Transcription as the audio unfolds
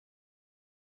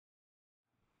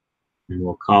And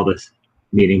we'll call this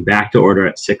meeting back to order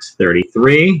at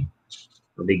 6:33.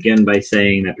 We'll begin by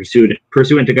saying that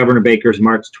pursuant to Governor Baker's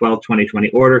March 12, 2020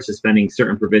 order suspending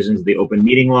certain provisions of the Open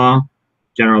Meeting Law,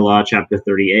 General Law, Chapter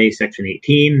 30A, Section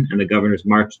 18, and the Governor's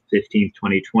March 15,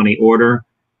 2020 order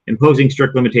imposing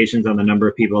strict limitations on the number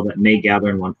of people that may gather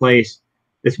in one place,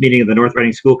 this meeting of the North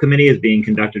Reading School Committee is being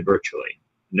conducted virtually.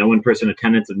 No in-person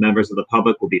attendance of members of the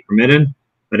public will be permitted,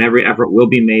 but every effort will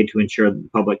be made to ensure that the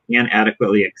public can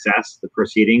adequately access the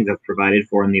proceedings as provided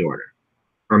for in the order.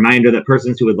 A reminder that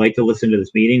persons who would like to listen to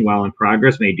this meeting while in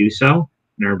progress may do so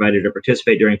and are invited to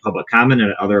participate during public comment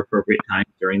and at other appropriate times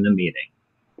during the meeting.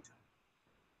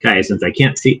 Okay, since I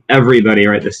can't see everybody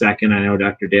right this second, I know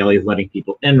Dr. Daly is letting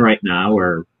people in right now,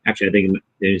 or actually I think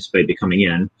they just might be coming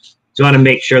in. So I want to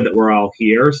make sure that we're all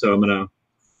here, so I'm going to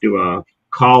do a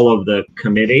call of the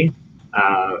committee.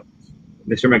 Mr.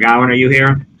 McGowan, are you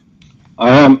here? I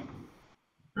am.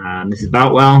 Mrs.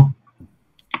 Boutwell?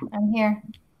 I'm here.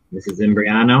 Mrs.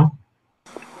 Imbriano?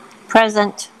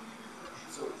 Present.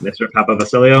 Mr.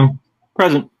 Papavasilio?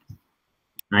 Present.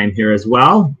 I'm here as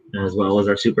well as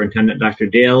our superintendent, Dr.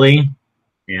 Daly,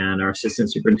 and our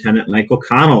assistant superintendent, Michael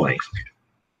Connolly.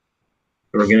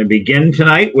 We're going to begin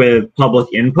tonight with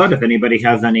public input. If anybody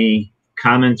has any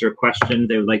comments or questions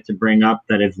they would like to bring up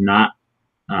that is not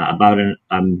about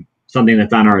something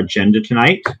that's on our agenda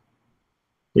tonight,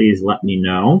 please let me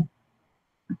know.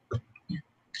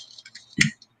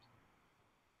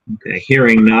 Okay,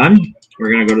 hearing none,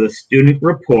 we're going to go to the student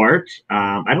report.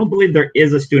 I don't believe there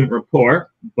is a student report,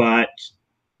 but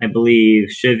I believe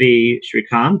Shivi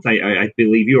Shrikant, I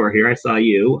believe you are here. I saw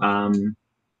you.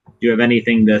 Do you have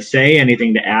anything to say,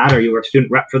 anything to add? Are you our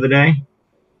student rep for the day?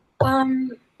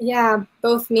 Yeah,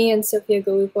 both me and Sophia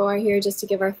Galupo are here just to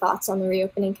give our thoughts on the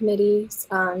reopening committee's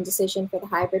decision for the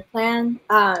hybrid plan.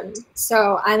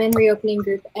 So I'm in reopening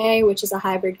group A, which is a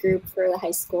hybrid group for the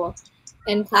high school.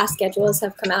 And class schedules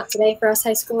have come out today for us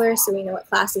high schoolers, so we know what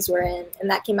classes we're in, and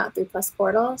that came out through Plus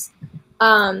Portals.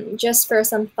 Just for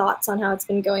some thoughts on how it's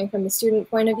been going from the student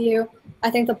point of view, I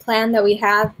think the plan that we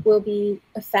have will be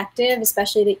effective,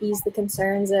 especially to ease the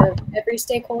concerns of every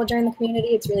stakeholder in the community.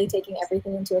 It's really taking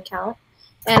everything into account,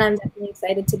 and I'm definitely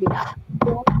excited to be back in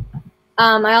school.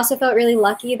 I also felt really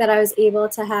lucky that I was able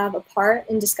to have a part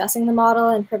in discussing the model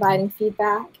and providing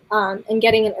feedback and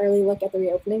getting an early look at the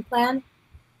reopening plan.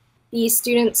 The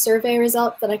student survey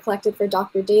results that I collected for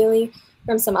Dr. Daly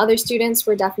from some other students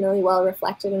were definitely well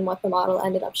reflected in what the model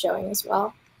ended up showing as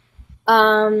well.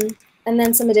 And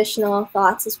then some additional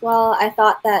thoughts as well. I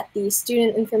thought that the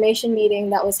student information meeting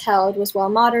that was held was well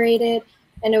moderated,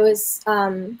 and it was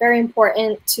very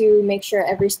important to make sure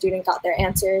every student got their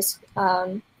answers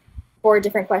for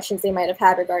different questions they might have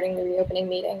had regarding the reopening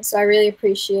meeting. So I really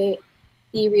appreciate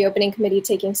the reopening committee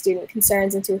taking student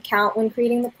concerns into account when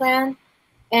creating the plan.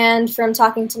 And from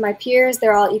talking to my peers,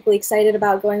 they're all equally excited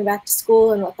about going back to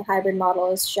school and what the hybrid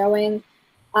model is showing.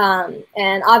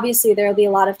 And obviously there will be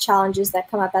a lot of challenges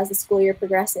that come up as the school year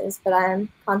progresses, but I'm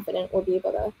confident we'll be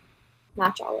able to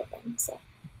match all of them. So.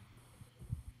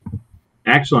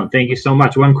 Excellent, thank you so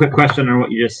much. One quick question on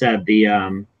what you just said.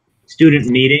 The student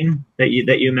meeting that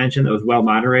you mentioned that was well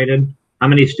moderated, how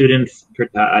many students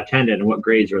attended and what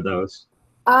grades were those?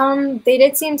 They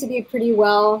did seem to be pretty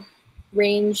well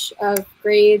range of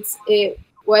grades. It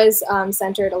was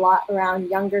centered a lot around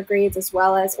younger grades as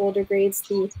well as older grades.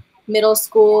 The middle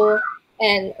school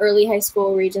and early high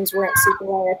school regions weren't super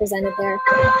well represented there.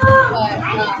 But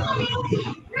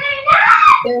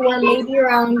there were maybe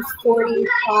around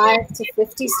 45 to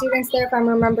 50 students there, if I'm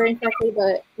remembering correctly,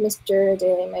 but Mr.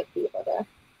 Daly might be able to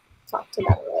talk to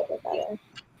that a little bit better.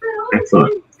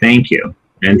 Excellent, thank you.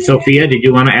 And Sophia, did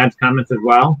you want to add comments as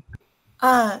well?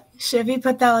 Shivi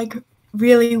put that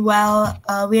really well.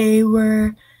 We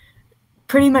were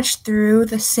pretty much through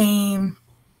the same,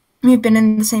 we've been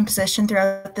in the same position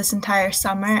throughout this entire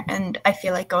summer, and I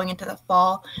feel like going into the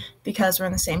fall, because we're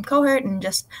in the same cohort and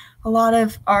just a lot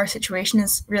of our situation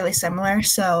is really similar,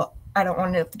 so I don't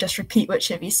want to just repeat what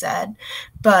Shivi said,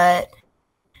 but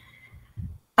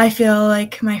I feel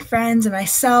like my friends and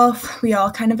myself, we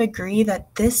all kind of agree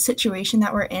that this situation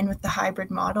that we're in with the hybrid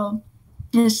model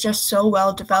is just so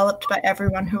well developed by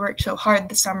everyone who worked so hard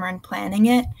this summer in planning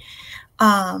it.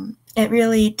 It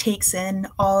really takes in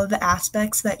all of the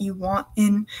aspects that you want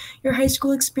in your high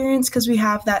school experience, because we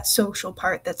have that social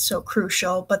part that's so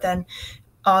crucial, but then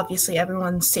obviously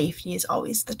everyone's safety is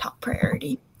always the top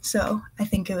priority. So I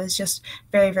think it was just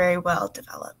very, very well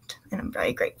developed, and I'm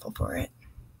very grateful for it.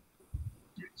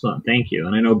 Excellent, thank you.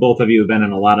 And I know both of you have been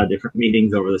in a lot of different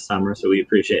meetings over the summer, so we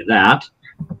appreciate that.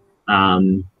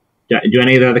 Do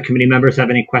any of the other committee members have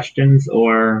any questions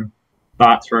or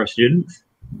thoughts for our students?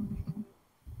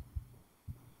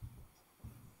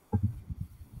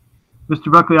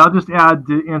 Mr. Buckley, I'll just add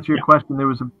to answer your question. There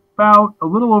was about a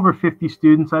little over 50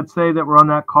 students, I'd say, that were on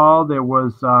that call. There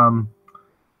was, and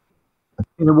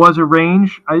it was a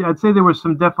range. I'd say there was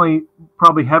some definitely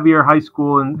probably heavier high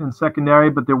school and secondary,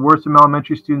 but there were some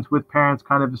elementary students with parents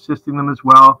kind of assisting them as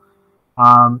well.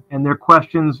 And their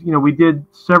questions, you know, we did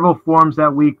several forms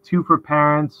that week, 2 for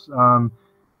parents, 4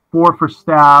 for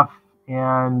staff,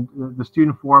 and the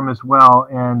student forum as well.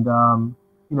 And,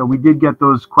 you know, we did get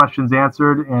those questions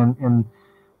answered and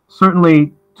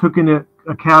certainly took into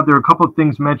account. There are a couple of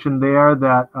things mentioned there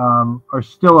that are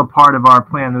still a part of our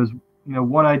plan. There's, you know,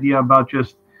 one idea about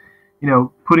just, you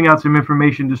know, putting out some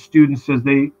information to students as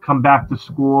they come back to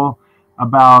school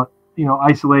about, you know,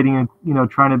 isolating and, you know,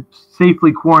 trying to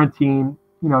safely quarantine,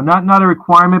 you know, not a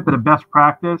requirement, but a best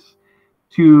practice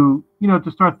to, you know,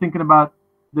 to start thinking about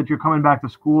that you're coming back to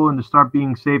school and to start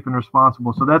being safe and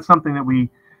responsible. So that's something that we,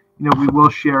 you know, we will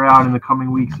share out in the coming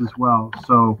weeks as well.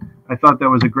 So I thought that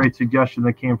was a great suggestion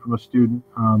that came from a student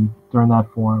during that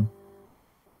forum.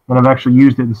 And I've actually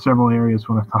used it in several areas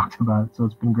when I've talked about it. So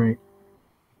it's been great.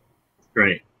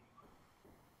 Great.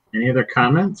 Any other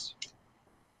comments?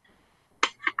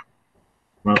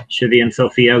 Well, Shivi and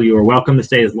Sophia, you are welcome to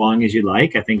stay as long as you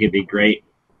like. I think it'd be great,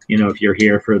 you know, if you're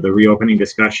here for the reopening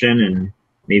discussion and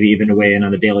maybe even to weigh in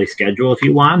on the daily schedule if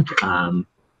you want.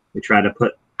 We try to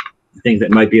put things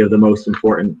that might be of the most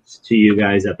importance to you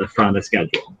guys at the front of the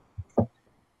schedule.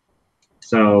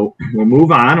 So we'll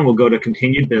move on and we'll go to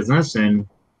continued business. And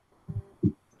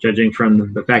judging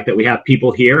from the fact that we have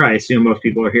people here, I assume most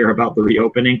people are here about the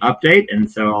reopening update. And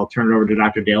so I'll turn it over to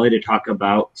Dr. Daly to talk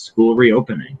about school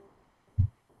reopening.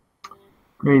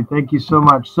 Great, thank you so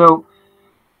much. So,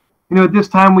 you know, at this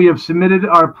time we have submitted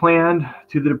our plan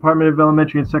to the Department of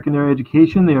Elementary and Secondary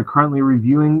Education. They are currently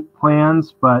reviewing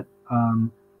plans, but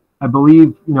I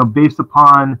believe, you know, based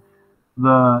upon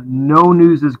the no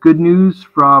news is good news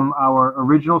from our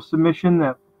original submission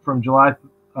that from July,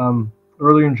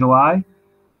 earlier in July,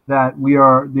 that we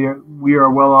are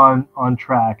well on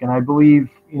track. And I believe,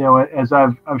 you know, as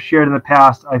I've shared in the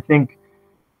past, I think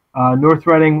North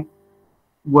Reading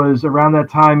was around that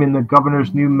time in the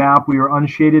governor's new map. We were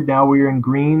unshaded, now we are in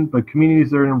green, but communities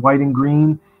that are in white and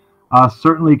green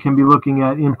certainly can be looking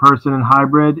at in-person and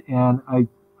hybrid. And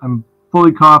I'm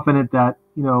fully confident that,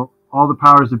 you know, all the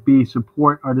powers that be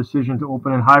support our decision to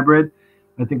open in hybrid.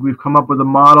 I think we've come up with a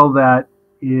model that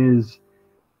is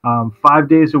 5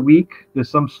 days a week. There's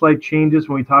some slight changes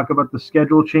when we talk about the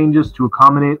schedule changes to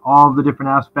accommodate all of the different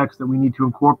aspects that we need to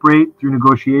incorporate through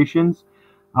negotiations.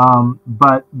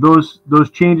 But those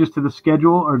changes to the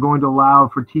schedule are going to allow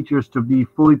for teachers to be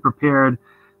fully prepared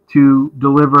to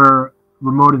deliver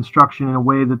remote instruction in a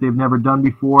way that they've never done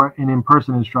before and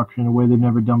in-person instruction in a way they've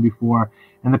never done before.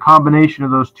 And the combination of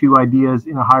those two ideas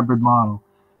in a hybrid model.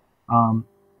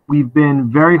 We've been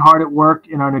very hard at work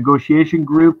in our negotiation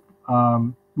group.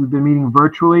 We've been meeting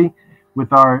virtually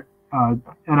with our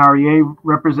NREA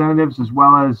representatives as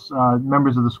well as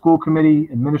members of the school committee,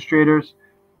 administrators.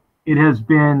 It has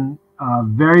been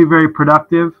very, very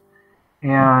productive,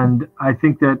 and I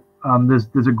think that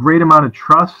there's a great amount of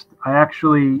trust. I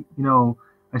actually, you know,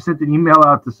 I sent an email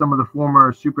out to some of the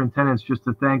former superintendents just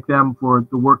to thank them for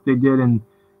the work they did in,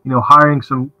 you know, hiring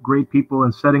some great people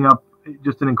and setting up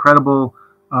just an incredible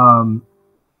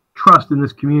trust in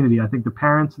this community. I think the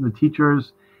parents and the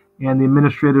teachers and the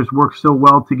administrators work so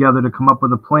well together to come up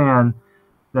with a plan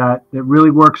that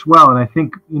really works well. And I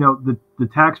think, you know, the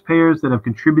taxpayers that have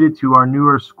contributed to our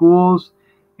newer schools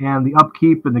and the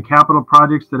upkeep and the capital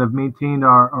projects that have maintained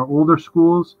our older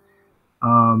schools,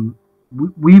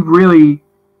 we've really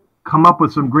come up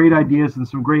with some great ideas and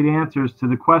some great answers to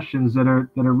the questions that are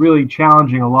really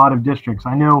challenging a lot of districts.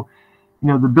 I know, you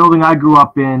know, the building I grew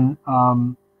up in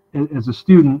as a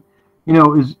student, you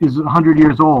know, is 100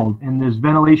 years old, and there's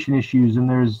ventilation issues, and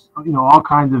there's, you know, all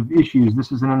kinds of issues.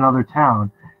 This is in another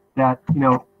town that, you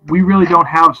know, we really don't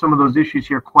have some of those issues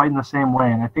here quite in the same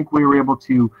way. And I think we were able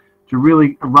to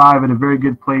really arrive at a very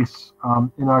good place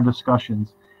in our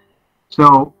discussions.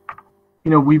 So, you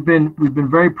know, we've been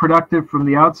very productive from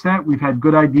the outset. We've had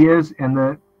good ideas, and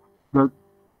the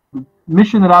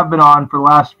mission that I've been on for the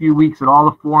last few weeks at all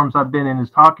the forums I've been in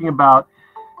is talking about,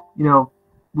 you know,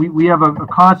 we have a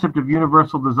concept of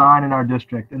universal design in our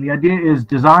district, and the idea is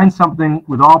design something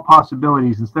with all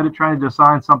possibilities instead of trying to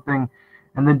design something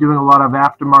and then doing a lot of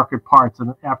aftermarket parts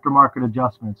and aftermarket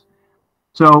adjustments.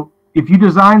 So if you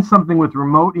design something with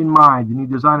remote in mind and you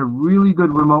design a really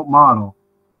good remote model,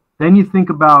 then you think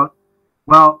about,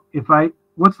 well,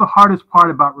 what's the hardest part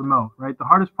about remote, right? The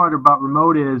hardest part about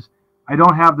remote is I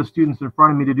don't have the students in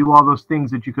front of me to do all those things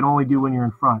that you can only do when you're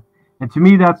in front. And to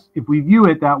me, that's, if we view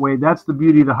it that way, that's the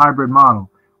beauty of the hybrid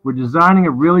model. We're designing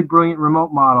a really brilliant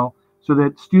remote model so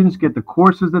that students get the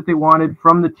courses that they wanted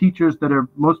from the teachers that are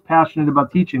most passionate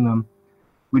about teaching them.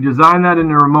 We design that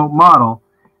in a remote model.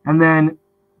 And then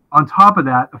on top of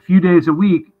that, a few days a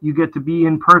week, you get to be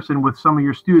in person with some of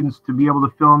your students to be able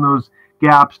to fill in those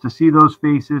gaps, to see those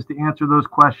faces, to answer those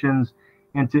questions,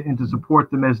 and to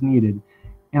support them as needed.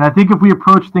 And I think if we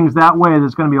approach things that way,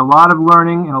 there's going to be a lot of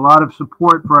learning and a lot of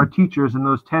support for our teachers in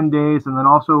those 10 days, and then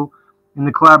also in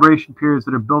the collaboration periods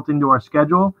that are built into our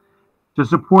schedule to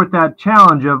support that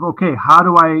challenge of, okay, how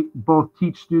do I both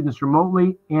teach students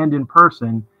remotely and in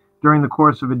person during the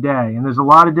course of a day? And there's a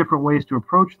lot of different ways to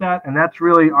approach that, and that's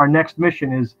really our next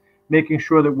mission, is making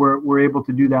sure that we're able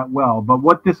to do that well. But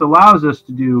what this allows us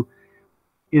to do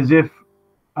is, if,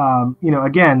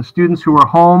 again, students who are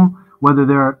home, whether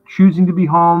they're choosing to be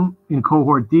home in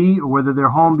cohort D or whether they're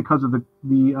home because of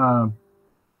the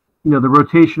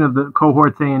rotation of the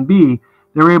cohorts A and B,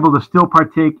 they're able to still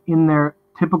partake in their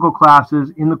typical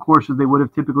classes in the courses they would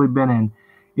have typically been in.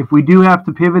 If we do have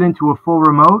to pivot into a full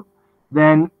remote,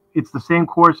 then it's the same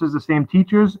courses, the same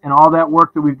teachers, and all that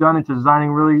work that we've done into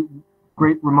designing really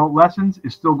great remote lessons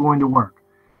is still going to work.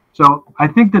 So I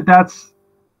think that that's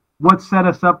what set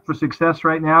us up for success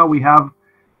right now. We have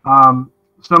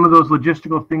some of those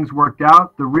logistical things worked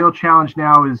out. The real challenge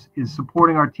now is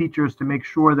supporting our teachers to make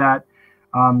sure that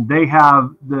they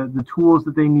have the tools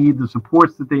that they need, the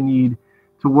supports that they need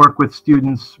to work with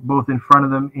students both in front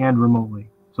of them and remotely.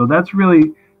 So that's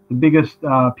really the biggest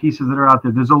pieces that are out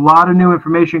there. There's a lot of new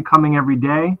information coming every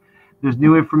day. There's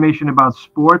new information about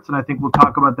sports, and I think we'll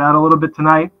talk about that a little bit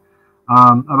tonight,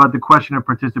 about the question of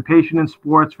participation in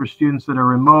sports for students that are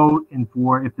remote and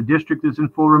for if the district is in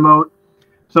full remote.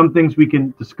 Some things we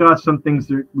can discuss, some things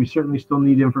that we certainly still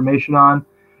need information on.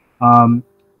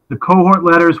 The cohort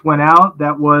letters went out.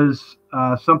 That was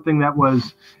something that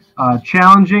was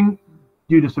challenging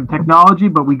due to some technology,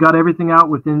 but we got everything out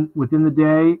within the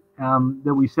day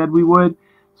that we said we would.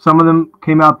 Some of them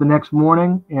came out the next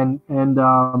morning,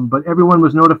 but everyone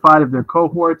was notified of their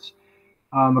cohorts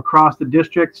across the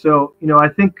district. So, I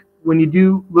think when you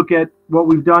do look at what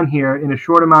we've done here in a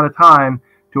short amount of time,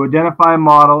 to identify a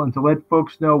model and to let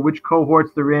folks know which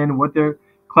cohorts they're in, what their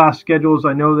class schedules.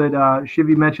 I know that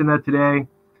Shivy mentioned that today.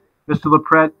 Mr.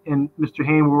 LaPrette and Mr.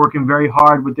 Hain were working very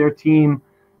hard with their team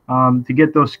to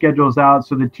get those schedules out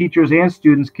so that teachers and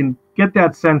students can get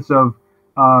that sense of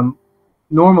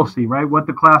normalcy, right? What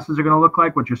the classes are going to look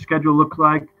like, what your schedule looks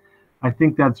like. I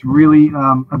think that's really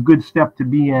a good step to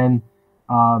be in,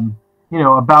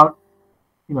 about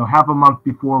half a month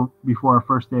before our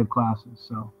first day of classes.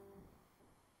 So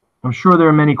I'm sure there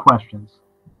are many questions.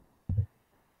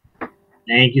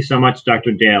 Thank you so much,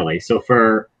 Dr. Daly. So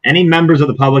for any members of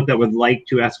the public that would like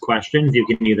to ask questions, you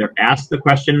can either ask the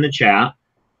question in the chat,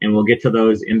 and we'll get to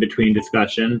those in between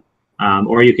discussion,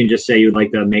 or you can just say you'd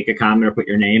like to make a comment or put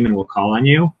your name, and we'll call on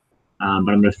you. But I'm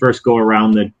going to first go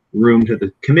around the room to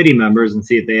the committee members and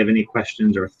see if they have any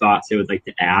questions or thoughts they would like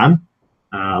to add.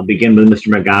 I'll begin with Mr.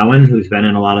 McGowan, who's been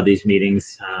in a lot of these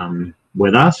meetings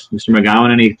with us. Mr.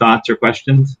 McGowan, any thoughts or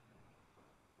questions?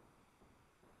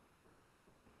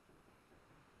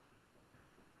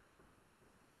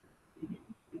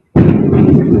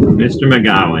 Mr.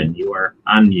 McGowan, you are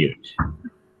on mute.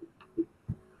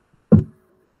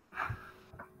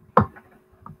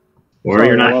 Or sorry,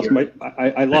 you're not.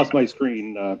 I lost my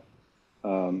screen. There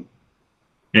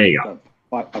you go.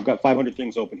 I've got 500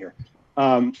 things open here.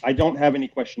 I don't have any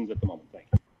questions at the moment. Thank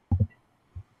you.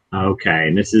 Okay,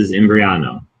 Mrs.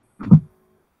 Imbriano.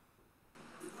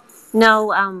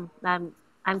 No, I'm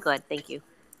good. Thank you.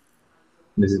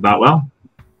 Mrs. Botwell.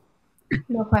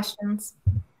 No questions.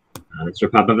 Mr.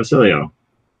 Papavasilio.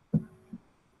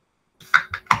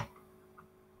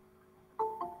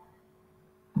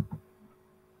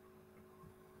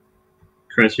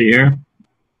 Chris, are you here?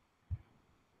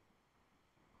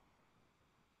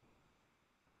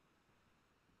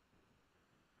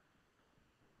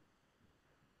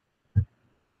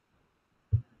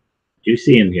 Do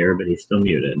see him here, but he's still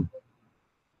muted.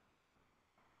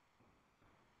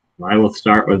 Well, I will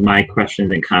start with my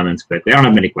questions and comments quickly. I don't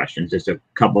have many questions, just a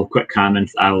couple of quick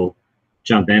comments. I will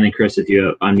jump in, and Chris, if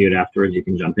you unmute afterwards, you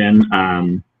can jump in.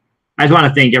 I just want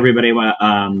to thank everybody,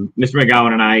 Mr.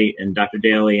 McGowan and I and Dr.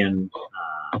 Daly and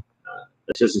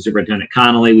Assistant Superintendent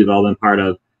Connolly. We've all been part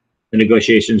of the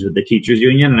negotiations with the teachers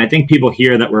union. And I think people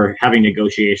hear that we're having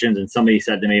negotiations, and somebody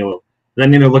said to me, well, does that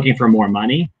mean they're looking for more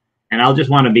money? And I'll just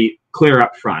want to be clear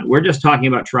up front. We're just talking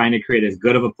about trying to create as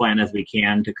good of a plan as we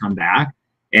can to come back.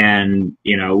 And,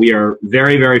 you know, we are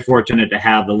very, very fortunate to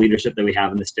have the leadership that we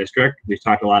have in this district. We've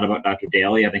talked a lot about Dr.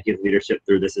 Daly. I think his leadership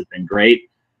through this has been great.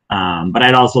 But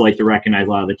I'd also like to recognize a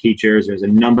lot of the teachers. There's a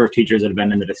number of teachers that have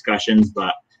been in the discussions,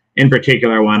 but in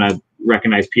particular, I want to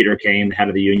recognize Peter Kane, the head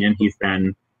of the union. He's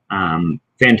been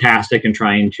fantastic in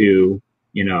trying to,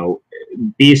 you know,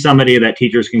 be somebody that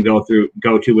teachers can go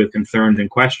to with concerns and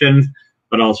questions,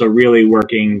 but also really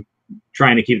working,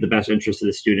 trying to keep the best interests of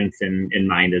the students in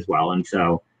mind as well. And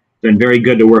so it's been very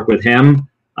good to work with him.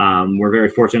 We're very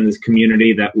fortunate in this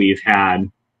community that we've had,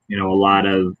 you know, a lot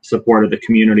of support of the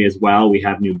community as well. We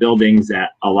have new buildings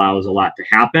that allows a lot to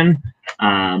happen.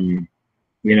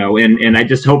 You know, and I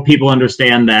just hope people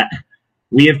understand that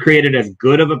we have created as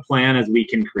good of a plan as we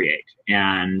can create.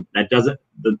 And that doesn't,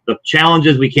 the challenge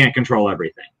is we can't control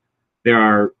everything. There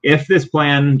are, if this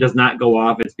plan does not go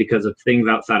off, it's because of things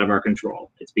outside of our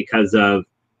control. It's because of,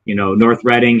 you know, North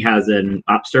Reading has an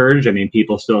upsurge. I mean,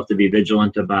 people still have to be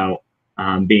vigilant about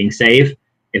being safe.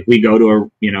 If we go to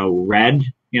a, you know, red,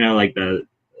 you know, like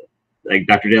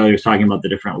Dr. Daly was talking about the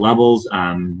different levels,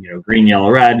 you know, green,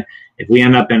 yellow, red. If we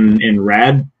end up in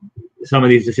red, some of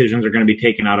these decisions are going to be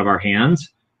taken out of our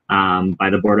hands by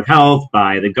the Board of Health,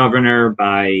 by the governor,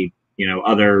 by, you know,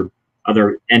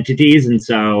 other entities. And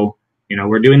so, you know,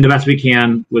 we're doing the best we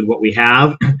can with what we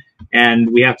have,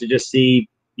 and we have to just see,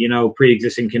 you know,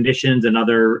 pre-existing conditions and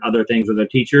other things with our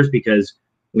teachers, because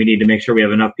we need to make sure we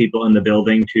have enough people in the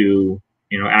building to,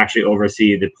 you know, actually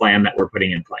oversee the plan that we're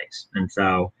putting in place. And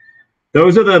so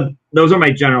those are my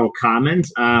general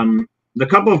comments. The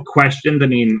couple of questions, I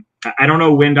mean, I don't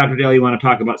know when, Dr. Daly, you want to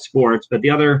talk about sports, but the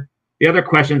other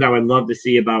questions I would love to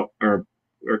see about, or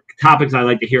topics I'd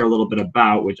like to hear a little bit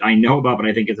about, which I know about, but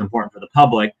I think is important for the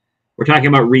public. We're talking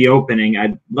about reopening.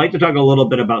 I'd like to talk a little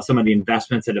bit about some of the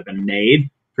investments that have been made,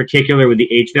 particularly with the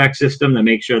HVAC system, to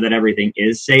make sure that everything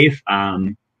is safe.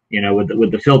 You know,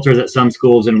 with the filters at some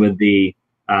schools and with the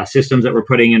systems that we're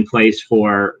putting in place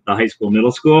for the high school,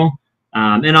 middle school.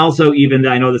 And also, even,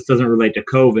 I know this doesn't relate to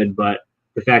COVID, but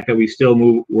the fact that we're still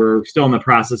in the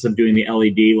process of doing the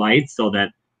LED lights, so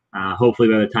that hopefully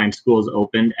by the time school's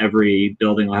open, every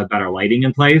building will have better lighting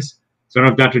in place. So I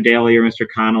don't know if Dr. Daly or Mr.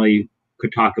 Connolly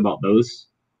could talk about those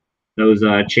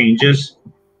changes.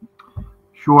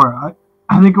 Sure.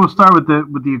 I think we'll start with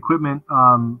the equipment.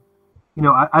 You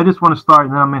know, I just want to start,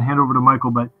 and then I'm going to hand over to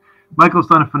Michael. But Michael's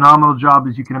done a phenomenal job,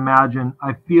 as you can imagine.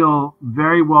 I feel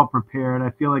very well prepared. I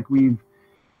feel like we've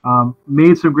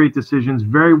made some great decisions,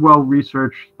 very well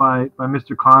researched by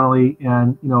Mr. Connolly.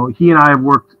 And, you know, he and I have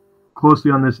worked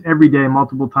closely on this every day,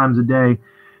 multiple times a day,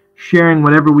 sharing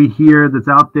whatever we hear that's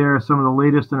out there, some of the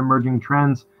latest and emerging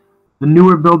trends. The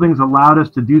newer buildings allowed us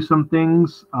to do some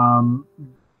things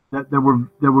that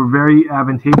were very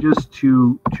advantageous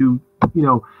to, you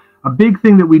know, a big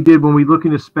thing that we did when we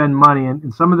looking to spend money,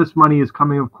 and some of this money is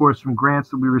coming, of course, from grants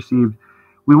that we received.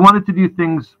 We wanted to do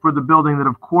things for the building that,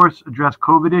 of course, address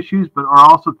COVID issues, but are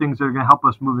also things that are going to help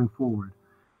us moving forward.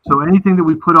 So anything that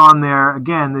we put on there,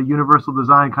 again, the universal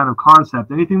design kind of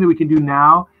concept, anything that we can do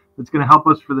now that's going to help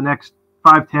us for the next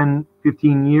 5, 10,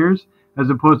 15 years, as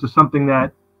opposed to something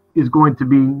that is going to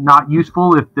be not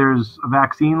useful if there's a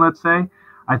vaccine, let's say,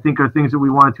 I think are things that we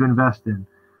wanted to invest in.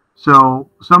 So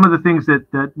some of the things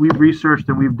that we've researched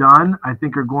and we've done, I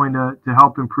think are going to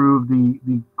help improve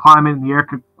the climate and the air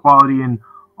quality in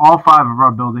all 5 of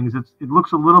our buildings. It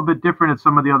looks a little bit different at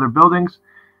some of the other buildings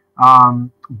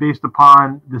based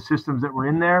upon the systems that were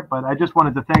in there. But I just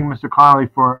wanted to thank Mr. Connolly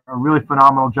for a really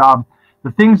phenomenal job.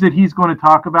 The things that he's going to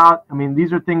talk about, I mean,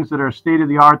 these are things that are state of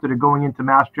the art, that are going into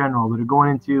Mass General, that are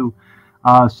going into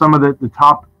some of the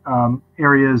top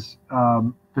areas,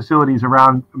 facilities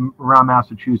around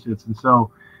Massachusetts. And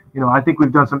so, you know, I think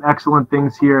we've done some excellent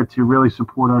things here to really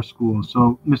support our schools.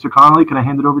 So, Mr. Connolly, can I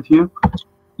hand it over to you?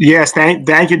 Yes,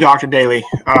 thank you, Dr. Daly.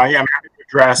 Yeah, I'm happy to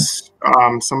address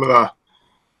some of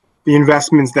the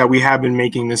investments that we have been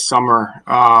making this summer,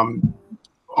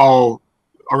 all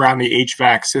around the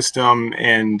HVAC system,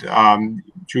 and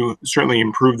to certainly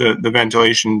improve the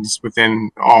ventilations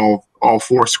within all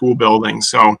 4 school buildings.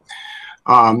 So,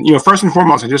 you know, first and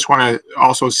foremost, I just want to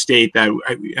also state that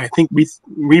I think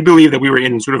we believe that we were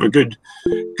in sort of a good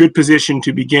position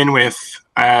to begin with,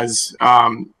 as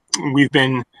we've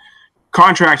been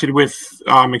contracted with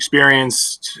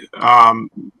experienced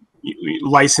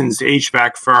licensed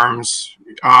HVAC firms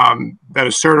that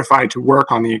are certified to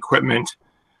work on the equipment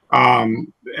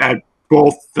at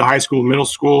both the high school, middle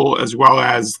school, as well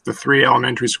as the 3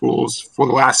 elementary schools for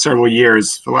the last several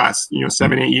years. For the last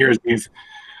 7, 8 years, we've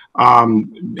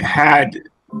had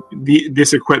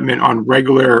this equipment on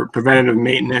regular preventative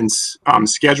maintenance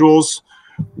schedules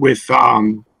with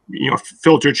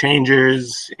filter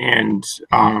changes and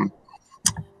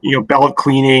belt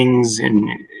cleanings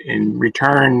and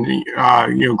return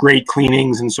grate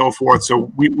cleanings and so forth.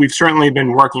 So we've certainly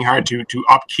been working hard to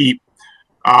upkeep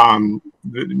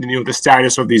the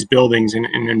status of these buildings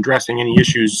and addressing any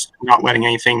issues, not letting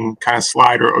anything kind of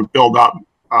slide or build up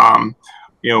over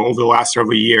the last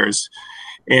several years.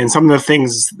 And some of the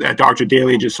things that Dr.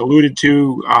 Daly just alluded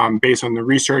to, based on the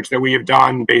research that we have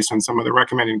done, based on some of the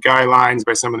recommended guidelines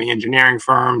by some of the engineering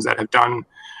firms that have done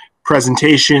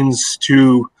presentations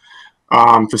to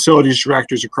facilities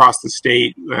directors across the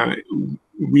state,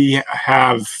 we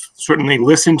have certainly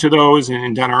listened to those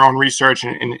and done our own research.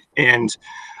 And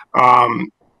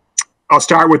I'll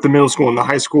start with the middle school and the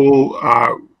high school.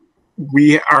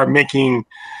 We are making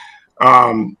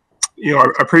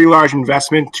a pretty large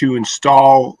investment to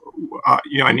install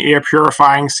an air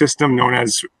purifying system known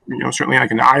as certainly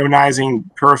like an ionizing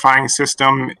purifying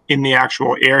system in the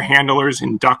actual air handlers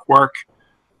and ductwork.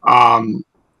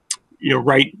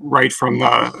 Right from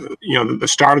the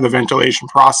start of the ventilation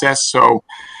process. So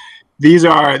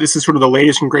this is sort of the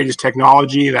latest and greatest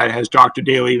technology that, as Dr.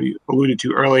 Daly alluded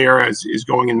to earlier, is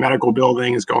going in medical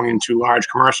buildings, going into large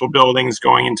commercial buildings,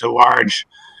 going into large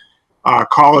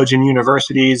college and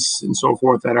universities and so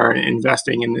forth that are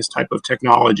investing in this type of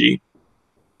technology.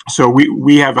 So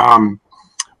we have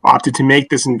opted to make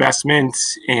this investment,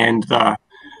 and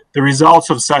the results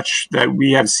of such that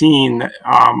we have seen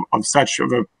of such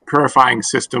of a purifying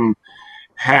system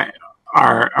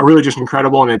are really just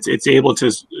incredible, and it's able to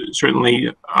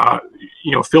certainly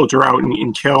filter out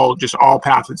and kill just all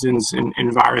pathogens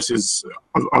and viruses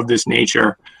of this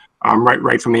nature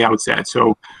right from the outset.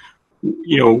 So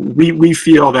we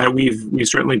feel that we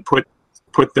certainly put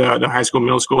the high school,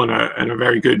 middle school in a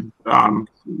very good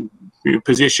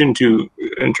position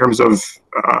in terms of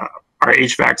our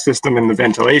HVAC system and the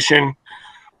ventilation.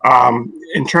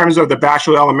 In terms of the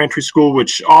Bachelor Elementary School,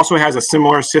 which also has a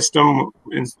similar system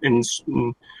in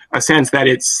a sense that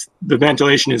the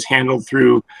ventilation is handled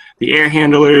through the air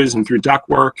handlers and through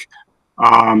ductwork.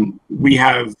 We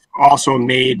have also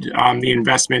made the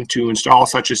investment to install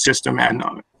such a system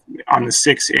on the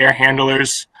 6 air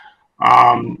handlers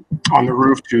on the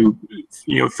roof to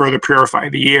further purify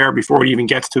the air before it even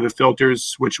gets to the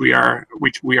filters, which we are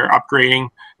upgrading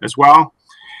as well.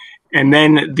 And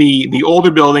then the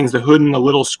older buildings, the hood and the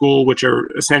little school, which are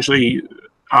essentially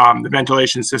the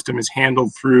ventilation system is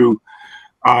handled through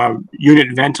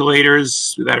unit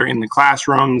ventilators that are in the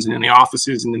classrooms and in the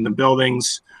offices and in the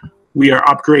buildings. We are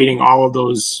upgrading all of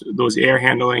those air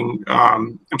handling,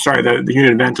 the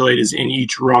unit ventilators in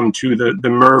each room to the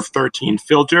MERV 13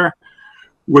 filter,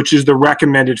 which is the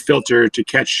recommended filter to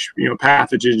catch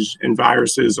pathogens and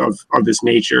viruses of this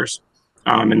nature.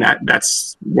 And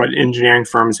that's what engineering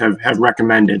firms have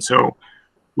recommended. So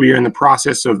we are in the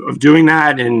process of doing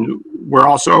that, and we're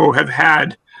also have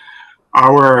had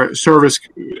our service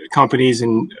companies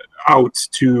out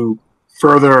to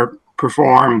further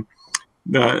perform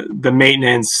the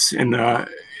maintenance and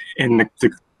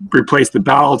to replace the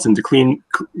belts and to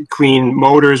clean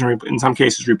motors, and in some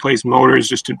cases replace motors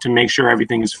just to make sure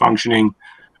everything is functioning.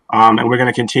 And we're going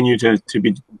to continue to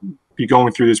be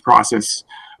going through this process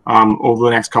over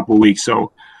the next couple of weeks.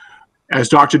 So as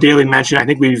Dr. Daly mentioned, I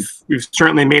think we've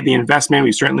certainly made the investment.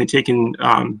 We've certainly taken,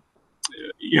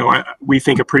 we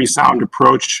think a pretty sound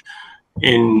approach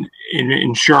in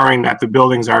ensuring that the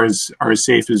buildings are as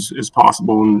safe as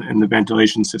possible, and the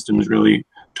ventilation system is really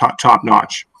top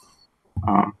notch.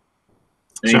 Thank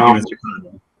you, Mr.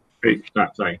 Condon. Great.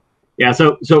 Sorry. Yeah.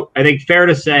 So I think fair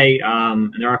to say,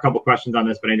 and there are a couple questions on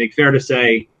this, but I think fair to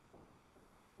say,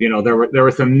 there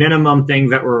were some minimum things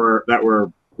that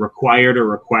were required or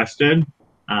requested,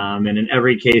 and in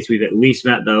every case we've at least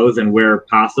met those. And where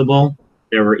possible,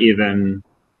 there were even,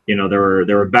 there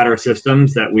were better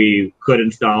systems that we could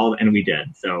install, and we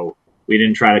did. So we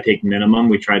didn't try to take minimum.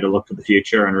 We tried to look to the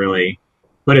future and really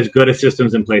put as good a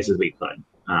systems in place as we could.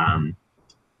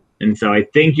 And so I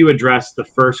think you addressed the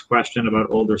first question about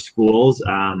older schools,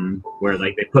 where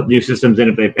they put new systems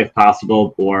in if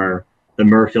possible, or the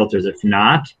MERV filters if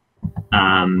not.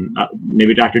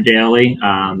 Maybe Dr. Daly,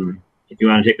 if you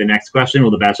want to take the next question,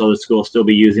 will the Bachelor School still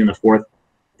be using the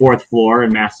fourth floor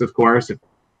in masks, of course, if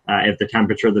the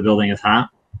temperature of the building is hot?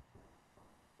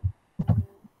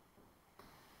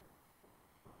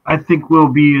 I think we'll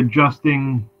be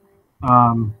adjusting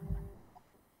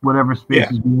whatever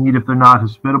spaces we need if they're not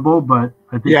hospitable, but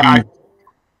I think I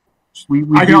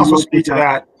can also speak to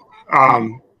that.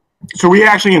 So we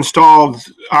actually installed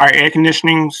our air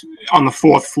conditioning on the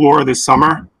 4th floor this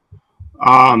summer.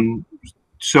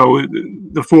 So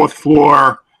the 4th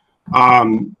floor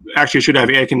Actually should have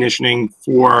air conditioning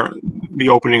for the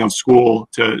opening of school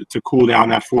to cool down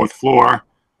that fourth floor.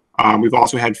 We've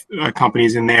also had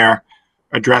companies in there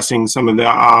addressing some of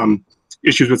the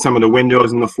issues with some of the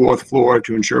windows in the fourth floor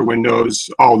to ensure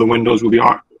all the windows will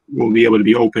be able to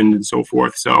be opened and so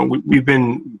forth. So we've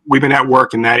been at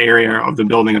work in that area of the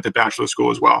building at the bachelor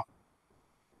school as well.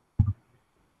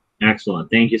 Excellent.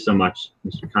 Thank you so much,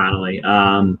 Mr. Connolly.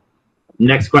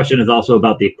 Next question is also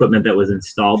about the equipment that was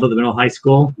installed at the middle high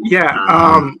school.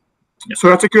 Yeah. So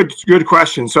that's a good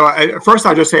question. So first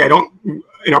I'll just say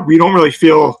we don't really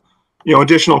feel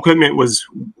additional equipment was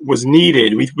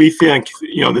needed. We think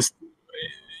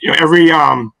every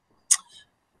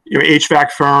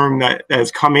HVAC firm that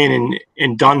has come in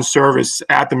and done service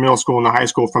at the middle school and the high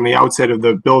school from the outset of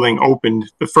the building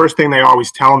opened, the first thing they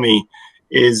always tell me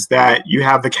is that you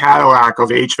have the Cadillac of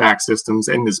HVAC systems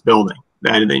in this building.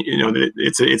 That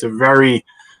it's a very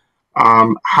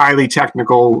highly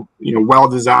technical,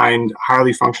 well-designed,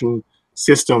 highly functional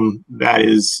system that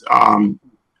is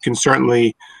can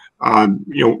certainly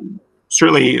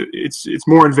certainly it's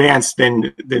more advanced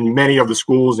than many of the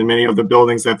schools and many of the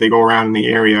buildings that they go around in the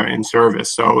area in service.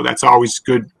 So that's always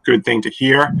good thing to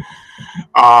hear.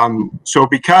 So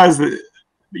because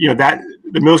that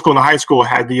the middle school and the high school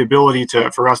had the ability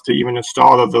for us to even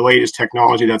install the latest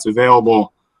technology that's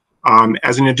available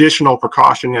as an additional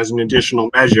precaution, as an additional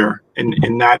measure,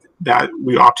 and that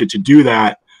we opted to do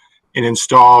that and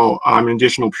install an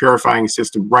additional purifying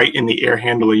system right in the air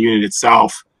handler unit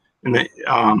itself, and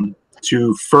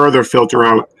to further filter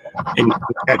out and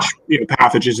catch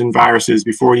pathogens and viruses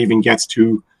before it even gets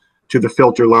to the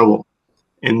filter level,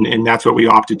 and that's what we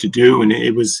opted to do. And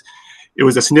it was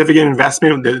a significant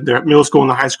investment. The middle school and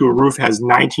the high school roof has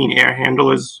 19 air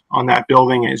handlers on that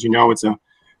building. As you know, it's a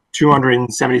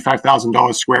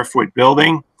 $275,000 square foot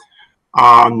building.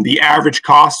 The average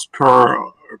cost per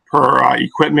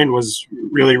equipment was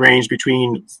really ranged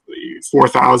between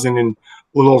 $4,000 and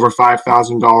a little over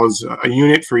 $5,000 a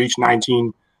unit for each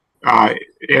 19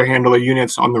 air handler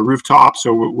units on the rooftop.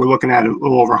 So we're looking at a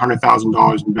little over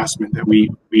 $100,000 investment that we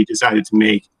decided to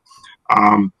make.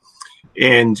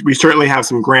 And we certainly have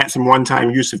some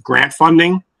one-time use of grant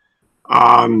funding.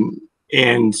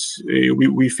 And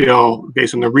we feel,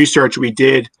 based on the research we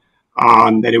did,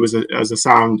 that it was a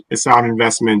sound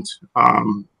investment,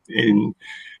 and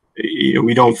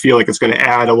we don't feel like it's going to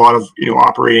add a lot of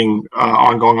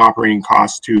ongoing operating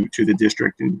costs to the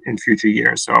district in future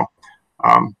years. So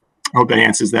I hope that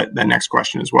answers that next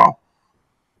question as well.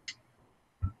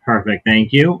 Perfect,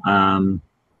 thank you.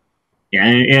 Yeah,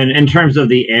 and in terms of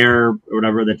the air or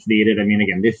whatever that's needed, I mean,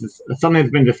 again, this is something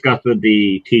that's been discussed with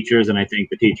the teachers, and I think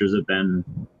the teachers have been,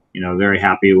 very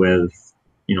happy with,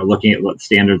 looking at what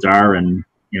standards are and,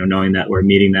 knowing that we're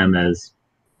meeting them as,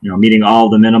 meeting all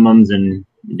the minimums and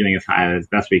doing as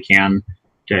best we can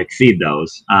to exceed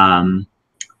those.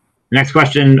 Next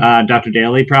question, Dr.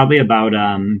 Daly, probably about,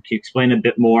 can you explain a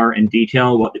bit more in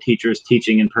detail what the teachers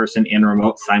teaching in person and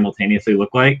remote simultaneously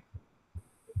look like?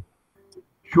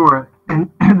 Sure. And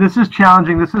this is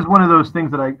challenging. This is one of those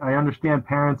things that I understand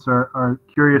parents are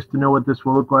curious to know what this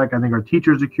will look like. I think our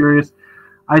teachers are curious.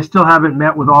 I still haven't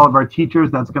met with all of our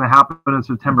teachers. That's going to happen on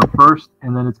September 1st.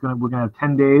 And then we're going to have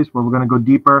 10 days where we're going to go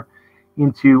deeper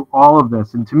into all of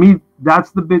this. And to me,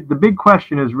 that's the big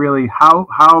question is really how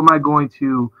am I going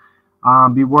to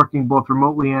be working both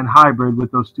remotely and hybrid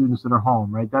with those students that are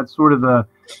home, right? That's sort of the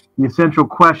essential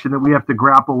question that we have to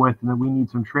grapple with and that we need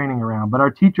some training around. But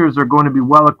our teachers are going to be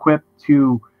well equipped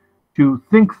to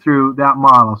think through that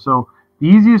model. So the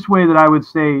easiest way that I would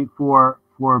say for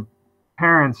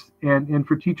parents and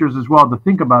for teachers as well to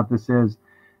think about this is,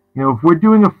 if we're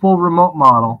doing a full remote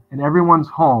model and everyone's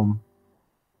home,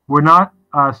 we're not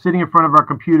sitting in front of our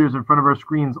computers, in front of our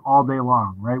screens all day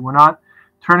long, right? We're not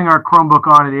turning our Chromebook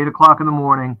on at 8 o'clock in the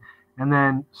morning and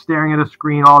then staring at a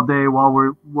screen all day while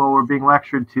we're being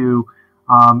lectured to,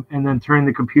 and then turning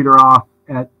the computer off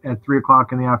at 3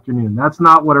 o'clock in the afternoon. That's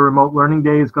not what a remote learning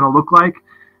day is going to look like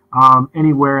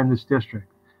anywhere in this district.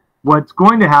 What's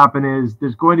going to happen is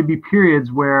there's going to be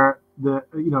periods where the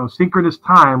synchronous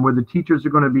time where the teachers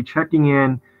are going to be checking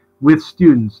in with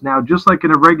students. Now, just like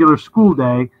in a regular school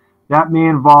day, that may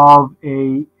involve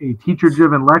a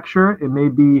teacher-driven lecture. It may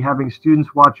be having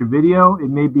students watch a video. It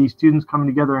may be students coming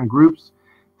together in groups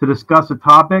to discuss a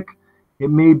topic.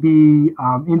 It may be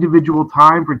individual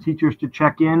time for teachers to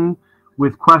check in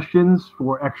with questions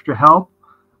for extra help.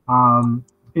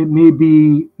 It may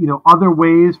be other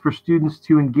ways for students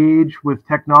to engage with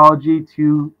technology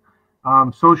to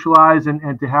socialize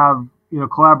and to have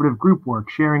collaborative group work,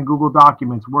 sharing Google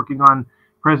Documents, working on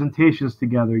presentations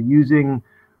together, using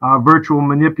virtual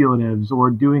manipulatives or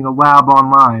doing a lab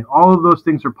online. All of those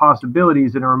things are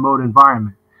possibilities in a remote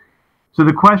environment. So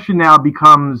the question now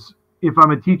becomes, if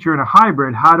I'm a teacher in a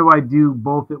hybrid, how do I do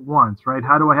both at once, right?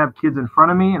 How do I have kids in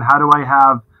front of me, and how do I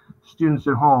have students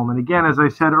at home? And again, as I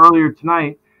said earlier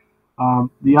tonight,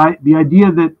 the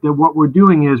idea that what we're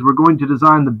doing is we're going to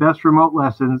design the best remote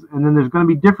lessons, and then there's going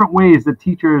to be different ways that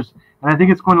teachers, and I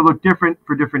think it's going to look different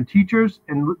for different teachers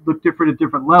and look different at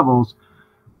different levels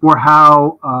for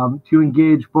how to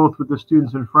engage both with the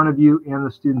students in front of you and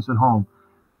the students at home.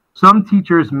 Some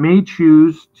teachers may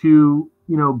choose to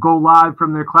go live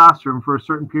from their classroom for a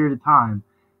certain period of time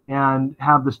and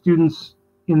have the students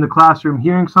in the classroom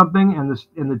hearing something,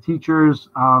 and the teachers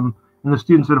and the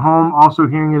students at home also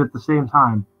hearing it at the same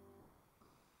time.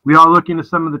 We are looking at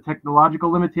some of the technological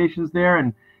limitations there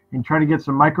and trying to get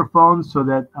some microphones so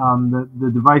that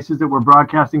the devices that we're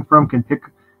broadcasting from can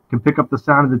pick up the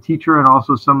sound of the teacher and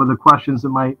also some of the questions that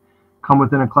might come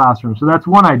within a classroom. So that's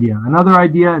one idea. Another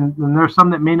idea, and there's some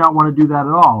that may not want to do that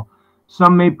at all.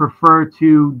 Some may prefer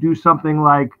to do something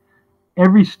like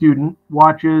every student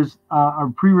watches a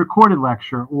pre-recorded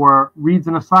lecture or reads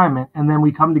an assignment, and then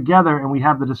we come together and we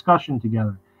have the discussion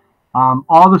together.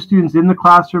 All the students in the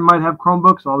classroom might have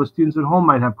Chromebooks. All the students at home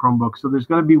might have Chromebooks. So there's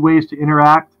going to be ways to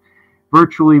interact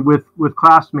virtually with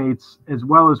classmates as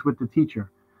well as with the teacher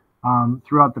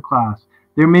throughout the class.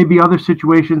 There may be other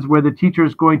situations where the teacher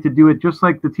is going to do it just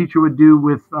like the teacher would do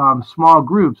with small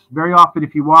groups. Very often,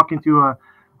 if you walk into a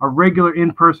regular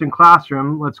in-person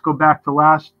classroom, let's go back to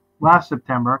last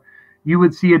September, you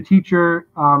would see a teacher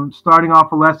starting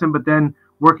off a lesson, but then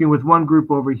working with one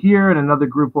group over here and another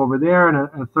group over there and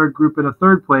a third group in a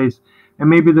third place. And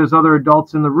maybe there's other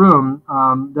adults in the room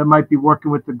that might be working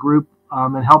with the group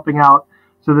and helping out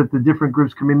so that the different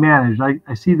groups can be managed.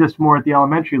 I see this more at the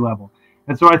elementary level.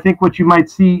 And so I think what you might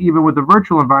see even with the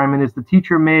virtual environment is the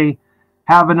teacher may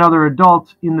have another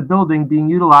adult in the building being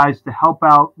utilized to help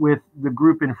out with the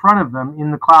group in front of them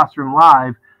in the classroom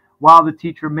live while the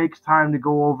teacher makes time to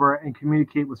go over and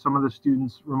communicate with some of the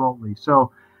students remotely.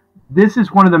 So this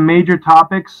is one of the major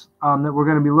topics that we're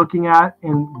going to be looking at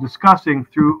and discussing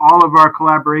through all of our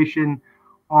collaboration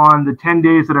on the 10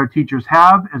 days that our teachers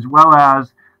have, as well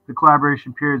as the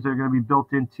collaboration periods that are going to be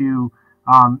built into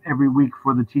every week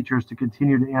for the teachers to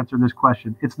continue to answer this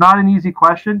question. It's not an easy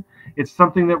question. It's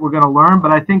something that we're going to learn,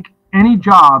 but I think any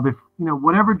job, if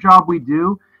whatever job we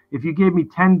do, if you gave me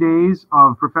 10 days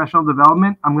of professional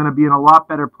development, I'm going to be in a lot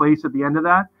better place at the end of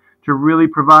that to really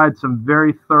provide some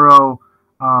very thorough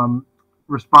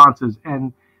responses.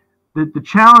 And the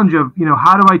challenge of,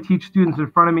 how do I teach students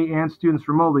in front of me and students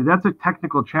remotely? That's a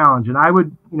technical challenge. And I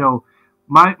would,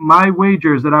 my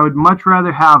wager is that I would much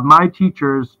rather have my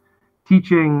teachers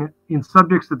teaching in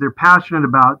subjects that they're passionate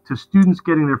about to students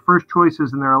getting their first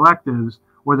choices in their electives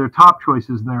or their top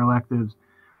choices in their electives,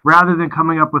 rather than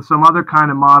coming up with some other kind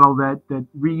of model that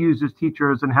reuses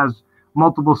teachers and has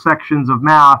multiple sections of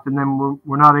math, and then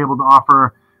we're not able to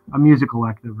offer a music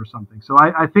elective or something. So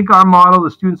I think our model,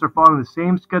 the students are following the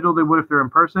same schedule they would if they're in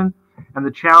person, and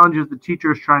the challenge is the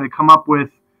teachers trying to come up with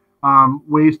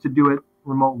ways to do it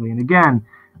remotely. And again,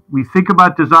 we think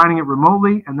about designing it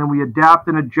remotely, and then we adapt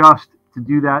and adjust to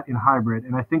do that in hybrid.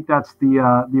 And I think that's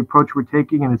the approach we're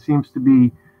taking, and it seems to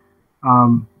be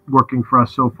working for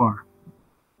us so far.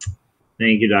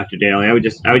 Thank you, Dr. Daly. I would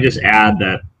just add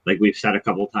that, like we've said a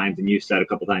couple of times and you've said a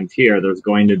couple of times here, there's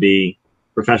going to be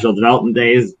professional development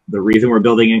days. The reason we're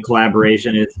building in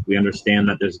collaboration is we understand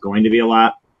that there's going to be a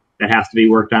lot that has to be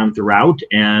worked on throughout.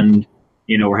 And,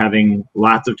 we're having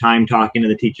lots of time talking to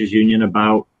the teachers union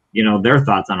about, their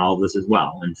thoughts on all of this as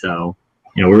well. And so,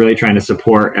 we're really trying to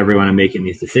support everyone in making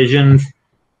these decisions.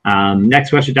 Next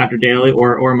question, Dr. Daly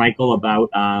or Michael, about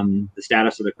the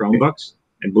status of the Chromebooks.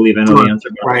 I believe I know the answer,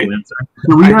 but right. answer.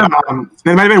 So we have,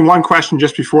 there might have been one question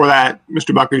just before that,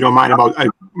 Mr. Buckley, you don't mind, about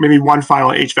maybe one final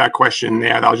HVAC question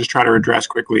there that I'll just try to address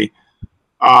quickly.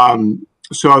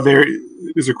 So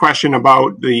there's a question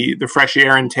about the fresh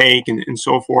air intake and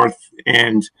so forth,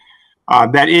 and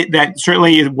that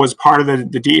certainly was part of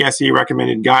the DSE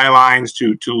recommended guidelines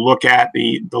to look at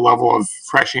the level of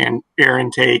fresh air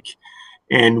intake,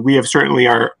 and we have certainly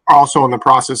are also in the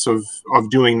process of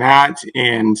doing that.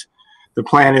 And the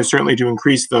plan is certainly to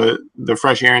increase the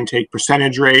fresh air intake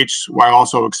percentage rates while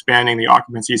also expanding the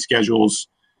occupancy schedules,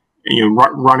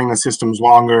 running the systems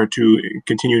longer to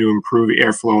continue to improve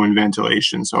airflow and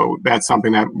ventilation. So that's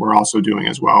something that we're also doing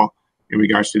as well in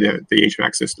regards to the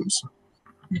HVAC systems.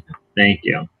 Thank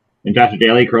you. And Dr.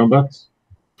 Daly, Chromebooks?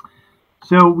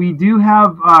 So we do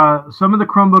have some of the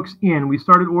Chromebooks in. We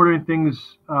started ordering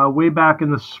things way back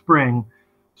in the spring.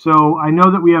 So I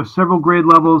know that we have several grade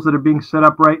levels that are being set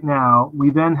up right now. We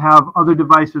then have other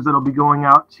devices that will be going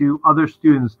out to other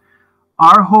students.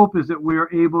 Our hope is that we are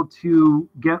able to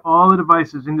get all the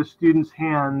devices into students'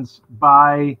 hands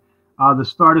by the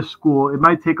start of school. It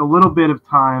might take a little bit of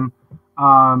time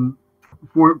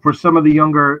for some of the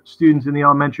younger students in the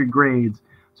elementary grades.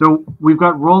 So we've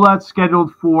got rollouts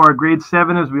scheduled for grade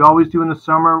 7, as we always do in the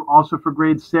summer, also for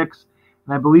grade 6.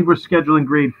 And I believe we're scheduling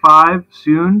grade 5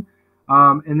 soon.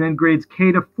 And then grades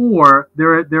K to 4,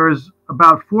 there is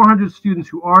about 400 students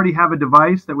who already have a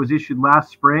device that was issued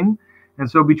last spring. And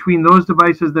so between those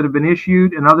devices that have been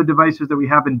issued and other devices that we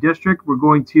have in district, we're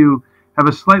going to have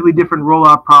a slightly different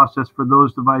rollout process for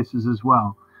those devices as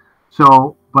well.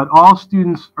 So, but all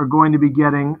students are going to be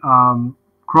getting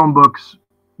Chromebooks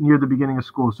near the beginning of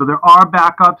school. So there are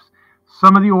backups.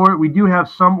 Some of the we do have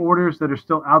some orders that are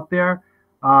still out there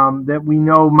that we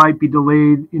know might be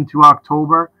delayed into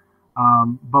October.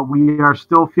 But we are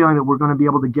still feeling that we're going to be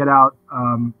able to get out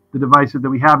the devices that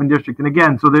we have in district. And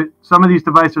again, so that some of these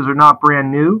devices are not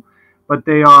brand new, but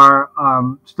they are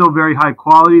still very high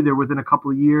quality. They're within a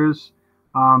couple of years.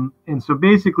 And so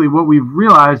basically what we've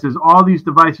realized is all these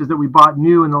devices that we bought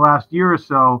new in the last year or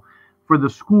so for the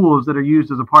schools that are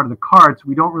used as a part of the carts,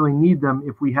 we don't really need them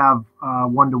if we have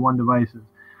one-to-one devices.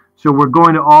 So we're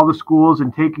going to all the schools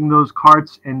and taking those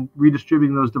carts and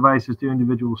redistributing those devices to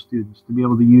individual students to be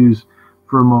able to use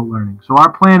for remote learning. So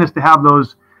our plan is to have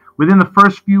those within the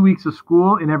first few weeks of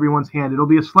school in everyone's hand. It'll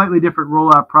be a slightly different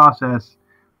rollout process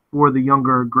for the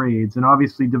younger grades. And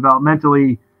obviously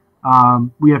developmentally,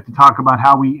 we have to talk about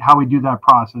how we do that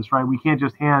process, right? We can't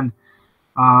just hand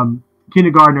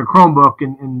kindergarten or Chromebook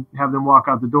and have them walk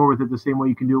out the door with it the same way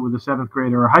you can do it with a 7th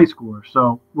grader or a high schooler.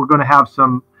 So we're going to have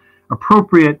some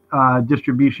appropriate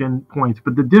distribution points.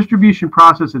 But the distribution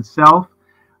process itself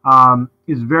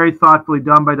is very thoughtfully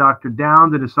done by Dr.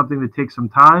 Downs. It is something that takes some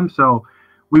time. So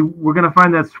we're going to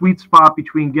find that sweet spot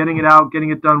between getting it out, getting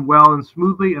it done well and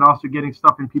smoothly, and also getting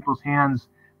stuff in people's hands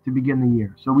to begin the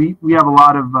year. So we have a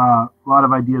lot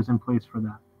of ideas in place for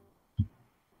that.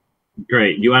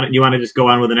 Great. You want to just go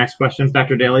on with the next questions,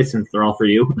 Dr. Daly, since they're all for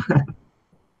you?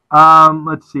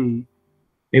 Let's see.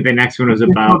 I think the next one was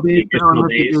about the additional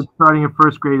days. Starting in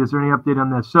 1st grade. Is there any update on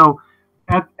this? So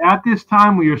at this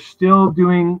time, we are still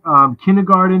doing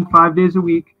kindergarten 5 days a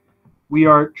week. We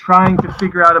are trying to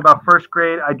figure out about 1st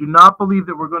grade. I do not believe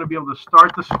that we're going to be able to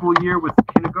start the school year with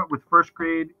kindergarten, with 1st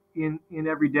grade in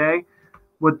every day.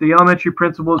 What the elementary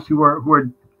principals who are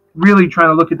really trying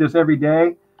to look at this every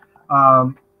day,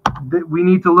 we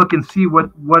need to look and see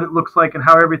what it looks like and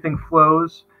how everything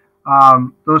flows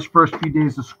those first few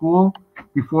days of school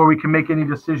before we can make any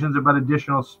decisions about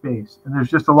additional space. And there's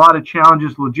just a lot of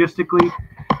challenges logistically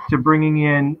to bringing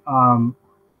in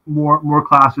more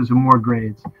classes and more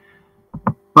grades.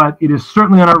 But it is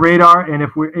certainly on our radar, and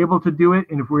if we're able to do it,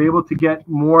 and if we're able to get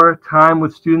more time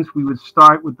with students, we would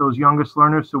start with those youngest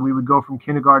learners, so we would go from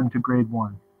kindergarten to grade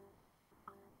 1.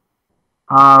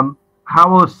 How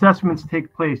will assessments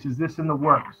take place? Is this in the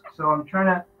works? So I'm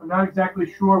not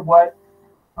exactly sure what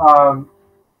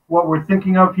we're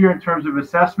thinking of here in terms of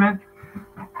assessment,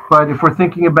 but if we're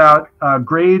thinking about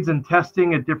grades and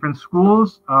testing at different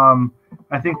schools,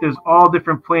 I think there's all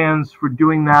different plans for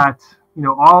doing that. You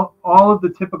know, all of the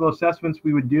typical assessments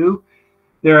we would do.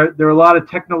 There are a lot of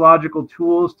technological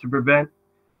tools to prevent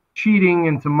cheating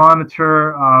and to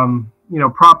monitor,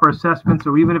 proper assessment.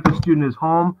 So even if a student is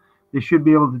home, they should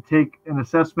be able to take an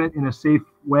assessment in a safe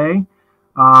way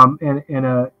and in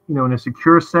a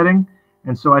secure setting.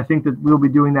 And so I think that we'll be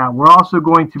doing that. We're also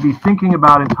going to be thinking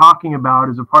about and talking about,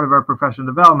 as a part of our professional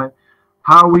development,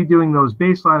 how are we doing those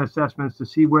baseline assessments to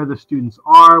see where the students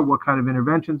are, what kind of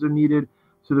interventions are needed,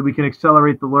 so that we can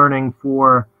accelerate the learning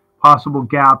for possible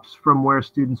gaps from where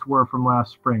students were from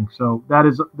last spring. So that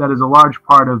is a large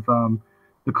part of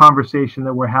the conversation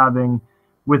that we're having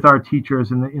with our teachers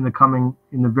in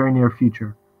the very near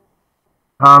future.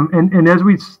 And as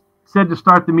we said to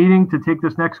start the meeting, to take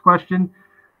this next question,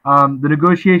 the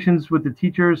negotiations with the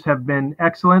teachers have been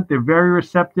excellent. They're very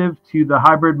receptive to the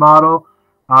hybrid model.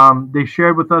 They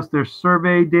shared with us their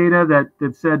survey data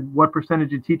that said what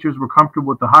percentage of teachers were comfortable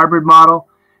with the hybrid model.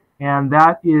 And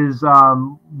that is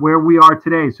where we are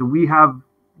today. So we have,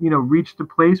 reached a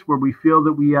place where we feel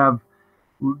that we have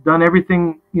done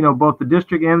everything, both the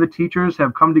district and the teachers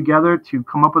have come together to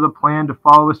come up with a plan to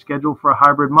follow a schedule for a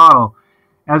hybrid model.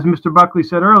 As Mr. Buckley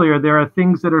said earlier, there are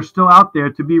things that are still out there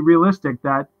to be realistic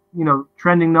that,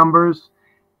 trending numbers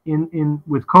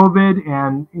with COVID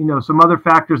and, some other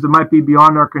factors that might be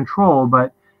beyond our control.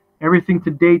 But everything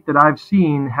to date that I've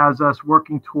seen has us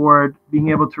working toward being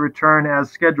able to return as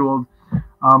scheduled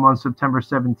on September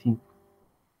 17th.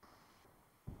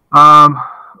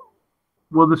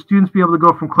 Will the students be able to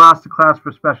go from class to class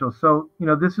for specials? So,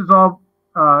 this is all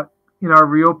in our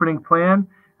reopening plan.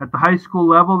 At the high school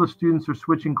level, the students are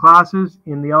switching classes.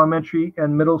 In the elementary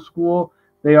and middle school,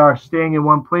 they are staying in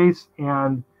one place,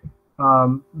 and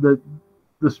the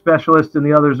specialists and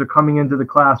the others are coming into the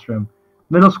classroom.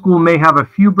 Middle school may have a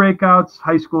few breakouts.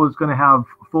 High school is going to have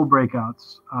full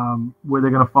breakouts where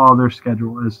they're going to follow their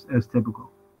schedule as typical.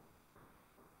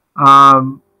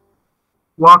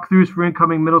 Walkthroughs for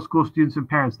incoming middle school students and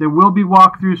parents. There will be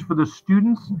walkthroughs for the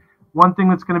students. One thing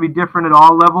that's going to be different at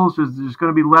all levels is there's going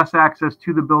to be less access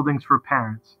to the buildings for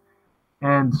parents.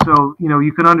 And so,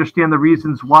 you can understand the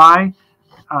reasons why.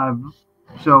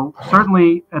 So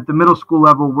certainly at the middle school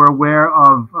level, we're aware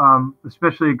of,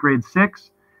 especially at grade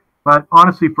 6, but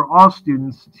honestly for all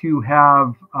students to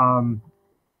have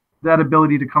that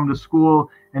ability to come to school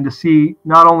and to see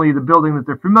not only the building that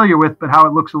they're familiar with, but how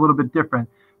it looks a little bit different.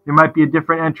 There might be a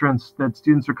different entrance that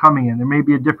students are coming in. There may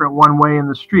be a different one-way in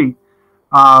the street,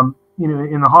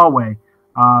 in the hallway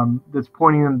that's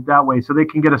pointing them that way, so they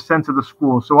can get a sense of the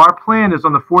school. So our plan is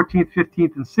on the 14th,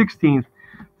 15th, and 16th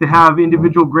to have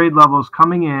individual grade levels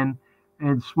coming in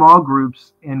small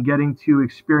groups and getting to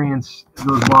experience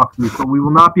those walkthroughs. But we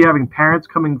will not be having parents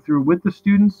coming through with the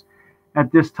students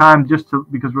at this time,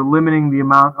 because we're limiting the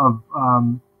amount of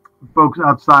folks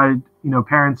outside,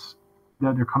 parents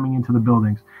that are coming into the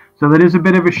buildings. So that is a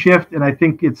bit of a shift, and I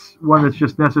think it's one that's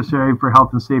just necessary for health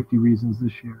and safety reasons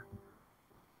this year.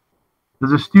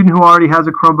 Does a student who already has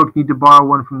a Chromebook need to borrow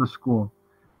one from the school?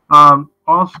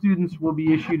 All students will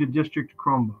be issued a district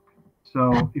Chromebook.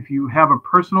 So if you have a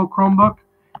personal Chromebook,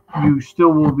 you still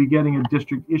will be getting a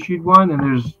district issued one, and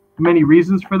there's many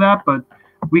reasons for that, but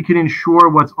we can ensure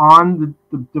what's on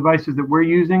the devices that we're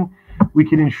using. We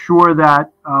can ensure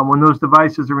that when those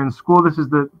devices are in school, this is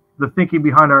the thinking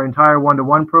behind our entire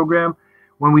one-to-one program.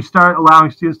 When we start allowing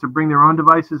students to bring their own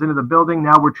devices into the building,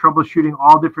 now we're troubleshooting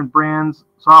all different brands,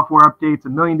 software updates, a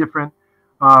million different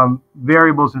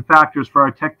variables and factors for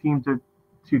our tech team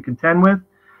to contend with.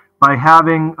 By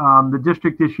having the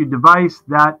district issued device,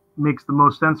 that makes the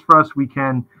most sense for us. We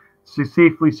can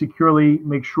safely, securely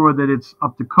make sure that it's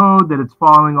up to code, that it's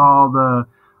following all the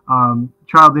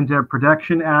Child Internet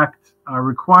Protection Act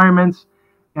requirements,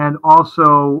 and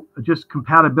also just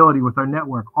compatibility with our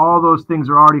network. All those things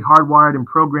are already hardwired and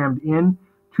programmed in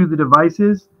to the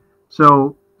devices.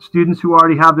 So students who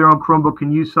already have their own Chromebook can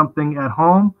use something at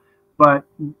home, but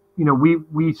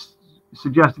we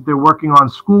suggest if they're working on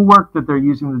schoolwork that they're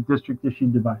using the district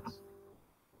issued device.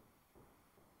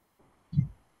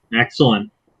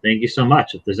 Excellent. Thank you so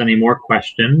much. If there's any more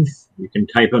questions, you can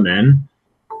type them in.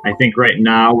 I think right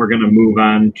now we're going to move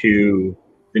on to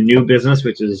the new business,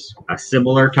 which is a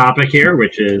similar topic here,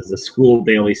 which is the school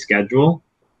daily schedule.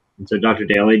 And so, Dr.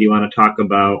 Daly, do you want to talk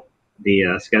about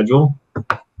the schedule?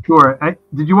 Sure.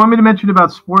 Did you want me to mention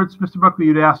about sports, Mr. Buckley?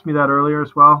 You'd asked me that earlier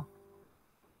as well.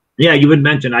 Yeah, you would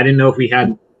mention. I didn't know if we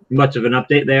had much of an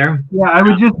update there. Yeah,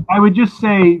 I would just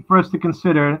say for us to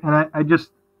consider, and I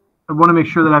want to make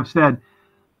sure that I've said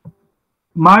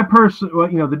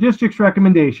the district's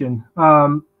recommendation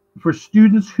for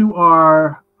students who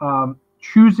are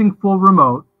choosing full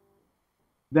remote,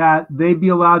 that they be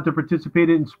allowed to participate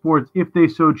in sports if they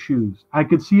so choose. I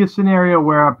could see a scenario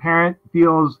where a parent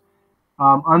feels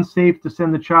unsafe to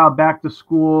send the child back to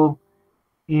school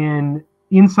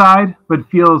inside, but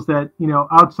feels that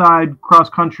outside cross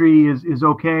country is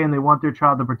okay and they want their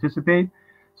child to participate.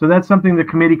 So that's something the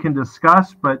committee can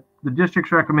discuss, but the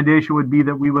district's recommendation would be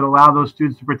that we would allow those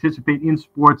students to participate in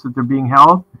sports that they're being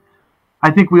held. I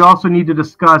think we also need to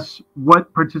discuss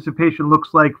what participation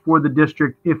looks like for the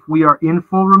district if we are in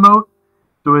full remote.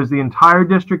 So is the entire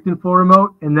district in full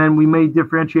remote? And then we may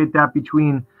differentiate that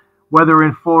between whether we're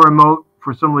in full remote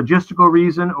for some logistical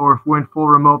reason or if we're in full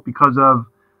remote because of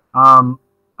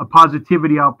a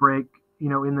positivity outbreak,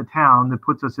 in the town that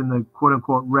puts us in the quote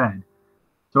unquote red.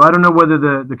 So I don't know whether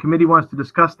the committee wants to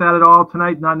discuss that at all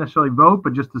tonight, not necessarily vote,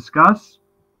 but just discuss.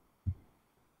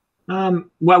 Well,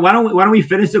 why don't we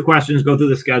finish the questions, go through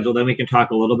the schedule, then we can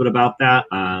talk a little bit about that.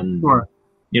 Sure.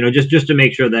 Just to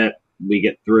make sure that we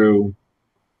get through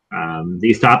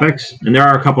these topics. And there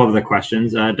are a couple of other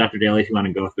questions, Dr. Daly, if you want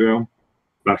to go through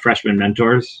about freshman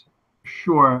mentors.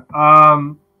 Sure.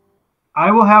 I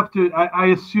will have to. I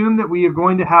assume that we are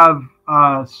going to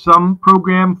have some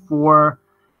program for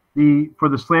the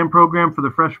SLAM program for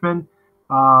the freshmen.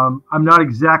 I'm not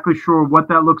exactly sure what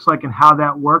that looks like and how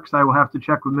that works. I will have to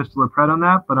check with Mr. LaPret on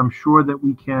that, but I'm sure that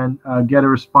we can get a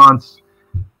response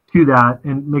to that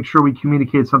and make sure we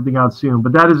communicate something out soon.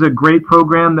 But that is a great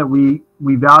program that we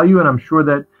we value, and I'm sure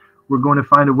that we're going to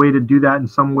find a way to do that in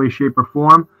some way, shape, or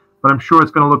form. But I'm sure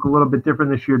it's going to look a little bit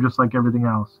different this year, just like everything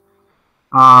else.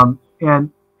 And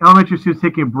elementary students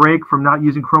taking a break from not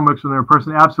using Chromebooks when they're in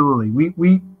person, absolutely.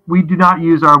 We do not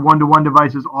use our one-to-one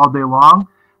devices all day long,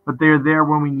 but they are there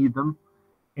when we need them.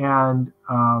 And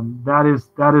that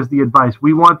is the advice.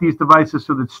 We want these devices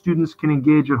so that students can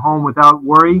engage at home without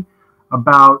worry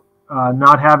about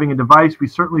not having a device. We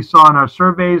certainly saw in our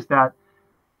surveys that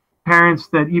parents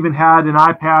that even had an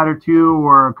iPad or two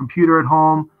or a computer at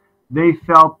home, they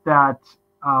felt that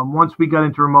once we got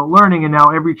into remote learning, and now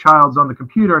every child's on the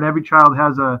computer and every child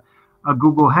has a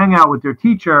Google Hangout with their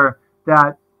teacher,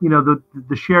 that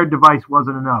the shared device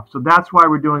wasn't enough. So that's why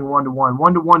we're doing one-to-one.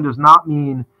 One-to-one does not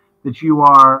mean that you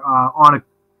are on a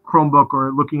Chromebook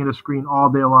or looking at a screen all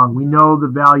day long. We know the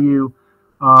value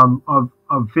of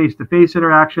face-to-face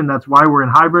interaction. That's why we're in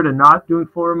hybrid and not doing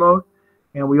full remote.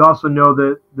 And we also know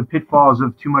that the pitfalls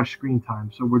of too much screen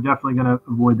time. So we're definitely going to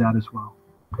avoid that as well.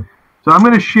 So I'm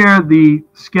going to share the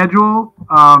schedule,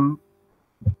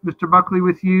 Mr. Buckley,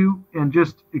 with you and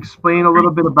just explain a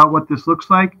little bit about what this looks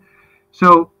like.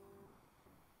 So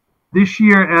this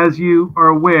year, as you are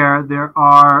aware, there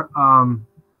are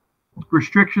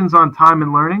restrictions on time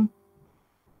and learning.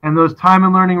 And those time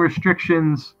and learning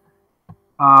restrictions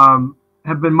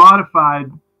have been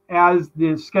modified as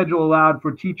the schedule allowed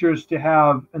for teachers to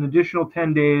have an additional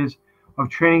 10 days of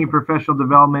training and professional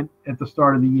development at the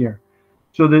start of the year.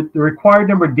 So that the required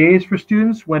number of days for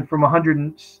students went from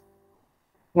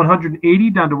 180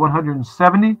 down to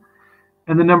 170,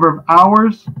 and the number of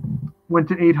hours went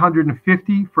to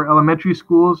 850 for elementary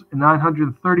schools and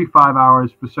 935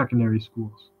 hours for secondary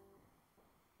schools.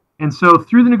 And so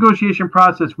through the negotiation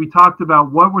process, we talked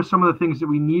about what were some of the things that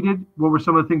we needed, what were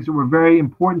some of the things that were very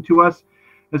important to us.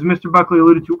 As Mr. Buckley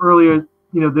alluded to earlier,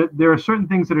 there are certain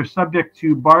things that are subject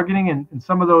to bargaining, and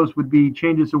some of those would be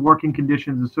changes of working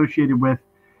conditions associated with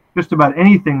just about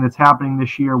anything that's happening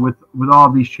this year with all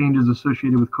of these changes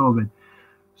associated with COVID.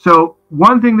 So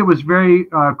one thing that was very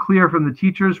clear from the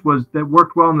teachers was that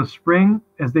worked well in the spring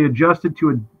as they adjusted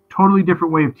to a totally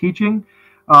different way of teaching,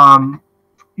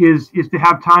 is to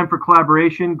have time for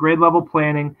collaboration, grade level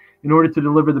planning in order to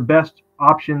deliver the best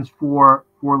options for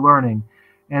learning.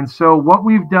 And so what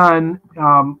we've done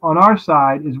on our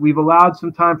side is we've allowed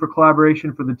some time for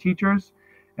collaboration for the teachers,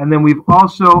 and then we've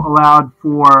also allowed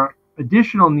for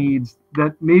additional needs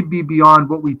that may be beyond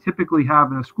what we typically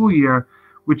have in a school year,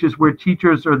 which is where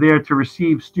teachers are there to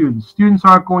receive students. Students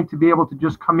aren't going to be able to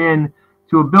just come in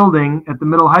to a building at the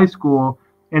middle high school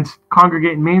and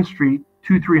congregate in Main Street,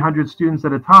 200-300 students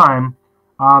at a time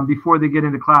before they get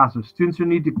into classes. Students who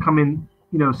need to come in,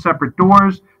 separate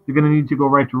doors. They're going to need to go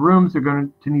right to rooms. They're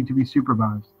going to need to be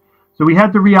supervised. So we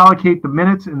had to reallocate the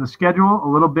minutes in the schedule a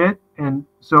little bit. And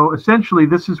so essentially,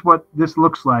 this is what this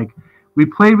looks like. We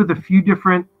played with a few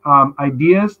different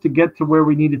ideas to get to where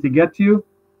we needed to get to.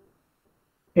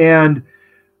 And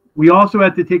we also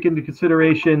had to take into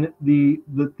consideration the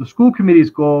school committee's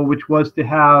goal, which was to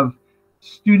have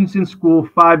students in school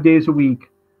 5 days a week.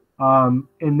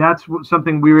 And that's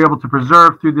something we were able to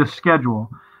preserve through this schedule.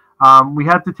 We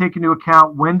had to take into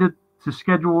account when to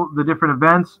schedule the different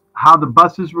events, how the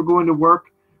buses were going to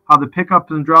work, how the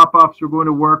pickups and drop-offs were going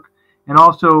to work, and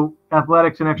also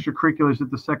athletics and extracurriculars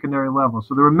at the secondary level.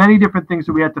 So there were many different things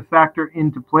that we had to factor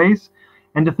into place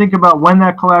and to think about when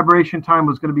that collaboration time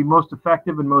was going to be most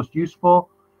effective and most useful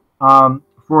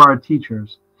for our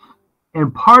teachers.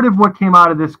 And part of what came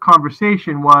out of this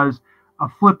conversation was a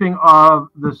flipping of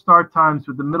the start times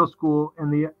with the middle school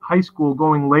and the high school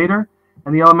going later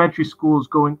and the elementary schools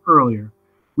going earlier.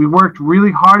 We worked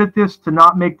really hard at this to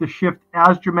not make the shift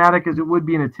as dramatic as it would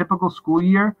be in a typical school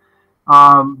year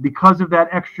because of that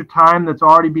extra time that's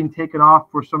already being taken off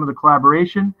for some of the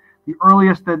collaboration. The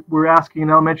earliest that we're asking an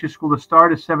elementary school to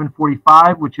start is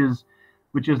 7:45, which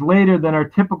is later than our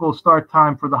typical start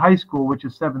time for the high school, which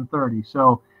is 7:30.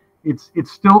 So it's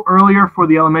still earlier for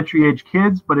the elementary age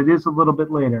kids, but it is a little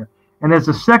bit later. And as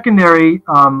a secondary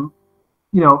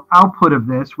output of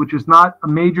this, which is not a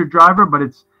major driver, but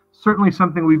it's certainly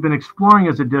something we've been exploring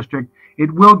as a district,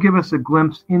 it will give us a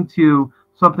glimpse into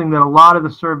something that a lot of the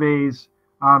surveys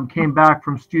came back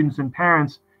from students and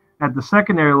parents at the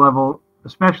secondary level,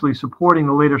 especially supporting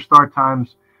the later start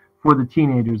times for the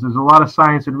teenagers. There's a lot of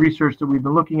science and research that we've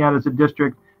been looking at as a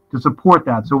district to support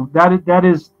that. So that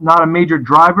is not a major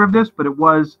driver of this, but it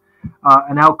was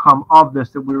an outcome of this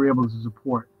that we were able to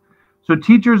support. So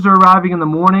teachers are arriving in the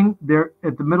morning. They're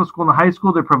at the middle school and the high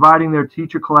school. They're providing their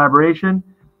teacher collaboration.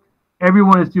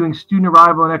 Everyone is doing student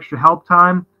arrival and extra help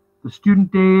time. The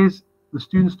student days, the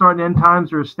student start and end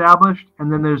times are established.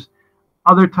 And then there's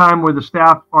other time where the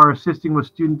staff are assisting with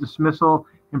student dismissal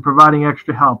and providing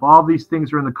extra help. All these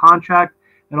things are in the contract,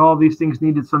 and all these things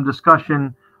needed some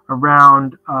discussion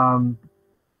around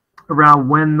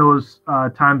when those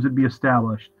times would be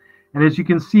established. And as you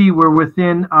can see, we're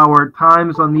within our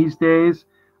times on these days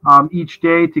each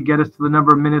day to get us to the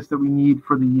number of minutes that we need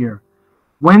for the year.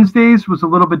 Wednesdays was a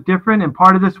little bit different, and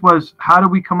part of this was how do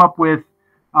we come up with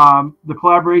the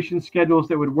collaboration schedules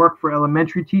that would work for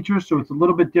elementary teachers. So it's a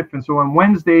little bit different. So on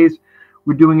Wednesdays,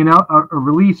 we're doing a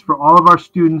release for all of our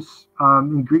students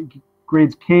in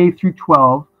grades K through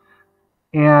 12,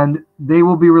 and they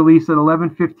will be released at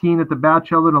 11:15 at the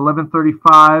Batchelor and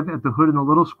 11:35 at the Hood and the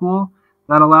Little School.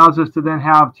 That allows us to then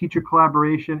have teacher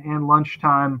collaboration and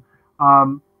lunchtime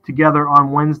together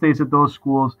on Wednesdays at those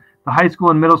schools. The high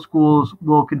school and middle schools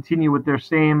will continue with their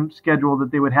same schedule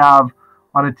that they would have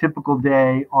on a typical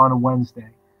day on a Wednesday.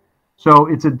 So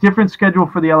it's a different schedule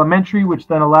for the elementary, which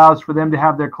then allows for them to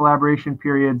have their collaboration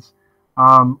periods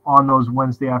on those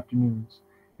Wednesday afternoons.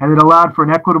 And it allowed for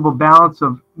an equitable balance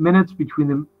of minutes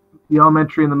between the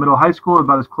elementary and the middle high school,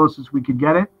 about as close as we could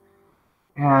get it.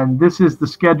 And this is the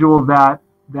schedule that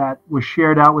was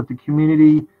shared out with the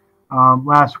community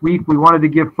last week. We wanted to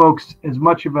give folks as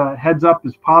much of a heads up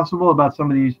as possible about some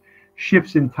of these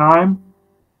shifts in time.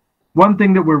 One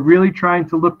thing that we're really trying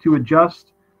to look to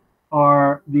adjust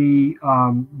are the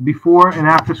before and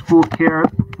after school care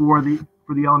for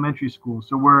the elementary school.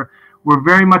 So we're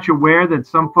very much aware that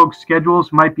some folks'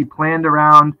 schedules might be planned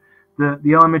around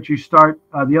the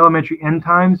elementary end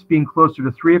times being closer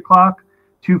to 3 o'clock,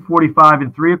 2:45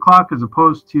 and 3 o'clock, as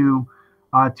opposed to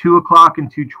 2 o'clock and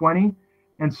 2:20.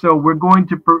 And so we're going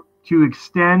to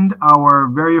extend our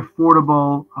very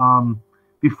affordable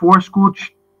before school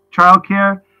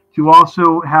childcare to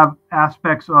also have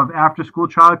aspects of after school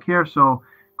childcare. So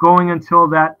going until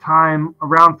that time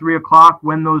around 3 o'clock,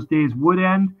 when those days would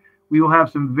end, we will have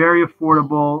some very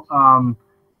affordable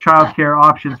childcare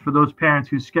options for those parents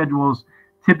whose schedules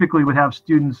typically would have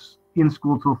students in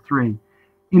school till 3.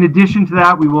 In addition to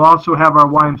that, we will also have our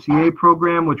YMCA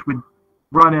program, which would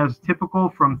run as typical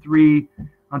from 3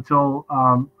 until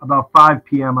about 5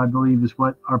 p.m., I believe is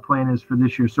what our plan is for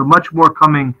this year. So much more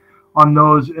coming on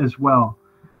those as well.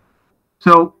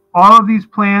 So all of these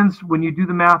plans, when you do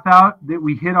the math out, that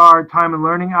we hit our time and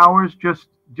learning hours just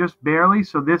barely.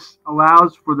 So this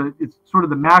allows for it's sort of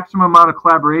the maximum amount of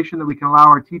collaboration that we can allow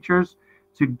our teachers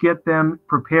to get them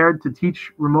prepared to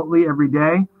teach remotely every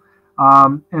day.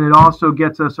 And it also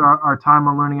gets us our time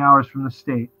on learning hours from the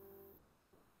state.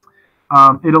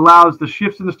 It allows the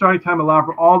shifts in the starting time allow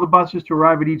for all the buses to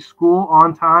arrive at each school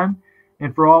on time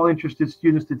and for all interested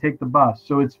students to take the bus.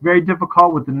 So it's very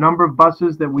difficult with the number of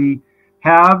buses that we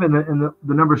have and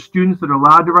the number of students that are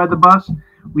allowed to ride the bus.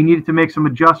 We needed to make some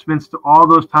adjustments to all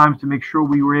those times to make sure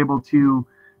we were able to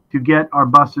get our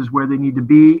buses where they need to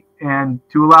be, and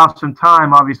to allow some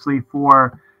time, obviously,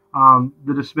 for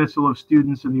the dismissal of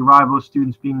students and the arrival of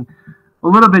students being a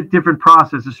little bit different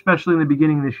process, especially in the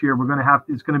beginning of this year.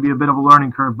 It's going to be a bit of a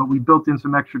learning curve, but we built in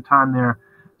some extra time there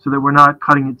so that we're not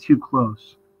cutting it too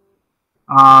close.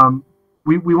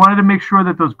 We wanted to make sure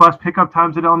that those bus pickup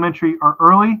times at elementary are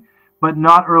early, but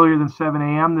not earlier than 7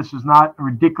 a.m. This is not a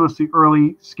ridiculously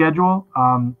early schedule.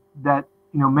 That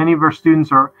many of our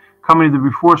students are coming to the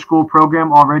before school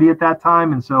program already at that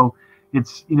time, and so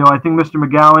it's I think Mr.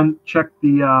 McGowan checked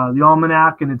the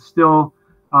almanac, and it's still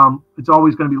it's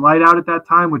always going to be light out at that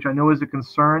time, which I know is a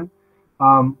concern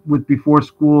with before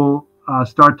school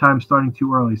start time starting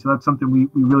too early. So that's something we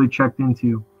really checked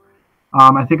into.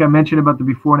 I think I mentioned about the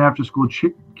before and after school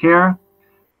care.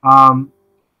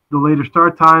 The later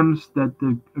start times that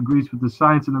agrees with the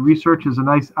science and the research is a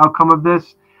nice outcome of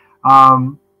this.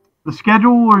 The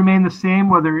schedule will remain the same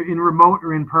whether in remote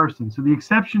or in person. So the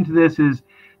exception to this is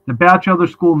the Batchelor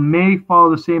School may follow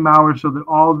the same hours so that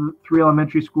all the 3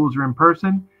 elementary schools are in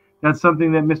person. That's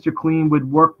something that Mr. Clean would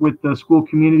work with the school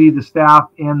community, the staff,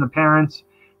 and the parents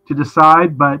to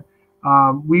decide. But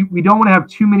we don't want to have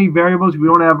too many variables. We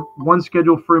don't have one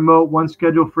schedule for remote, one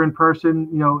schedule for in person,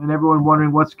 and everyone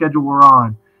wondering what schedule we're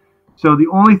on. So the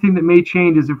only thing that may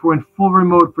change is if we're in full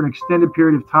remote for an extended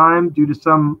period of time due to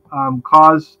some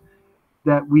cause,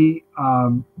 that we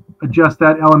adjust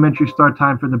that elementary start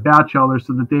time for the Batchelor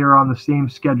so that they are on the same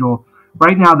schedule.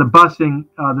 Right now, the busing,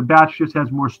 the batch just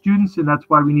has more students, and that's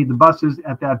why we need the buses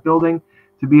at that building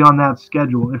to be on that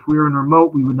schedule. If we were in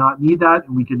remote, we would not need that,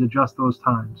 and we could adjust those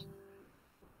times.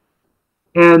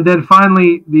 And then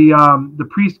finally, the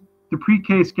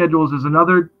pre-K schedules is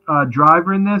another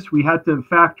driver in this. We had to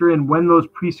factor in when those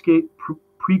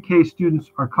pre-K students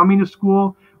are coming to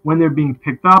school, when they're being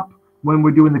picked up, when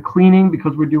we're doing the cleaning,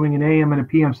 because we're doing an AM and a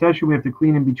PM session, we have to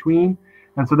clean in between.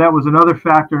 And so that was another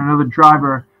factor, another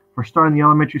driver for starting the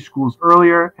elementary schools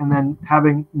earlier and then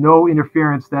having no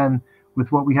interference then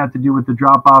with what we had to do with the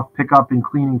drop-off, pick-up, and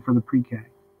cleaning for the pre-K.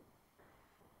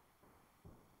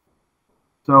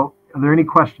 So are there any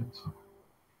questions?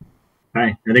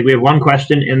 Okay, I think we have one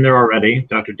question in there already,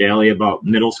 Dr. Daly, about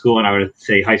middle school, and I would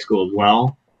say high school as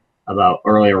well, about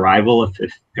early arrival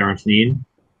if parents need.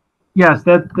 Yes,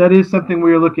 that is something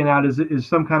we are looking at, is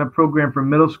some kind of program for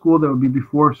middle school that would be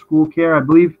before school care. I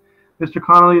believe, Mr.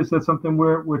 Connolly, is that something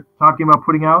we're talking about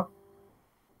putting out?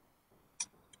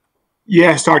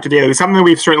 Yes, Dr. Daly, it's something that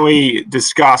we've certainly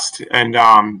discussed, and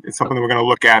it's something that we're going to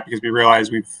look at because we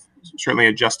realize we've certainly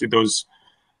adjusted those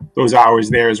hours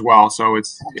there as well. So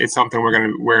it's something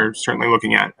we're certainly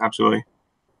looking at. Absolutely.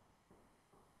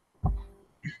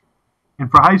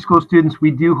 And for high school students,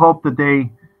 we do hope that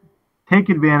they take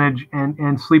advantage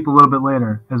and sleep a little bit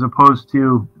later, as opposed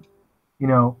to,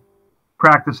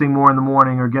 practicing more in the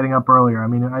morning or getting up earlier. I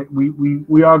mean,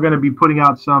 we are going to be putting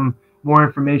out some more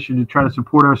information to try to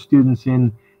support our students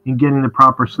in getting the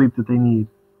proper sleep that they need.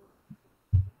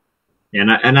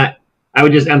 And I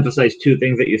would just emphasize two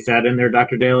things that you said in there,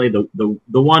 Dr. Daly. The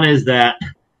one is that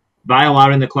by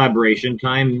allowing the collaboration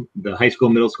time, the high school,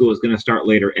 middle school is going to start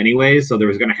later anyways. So there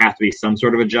was going to have to be some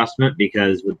sort of adjustment,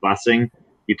 because with busing,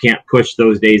 you can't push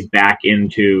those days back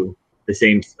into the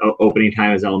same opening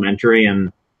time as elementary.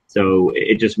 And so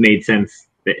it just made sense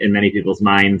in many people's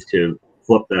minds to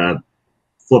flip the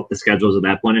schedules at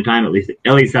that point in time. At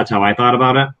least that's how I thought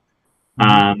about it.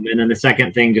 And then the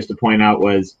second thing just to point out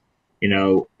was,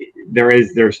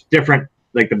 there's different,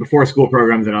 like the before school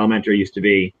programs in elementary used to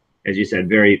be, as you said,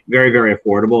 very, very, very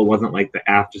affordable. It wasn't like the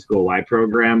after school Y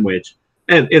program, which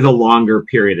is a longer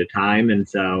period of time. And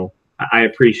so I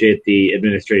appreciate the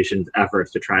administration's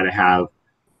efforts to try to have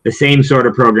the same sort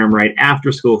of program right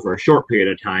after school for a short period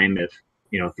of time. If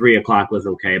 3 o'clock was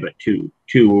okay, but 2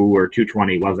 or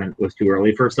 2:20 was too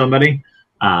early for somebody.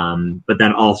 But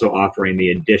then also offering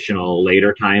the additional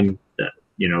later time, that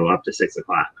up to 6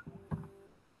 o'clock.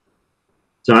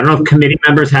 So I don't know if committee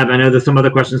members I know there's some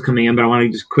other questions coming in, but I want to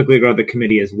just quickly go to the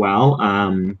committee as well,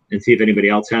 and see if anybody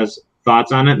else has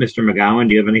thoughts on it. Mr. McGowan,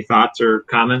 do you have any thoughts or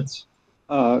comments?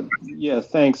 Yeah,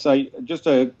 thanks. Just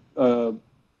a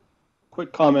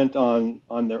quick comment on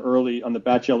the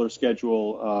bachelor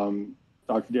schedule.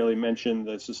 Dr. Daly mentioned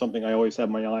this is something I always have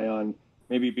my eye on,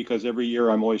 maybe because every year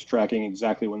I'm always tracking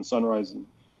exactly when sunrise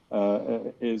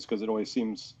is, because it always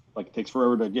seems like it takes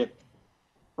forever to get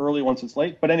early once it's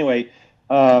late. But anyway,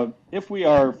 if we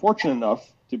are fortunate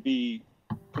enough to be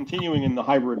continuing in the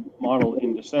hybrid model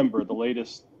in December, the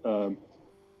latest the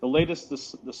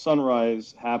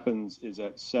sunrise happens is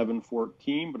at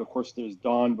 7:14, but of course there's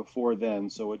dawn before then,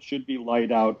 so it should be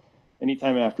light out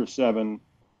anytime after 7.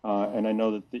 And I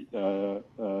know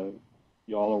that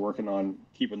you all are working on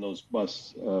keeping those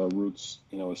bus routes,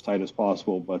 as tight as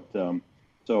possible. But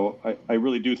so I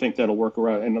really do think that'll work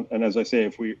around. And as I say,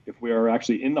 if we are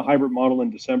actually in the hybrid model in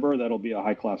December, that'll be a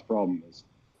high class problem,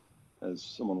 as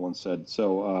someone once said.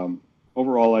 So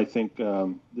overall, I think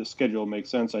this schedule makes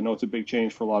sense. I know it's a big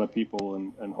change for a lot of people,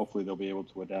 and hopefully they'll be able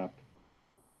to adapt.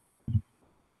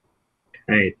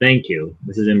 Okay, thank you.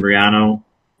 Mrs. Imbriano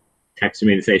texted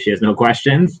me to say she has no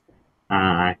questions.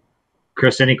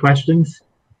 Chris, any questions?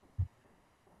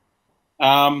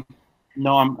 No,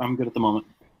 I'm good at the moment.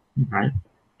 Okay.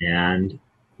 And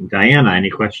Diana, any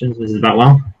questions? Mrs.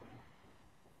 Betwell?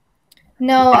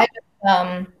 No,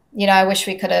 I wish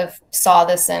we could have saw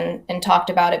this and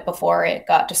talked about it before it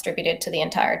got distributed to the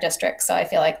entire district. So I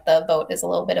feel like the vote is a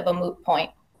little bit of a moot point.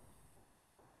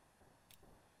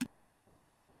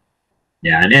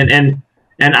 Yeah,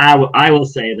 and I will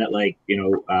say that, like,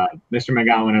 Mr.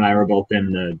 McGowan and I were both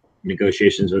in the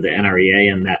negotiations with the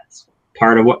NREA, and that's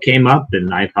part of what came up.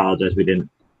 And I apologize we didn't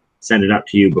send it up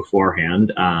to you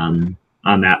beforehand on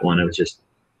that one. It was just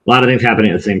a lot of things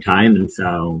happening at the same time, and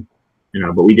so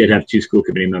but we did have 2 school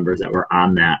committee members that were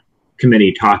on that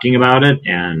committee talking about it,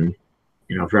 and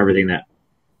for everything that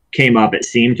came up, it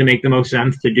seemed to make the most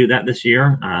sense to do that this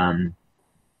year.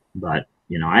 But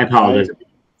I apologize.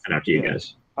 Send out to you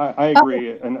guys. I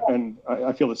agree, and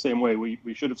I feel the same way.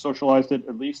 We should have socialized it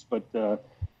at least, but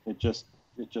it just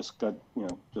got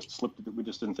just slipped. We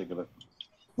just didn't think of it.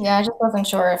 Yeah, I just wasn't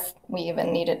sure if we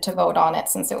even needed to vote on it,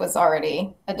 since it was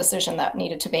already a decision that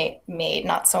needed to be made,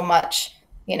 not so much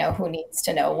who needs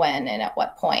to know when and at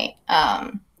what point.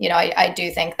 I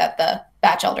do think that the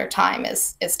batch elder time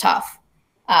is tough,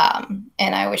 and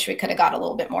I wish we could have got a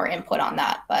little bit more input on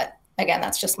that. But again,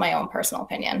 that's just my own personal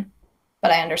opinion.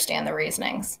 But I understand the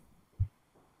reasonings.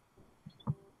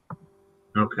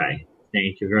 Okay,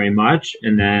 thank you very much.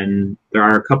 And then there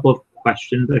are a couple of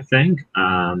questions, I think.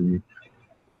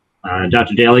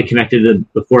 Dr. Daly, connected to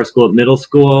before school at middle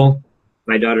school.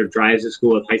 My daughter drives to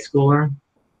school with high schooler.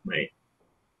 Wait,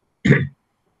 I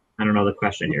don't know the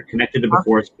question here. Connected to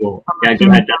before school. Yeah, go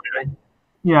ahead, Dr. Daly.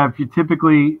 Yeah, if you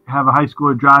typically have a high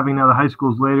schooler driving, now the high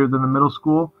school is later than the middle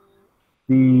school.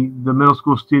 The middle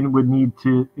school student would need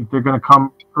to, if they're going to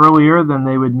come earlier, then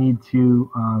they would need to,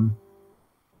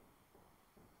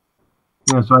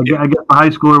 so I guess the high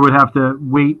schooler would have to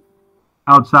wait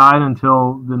outside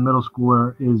until the middle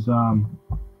schooler is,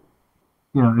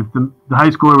 if the high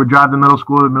schooler would drive the middle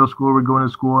schooler would go into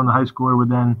school, and the high schooler would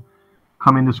then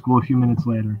come into school a few minutes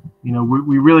later.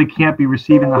 We really can't be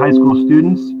receiving the high school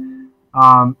students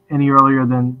any earlier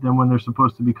than when they're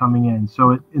supposed to be coming in.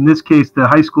 So in this case, the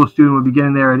high school student would be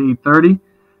getting there at 8:30.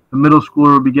 The middle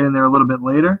schooler would be getting there a little bit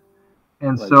later.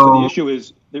 And right. so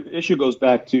the issue goes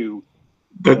back to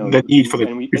the need for the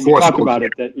before we talked school. about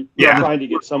it, that we're trying to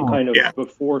get some kind of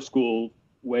before school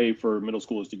way for middle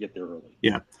schoolers to get there early.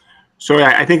 Yeah. So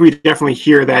I think we definitely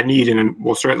hear that need, and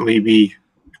we'll certainly be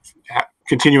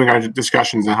continuing our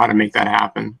discussions on how to make that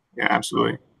happen. Yeah,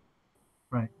 absolutely.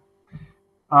 Right.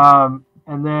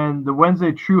 And then the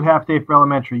Wednesday true half day for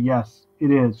elementary. Yes, it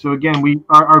is. So again,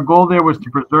 our goal there was to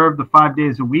preserve the 5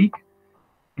 days a week,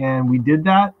 and we did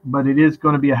that, but it is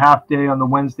going to be a half day on the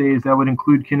Wednesdays. That would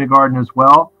include kindergarten as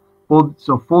well.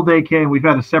 So full day K, and we've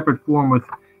had a separate form with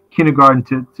kindergarten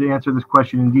to answer this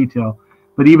question in detail.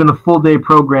 But even the full day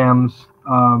programs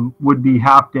would be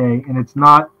half day, and it's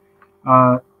not,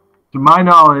 to my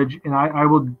knowledge, and I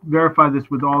will verify this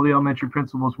with all the elementary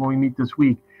principals when we meet this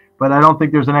week, but I don't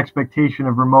think there's an expectation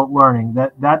of remote learning.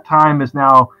 That time is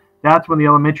now, that's when the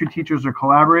elementary teachers are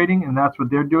collaborating, and that's what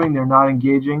they're doing. They're not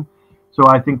engaging. So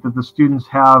I think that the students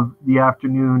have the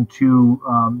afternoon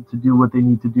to do what they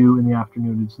need to do in the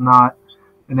afternoon. It's not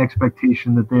an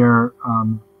expectation that they're,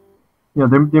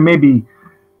 there may be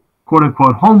quote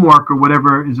unquote homework or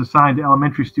whatever is assigned to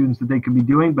elementary students that they could be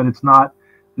doing, but it's not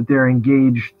that they're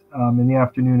engaged in the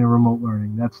afternoon in remote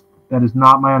learning. That is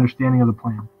not my understanding of the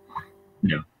plan.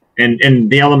 No, and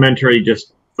the elementary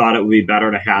just thought it would be better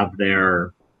to have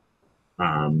their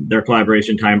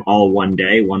collaboration time all one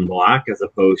day, one block, as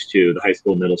opposed to the high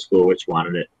school, middle school, which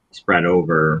wanted it spread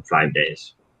over 5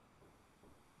 days.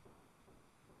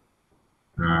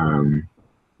 Can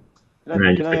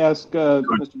I ask,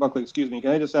 Mr. Buckley, excuse me,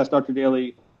 can I just ask Dr.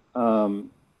 Daly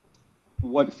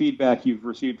what feedback you've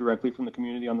received directly from the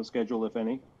community on the schedule, if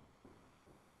any?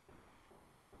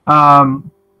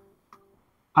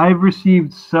 I've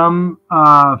received some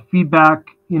feedback.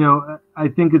 I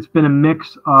think it's been a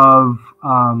mix of,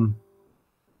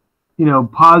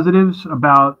 positives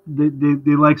about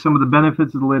they like some of the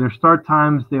benefits of the later start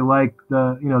times. They like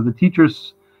the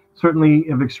teachers certainly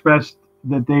have expressed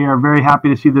that they are very happy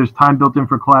to see there's time built in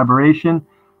for collaboration.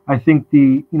 I think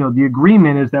the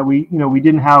agreement is that we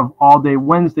didn't have all day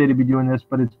Wednesday to be doing this,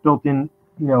 but it's built in,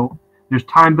 there's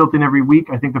time built in every week.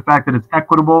 I think the fact that it's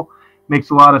equitable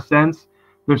makes a lot of sense.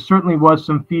 There certainly was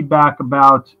some feedback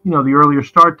about, the earlier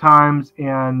start times,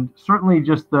 and certainly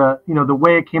just the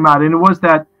way it came out. And it was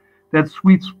that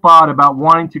sweet spot about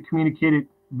wanting to communicate it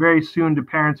very soon to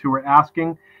parents who were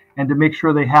asking, and to make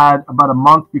sure they had about a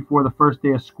month before the first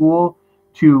day of school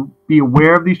to be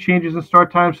aware of these changes in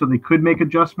start time so they could make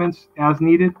adjustments as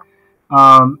needed.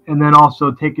 And then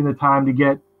also taking the time to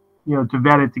get, to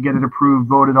vet it, to get it approved,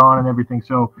 voted on, and everything.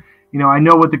 So, I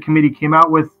know what the committee came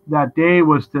out with that day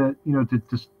was to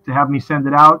have me send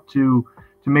it out to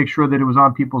make sure that it was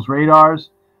on people's radars.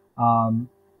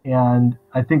 And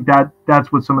I think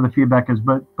that's what some of the feedback is.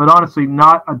 But honestly,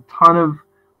 not a ton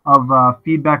of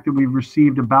feedback that we've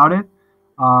received about it.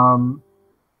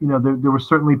 There were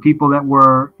certainly people that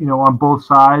were, on both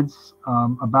sides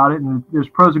about it, and there's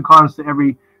pros and cons to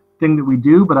everything that we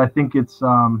do. But I think it's,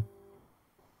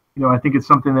 I think it's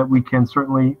something that we can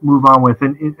certainly move on with.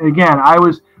 And again,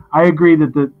 I agree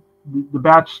that the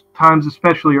batch times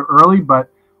especially are early, but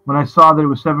when I saw that it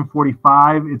was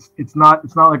 7:45, it's not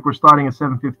like we're starting at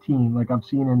 7:15 like I've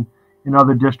seen in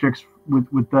other districts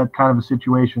with that kind of a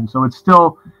situation. So it's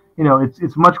still,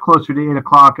 it's much closer to 8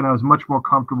 o'clock, and I was much more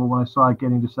comfortable when I saw it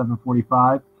getting to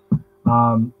 7:45.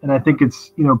 And I think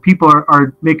it's, people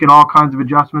are making all kinds of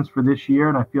adjustments for this year,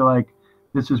 and I feel like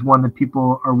this is one that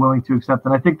people are willing to accept.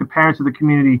 And I think the parents of the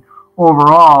community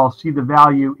overall see the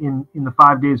value in the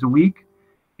 5 days a week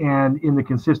and in the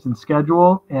consistent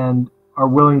schedule, and are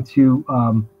willing to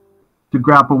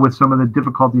grapple with some of the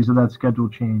difficulties of that schedule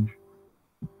change.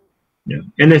 Yeah,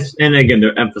 and again,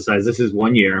 to emphasize, this is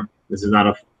 1 year. This is not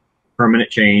a permanent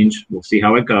change. We'll see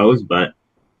how it goes, but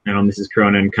I know Mrs.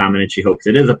 Cronin commented she hopes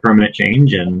it is a permanent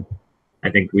change, and I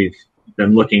think we've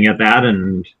been looking at that,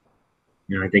 and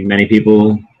I think many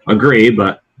people agree,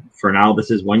 but for now, this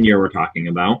is 1 year we're talking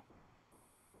about.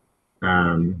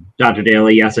 Dr.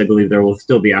 Daly, yes, I believe there will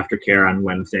still be aftercare on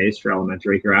Wednesdays for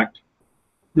elementary, correct?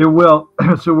 There will.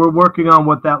 So we're working on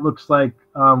what that looks like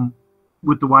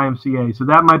with the YMCA. So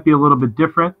that might be a little bit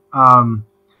different.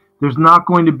 There's not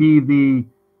going to be the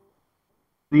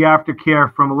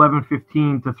aftercare from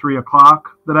 11:15 to 3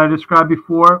 o'clock that I described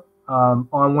before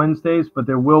on Wednesdays, but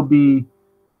there will be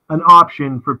an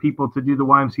option for people to do the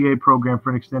YMCA program for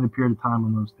an extended period of time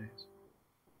on those days.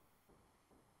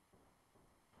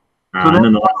 So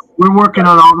we're working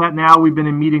on all that now. We've been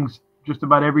in meetings just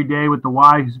about every day with the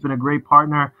Y, who's been a great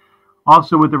partner.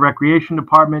 Also with the recreation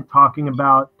department, talking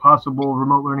about possible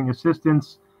remote learning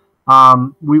assistance.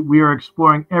 We are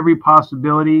exploring every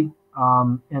possibility.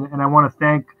 And I want to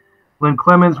thank Lynn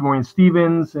Clemens, Maureen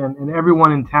Stevens, and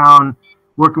everyone in town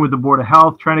working with the Board of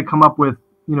Health, trying to come up with,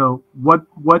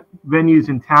 what venues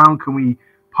in town can we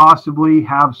possibly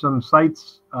have some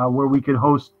sites where we could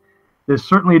host. There's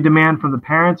certainly a demand from the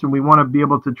parents, and we want to be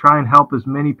able to try and help as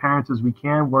many parents as we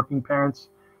can, working parents,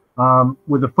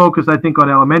 with a focus, I think, on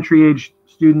elementary age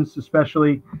students,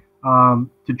 especially,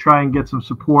 to try and get some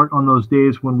support on those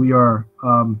days when we are,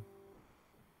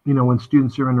 when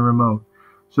students are in the remote.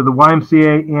 So the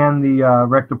YMCA and the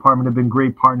rec department have been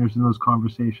great partners in those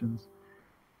conversations.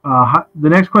 The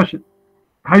next question.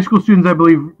 High school students, I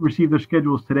believe, receive their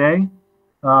schedules today.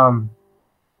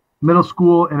 Middle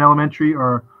school and elementary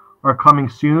are coming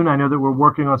soon. I know that we're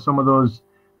working on some of those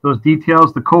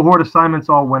details. The cohort assignments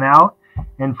all went out,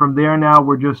 and from there now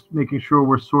we're just making sure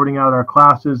we're sorting out our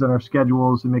classes and our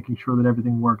schedules and making sure that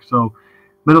everything works. So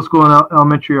middle school and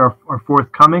elementary are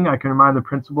forthcoming. I can remind the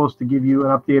principals to give you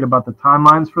an update about the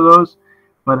timelines for those,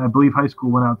 but I believe high school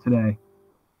went out today.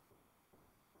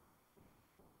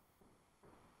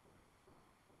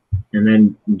 And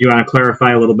then do you want to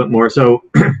clarify a little bit more? So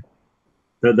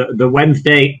the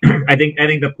Wednesday, I think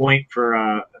the point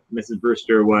for Mrs.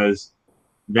 Brewster was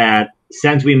that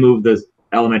since we moved the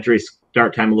elementary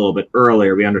start time a little bit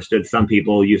earlier, we understood some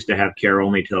people used to have care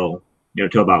only till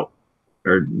about,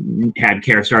 or had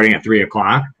care starting at 3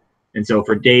 o'clock. And so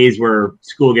for days where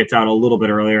school gets out a little bit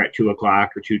earlier at 2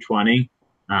 o'clock or 2:20,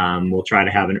 we'll try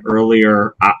to have an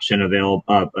earlier option available,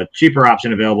 a cheaper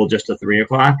option available just to 3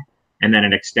 o'clock, and then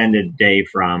an extended day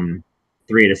from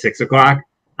 3 to 6 o'clock.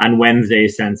 On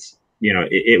Wednesdays, since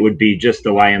it would be just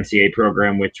the YMCA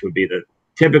program, which would be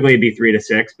typically it'd be 3 to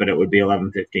 6, but it would be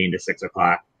 11:15 to 6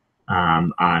 o'clock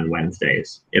on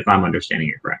Wednesdays, if I'm understanding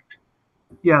it correct.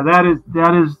 Yeah, that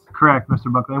is correct,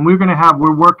 Mr. Buckley. And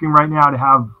we're working right now to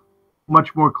have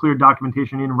much more clear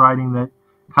documentation in writing that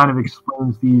kind of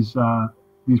explains these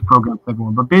programs to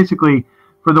everyone. But basically,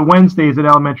 for the Wednesdays at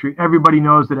elementary, everybody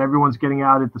knows that everyone's getting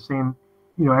out at the same,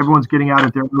 everyone's getting out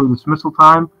at their early dismissal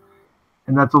time.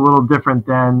 And that's a little different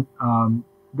than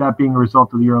that being a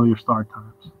result of the earlier start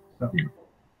times.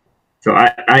 So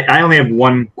I only have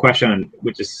one question,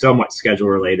 which is somewhat schedule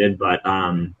related, but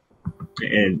and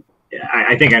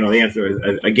I think I know the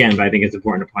answer again, but I think it's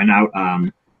important to point out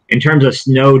in terms of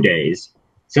snow days,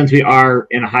 since we are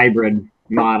in a hybrid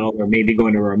model or maybe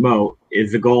going to remote,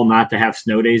 is the goal not to have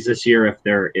snow days this year if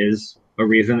there is a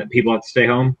reason that people have to stay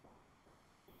home?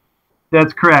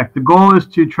 That's correct. The goal is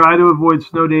to try to avoid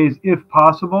snow days if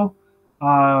possible.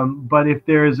 But if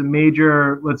there is a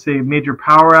major, let's say, major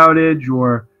power outage,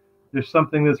 or there's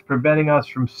something that's preventing us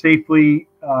from safely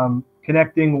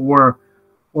connecting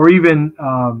or even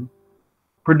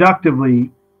productively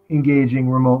engaging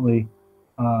remotely,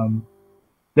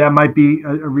 that might be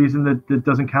a reason that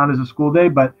doesn't count as a school day.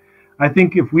 But I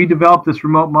think if we develop this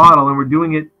remote model and we're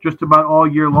doing it just about all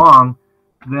year long,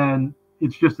 then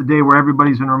it's just a day where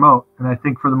everybody's in remote. And I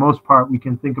think for the most part, we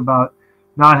can think about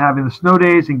not having the snow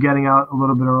days and getting out a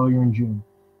little bit earlier in June.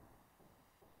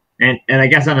 And I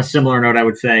guess on a similar note, I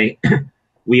would say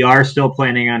we are still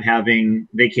planning on having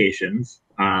vacations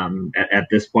at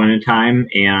this point in time.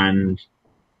 And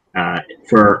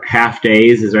for half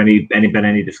days, is there been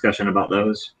any discussion about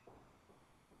those?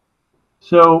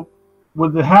 So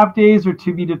with the half days are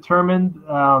to be determined.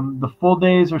 The full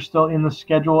days are still in the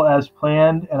schedule as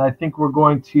planned, and I think we're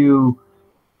going to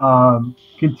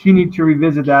continue to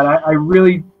revisit that.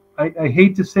 I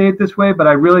hate to say it this way, but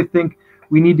I really think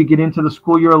we need to get into the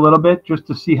school year a little bit just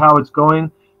to see how it's going,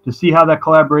 to see how that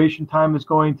collaboration time is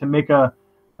going, to make a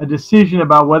decision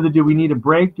about whether do we need a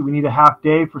break, do we need a half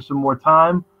day for some more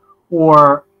time,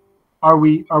 or are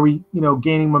we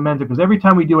gaining momentum? Because every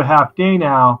time we do a half day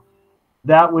now,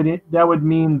 that would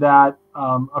mean that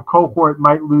a cohort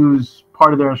might lose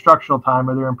part of their instructional time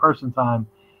or their in-person time.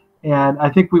 And I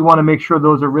think we want to make sure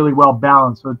those are really well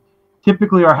balanced. So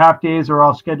typically our half days are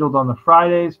all scheduled on the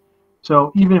Fridays.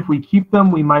 So even if we keep them,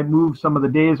 we might move some of the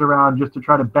days around just to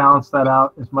try to balance that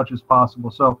out as much as possible.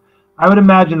 So I would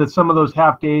imagine that some of those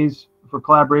half days for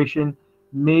collaboration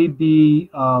may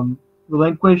be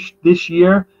relinquished this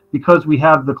year because we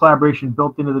have the collaboration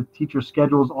built into the teacher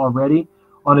schedules already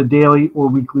on a daily or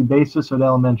weekly basis at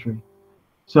elementary.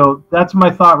 So that's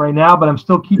my thought right now, but I'm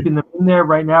still keeping them in there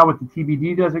right now with the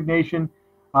TBD designation.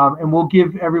 And we'll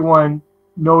give everyone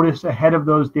notice ahead of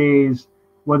those days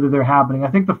whether they're happening. I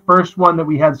think the first one that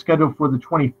we had scheduled for the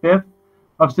 25th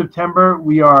of September,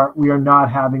 we are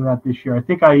not having that this year. I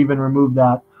think I even removed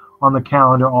that on the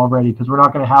calendar already because we're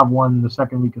not going to have one in the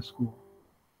second week of school.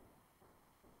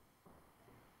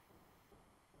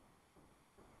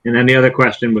 And then the other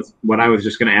question was what I was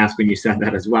just going to ask when you said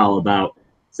that as well about,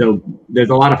 so there's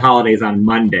a lot of holidays on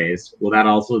Mondays. Will that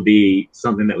also be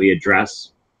something that we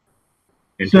address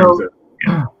in terms of?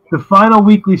 Yeah. The final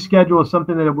weekly schedule is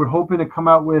something that we're hoping to come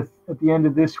out with at the end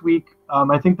of this week.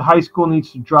 I think the high school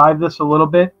needs to drive this a little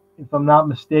bit, if I'm not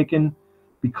mistaken,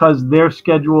 because their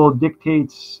schedule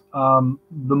dictates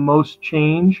the most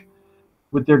change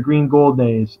with their green gold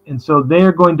days. And so they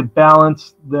are going to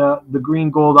balance the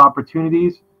green gold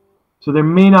opportunities. So there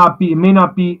may not be, it may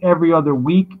not be every other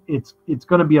week. It's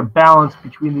going to be a balance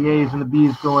between the A's and the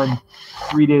B's going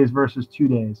 3 days versus 2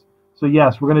 days. So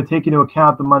yes, we're going to take into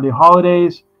account the Monday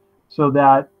holidays so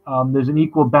that there's an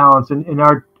equal balance. And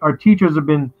our teachers have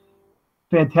been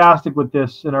fantastic with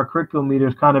this, and our curriculum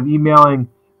leaders kind of emailing.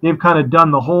 They've kind of done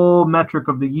the whole metric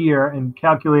of the year and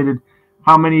calculated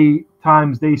how many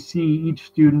times they see each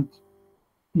student,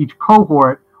 each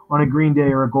cohort on a green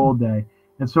day or a gold day.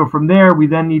 And so from there, we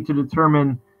then need to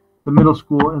determine the middle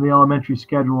school and the elementary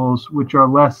schedules, which are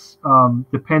less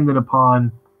dependent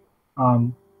upon,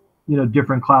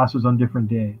 different classes on different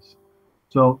days.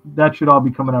 So that should all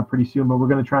be coming out pretty soon, but we're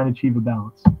going to try and achieve a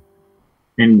balance.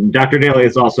 And Dr. Daly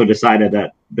has also decided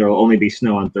that there will only be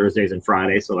snow on Thursdays and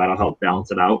Fridays, so that'll help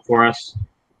balance it out for us.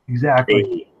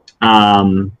 Exactly.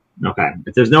 Okay.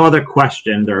 If there's no other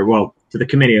questions, or well, to the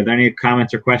committee, are there any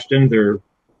comments or questions? Or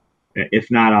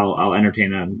if not, I'll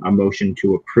entertain a motion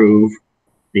to approve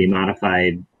the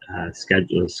modified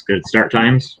schedule start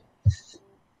times.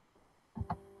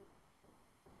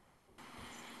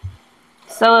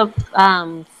 So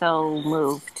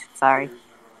moved. Sorry.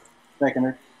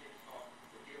 Seconder.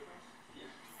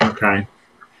 Okay.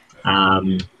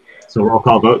 So roll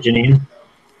call vote. Janine.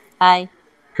 Aye.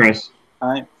 Chris.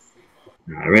 Aye.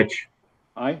 Rich.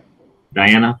 Aye.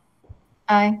 Diana.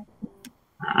 Aye.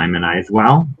 I'm an aye as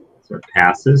well. So it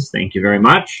passes. Thank you very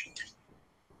much.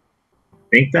 I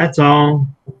think that's all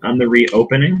on the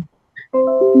reopening.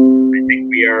 I think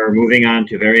we are moving on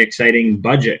to very exciting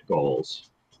budget goals.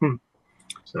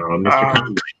 So, Mr.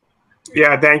 Conway.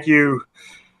 Yeah, thank you,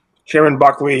 Chairman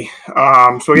Buckley.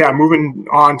 So yeah, moving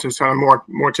on to some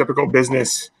more typical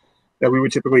business that we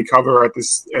would typically cover at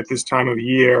this time of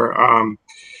year.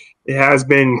 It has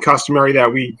been customary that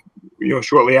we,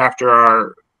 shortly after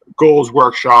our goals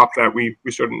workshop, that we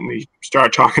certainly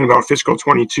start talking about fiscal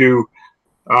 22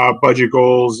 budget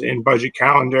goals and budget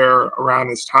calendar around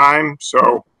this time.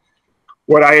 So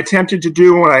what I attempted to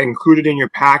do, what I included in your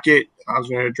packet, I was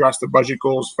going to address the budget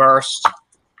goals first.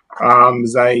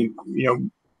 As I,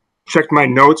 checked my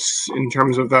notes in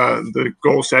terms of the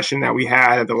goal session that we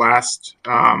had at the last,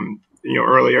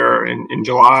 earlier in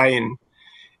July, and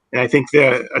I think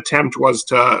the attempt was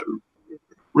to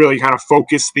really kind of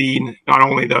focus not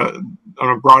only on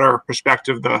a broader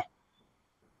perspective, the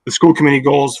school committee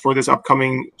goals for this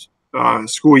upcoming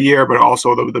school year, but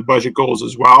also the budget goals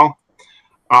as well.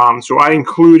 So I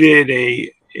included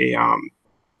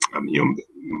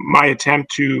my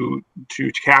attempt to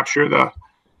capture the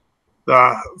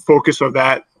focus of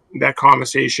that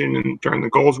conversation during the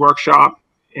goals workshop,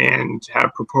 and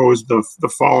have proposed the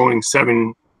following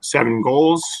seven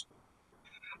goals.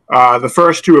 The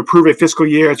first, to approve a fiscal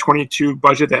year 22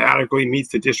 budget that adequately meets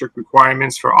the district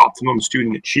requirements for optimum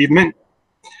student achievement.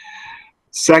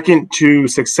 Second, to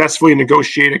successfully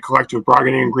negotiate a collective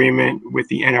bargaining agreement with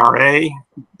the NRA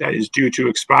that is due to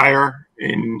expire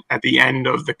at the end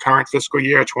of the current fiscal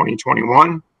year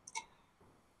 2021.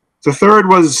 The third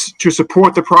was to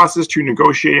support the process to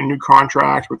negotiate a new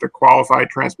contract with a qualified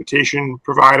transportation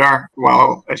provider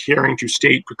while adhering to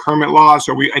state procurement laws.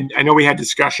 So I know we had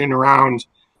discussion around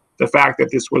the fact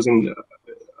that this wasn't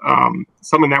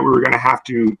something that we were going to have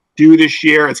to do this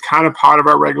year. It's kind of part of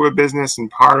our regular business and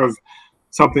part of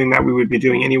something that we would be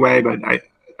doing anyway, but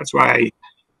that's why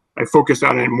I focused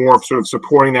on it more of sort of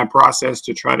supporting that process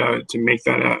to try to make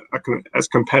that as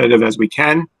competitive as we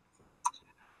can.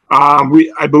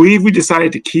 I believe we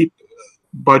decided to keep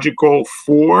budget goal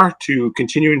 4 to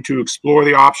continuing to explore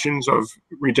the options of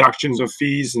reductions of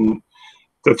fees and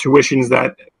the tuitions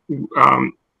that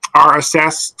are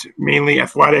assessed, mainly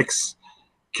athletics,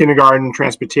 kindergarten,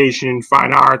 transportation,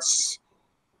 fine arts,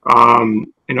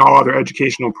 and all other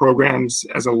educational programs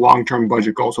as a long-term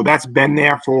budget goal. So that's been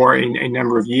there for a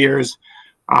number of years.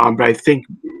 But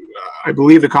I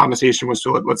believe the conversation was,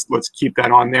 so let's keep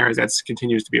that on there, as that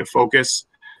continues to be a focus.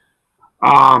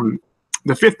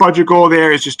 The 5th budget goal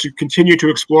there is just to continue to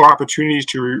explore opportunities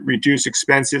to reduce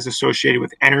expenses associated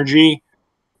with energy.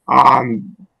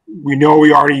 We know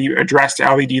we already addressed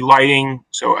LED lighting,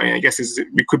 so I guess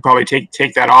we could probably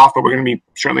take that off, but we're going to be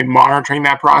certainly monitoring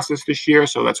that process this year,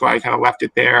 so that's why I kind of left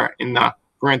it there in the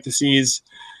parentheses.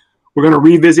 We're going to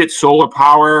revisit solar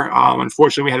power.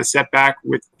 Unfortunately, we had a setback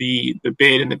with the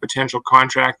bid and the potential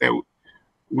contract that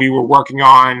we were working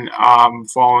on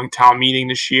following town meeting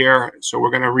this year, so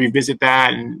we're going to revisit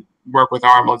that and work with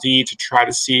RMLD to try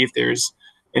to see if there's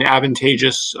an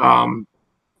advantageous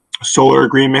solar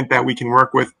agreement that we can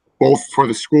work with, both for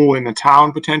the school and the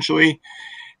town potentially,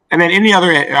 and then any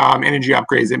other energy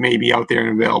upgrades that may be out there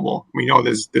and available. We know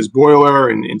there's boiler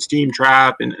and steam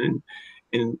trap and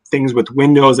things with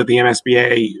windows that the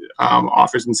MSBA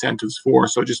offers incentives for.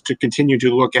 So just to continue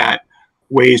to look at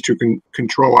ways to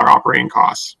control our operating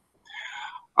costs.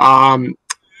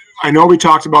 I know we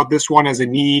talked about this one as a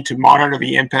need to monitor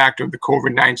the impact of the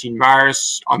COVID-19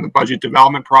 virus on the budget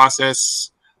development process.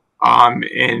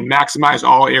 And maximize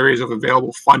all areas of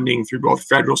available funding through both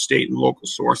federal, state, and local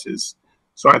sources.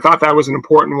 So I thought that was an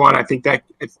important one. I think that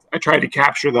I tried to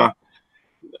capture the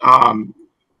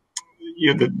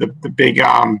big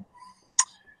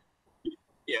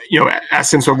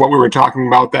essence of what we were talking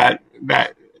about that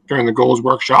during the goals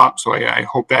workshop. So I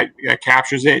hope that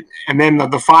captures it. And then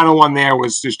the final one there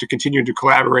was just to continue to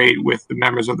collaborate with the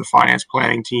members of the finance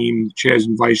planning team, chairs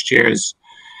and vice chairs,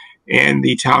 and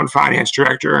the town finance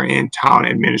director and town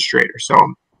administrator. So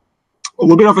a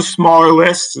little bit of a smaller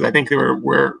list. I think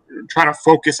we're trying to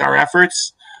focus our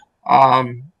efforts.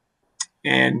 And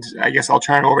I guess I'll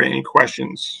turn it over to any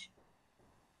questions.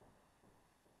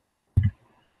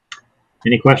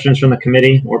 Any questions from the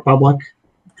committee or public?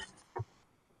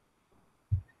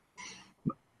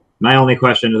 My only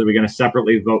question is, are we going to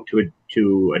separately vote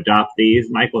to adopt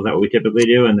these, Michael? Is that what we typically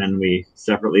do? And then we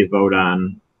separately vote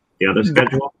on the other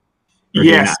schedule?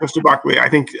 Yes, Mr. Buckley. I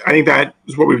think that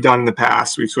is what we've done in the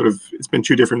past. It's been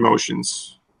 2 different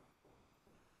motions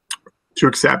to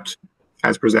accept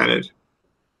as presented.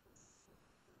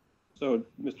 So,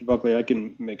 Mr. Buckley, I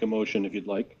can make a motion if you'd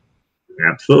like.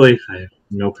 Absolutely. I have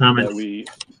no comments. That we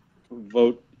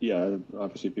vote, yeah,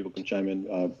 obviously people can chime in,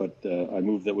 but I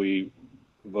move that we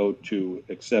vote to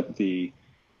accept the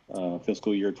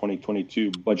fiscal year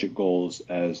 2022 budget goals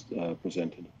as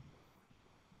presented.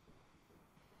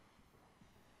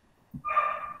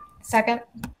 Second.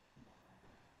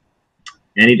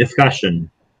 Any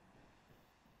discussion?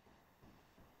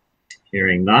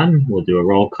 Hearing none, we'll do a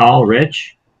roll call.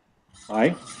 Rich?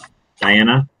 Aye.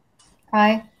 Diana?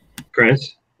 Aye.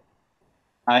 Chris?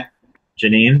 Aye.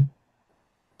 Janine?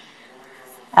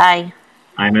 Aye.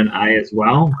 I'm an aye as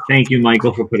well. Thank you,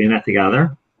 Michael, for putting that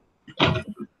together.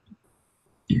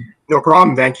 No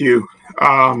problem. Thank you.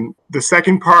 The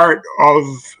second part of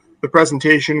the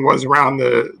presentation was around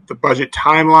the budget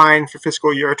timeline for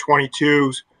fiscal year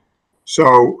 22.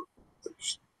 So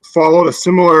followed a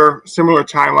similar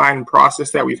timeline and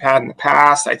process that we've had in the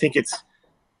past. I think it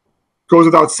goes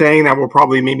without saying that we'll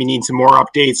probably maybe need some more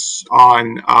updates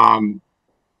on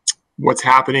what's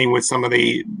happening with some of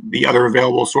the other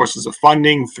available sources of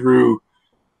funding through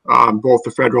both the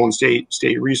federal and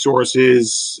state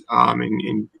resources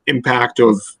and impact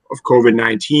of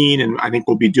COVID-19. And I think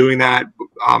we'll be doing that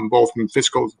both from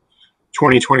fiscal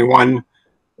 2021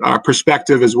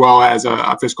 perspective as well as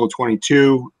a fiscal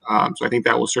 22. So I think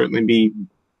that will certainly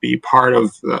be part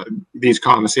of these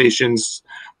conversations,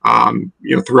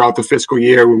 throughout the fiscal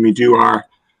year when we do our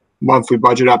monthly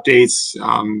budget updates,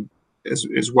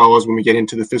 as well as when we get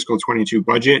into the fiscal 22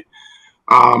 budget.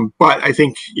 But I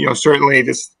think, certainly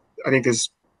this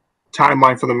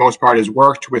timeline for the most part has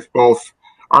worked with both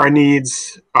our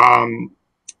needs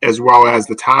as well as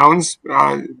the town's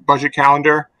budget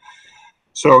calendar.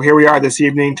 So here we are this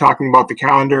evening talking about the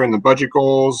calendar and the budget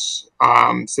goals.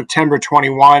 September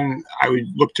 21, I would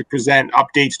look to present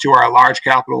updates to our large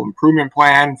capital improvement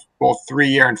plan, both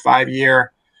 3-year and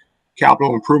 5-year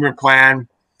capital improvement plan.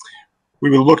 We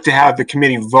would look to have the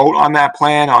committee vote on that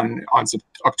plan on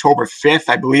October 5th.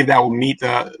 I believe that will meet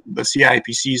the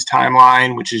CIPC's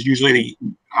timeline, which is usually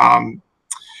the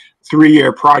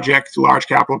 3-year project, large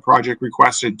capital project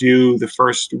requests are due the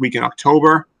first week in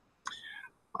October.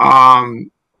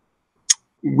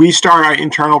 We start our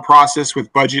internal process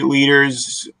with budget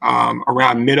leaders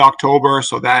around mid-October,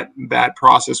 so that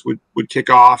process would kick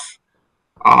off.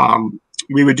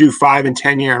 We would do 5- and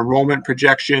 10-year enrollment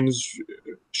projections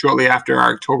shortly after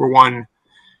our October 1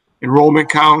 enrollment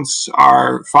counts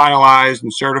are finalized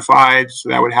and certified. So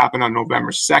that would happen on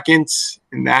November 2nd.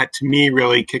 And that, to me,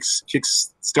 really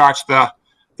starts the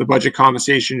budget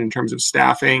conversation in terms of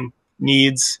staffing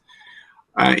needs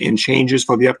and changes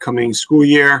for the upcoming school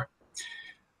year.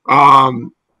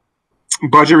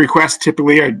 Budget requests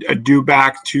typically are due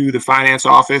back to the finance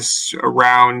office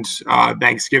around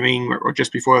Thanksgiving or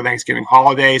just before the Thanksgiving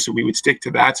holiday. So we would stick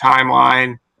to that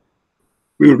timeline.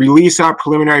 We would release our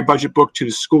preliminary budget book to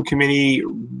the school committee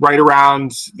right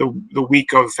around the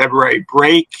week of February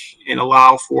break and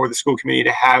allow for the school committee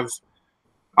to have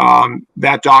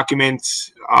that document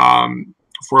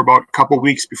for about a couple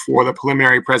weeks before the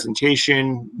preliminary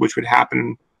presentation, which would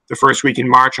happen the first week in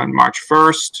March on March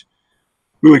 1st.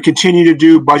 We would continue to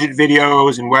do budget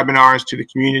videos and webinars to the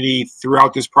community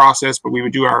throughout this process, but we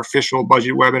would do our official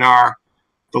budget webinar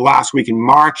the last week in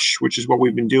March, which is what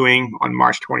we've been doing on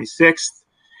March 26th.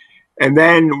 And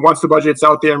then once the budget's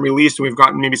out there and released, and we've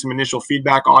gotten maybe some initial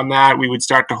feedback on that, we would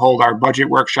start to hold our budget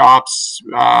workshops.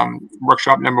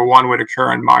 Workshop number 1 would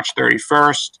occur on March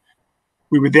 31st.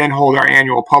 We would then hold our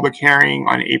annual public hearing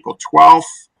on April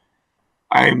 12th.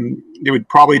 There would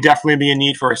probably definitely be a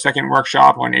need for a second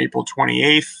workshop on April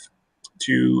 28th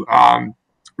to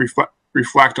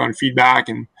reflect on feedback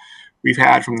and we've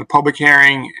had from the public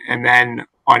hearing. And then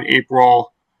on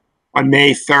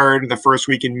May 3rd, the first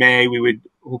week in May, we would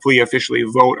hopefully officially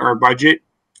vote our budget,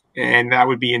 and that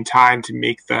would be in time to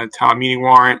make the town meeting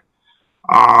warrant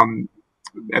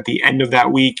at the end of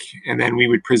that week. And then we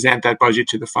would present that budget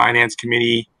to the finance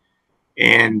committee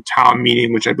and town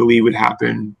meeting, which I believe would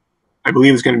happen. I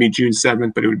believe it's going to be June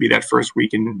 7th, but it would be that first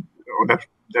week or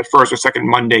that first or second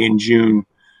Monday in June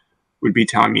would be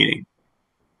town meeting.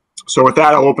 So with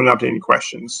that, I'll open it up to any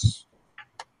questions.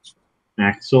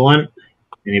 Excellent.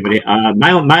 Anybody?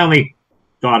 My only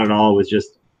thought at all was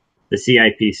just the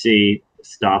CIPC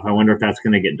stuff. I wonder if that's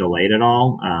going to get delayed at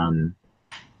all.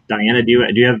 Diana, do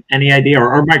you have any idea?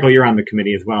 Or Michael, you're on the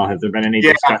committee as well. Has there been any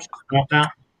discussion about that?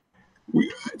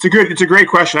 It's a great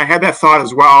question. I had that thought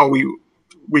as well.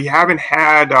 We haven't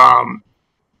had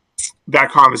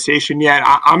that conversation yet.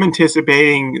 I'm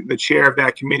anticipating the chair of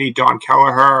that committee, Don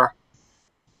Kelleher,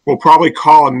 will probably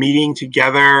call a meeting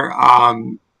together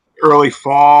early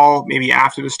fall, maybe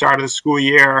after the start of the school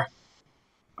year.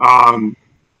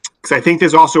 Because I think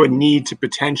there's also a need to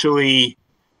potentially,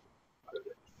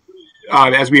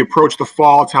 as we approach the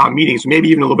fall town meetings, maybe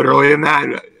even a little bit earlier than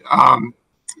that,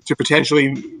 to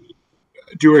potentially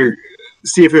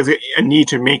see if there's a need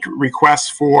to make requests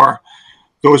for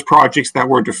those projects that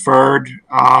were deferred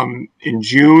in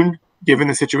June, given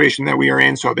the situation that we are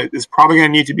in. So that there's probably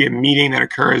going to need to be a meeting that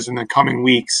occurs in the coming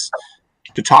weeks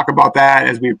to talk about that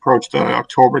as we approach the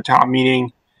October town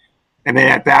meeting. And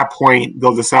then at that point,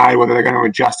 they'll decide whether they're going to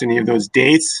adjust any of those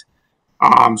dates.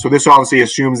 So this obviously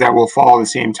assumes that we'll follow the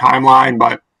same timeline,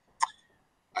 but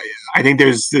I think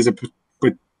there's a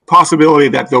possibility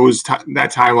that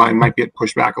that timeline might get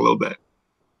pushed back a little bit.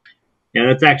 Yeah,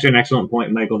 that's actually an excellent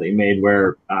point, Michael, that you made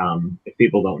where, if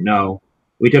people don't know,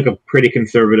 we took a pretty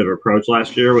conservative approach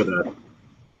last year with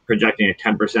projecting a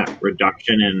 10%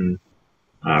 reduction in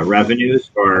revenues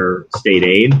for state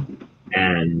aid.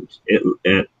 And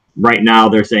right now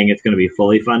they're saying it's going to be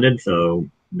fully funded. So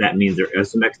that means there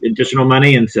is some additional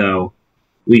money. And so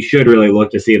we should really look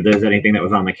to see if there's anything that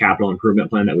was on the capital improvement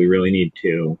plan that we really need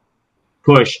to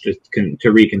push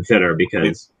to reconsider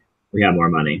because we have more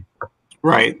money.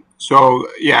 Right. So,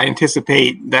 yeah, I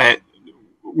anticipate that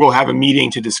we'll have a meeting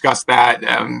to discuss that.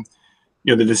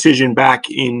 The decision back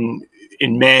in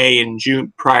May and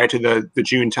June, prior to the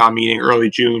June town meeting, early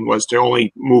June, was to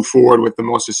only move forward with the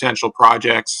most essential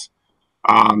projects,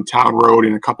 town road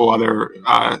and a couple other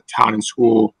town and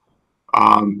school,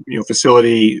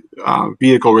 facility,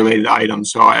 vehicle related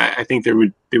items. So I think there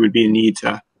would be a need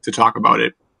to talk about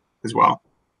it as well.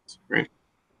 Great.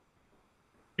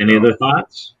 Any other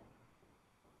thoughts?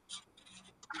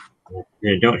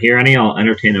 If I don't hear any, I'll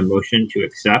entertain a motion to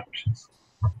accept.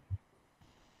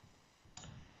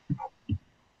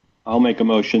 I'll make a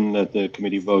motion that the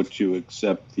committee vote to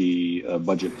accept the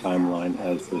budget timeline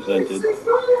as presented.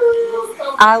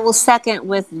 I will second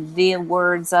with the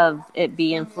words of it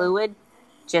being fluid.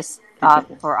 just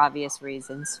for obvious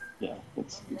reasons. Yeah,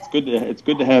 it's good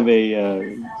to have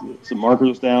some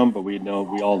markers down, but we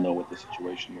all know what the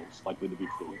situation is likely to be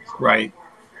fluid. So. Right.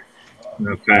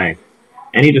 Okay.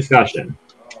 Any discussion?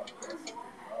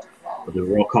 We'll do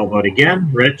a roll call vote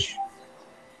again. Rich?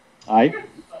 Aye.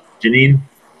 Janine?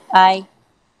 Aye.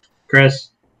 Chris?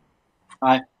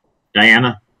 Aye.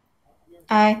 Diana?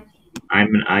 Aye.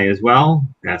 I'm an aye as well.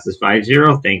 Passes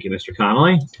 5-0. Thank you, Mr.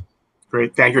 Connolly.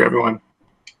 Great. Thank you, everyone.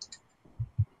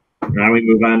 Now we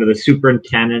move on to the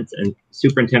superintendent's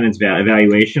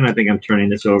evaluation. I think I'm turning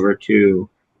this over to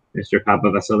Mr.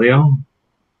 Papavasilio.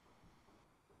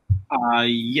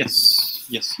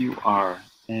 Yes, you are.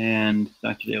 And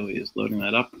Dr. Daly is loading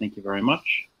that up. Thank you very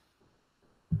much.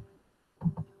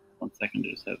 1 second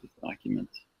to just have this document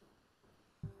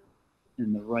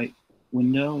in the right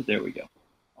window. There we go.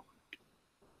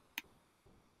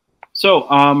 So,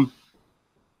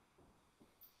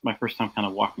 my first time kind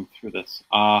of walking through this.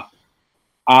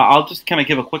 I'll just kind of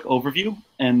give a quick overview,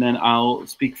 and then I'll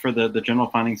speak for the general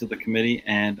findings of the committee.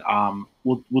 And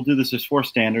we'll do this as 4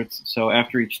 standards. So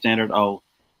after each standard, I'll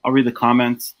read the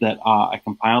comments that I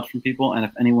compiled from people, and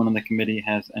if anyone on the committee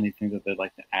has anything that they'd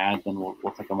like to add, then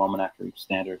we'll take a moment after each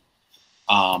standard.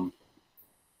 And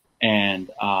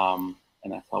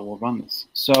that's how we'll run this.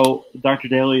 So Dr.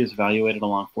 Daly is evaluated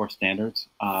along 4 standards: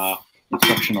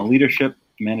 instructional leadership,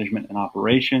 management and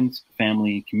operations,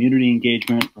 family and community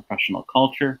engagement, professional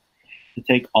culture. To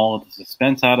take all of the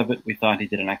suspense out of it, we thought he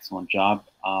did an excellent job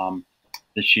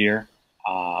this year,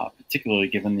 particularly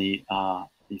given the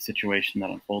situation that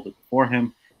unfolded before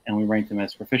him. And we ranked him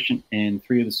as proficient in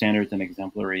 3 of the standards and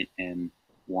exemplary in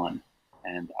 1.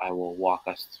 And I will walk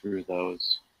us through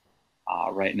those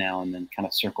right now and then kind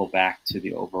of circle back to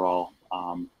the overall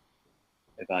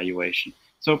evaluation.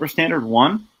 So for standard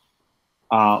 1,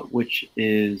 which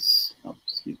is, oh,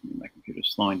 excuse me, my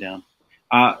computer's slowing down.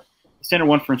 Standard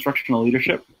 1 for instructional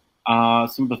leadership.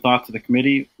 Some of the thoughts of the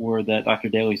committee were that Dr.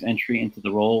 Daly's entry into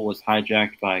the role was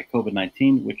hijacked by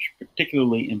COVID-19, which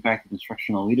particularly impacted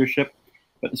instructional leadership.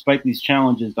 But despite these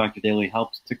challenges, Dr. Daly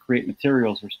helped to create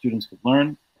materials where students could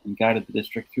learn and guided the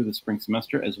district through the spring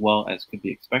semester as well as could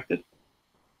be expected.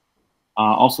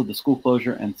 Also, the school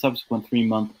closure and subsequent 3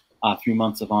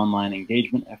 months of online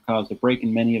engagement have caused a break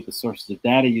in many of the sources of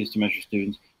data used to measure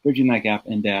students. Bridging that gap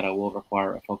in data will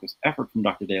require a focused effort from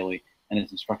Dr. Daly and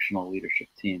his instructional leadership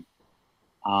team.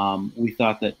 We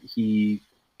thought that he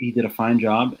did a fine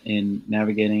job in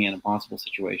navigating an impossible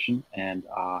situation and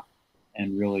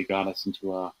really got us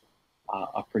into a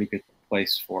pretty good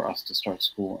place for us to start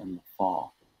school in the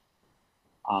fall.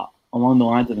 Along the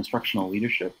lines of instructional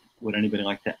leadership, would anybody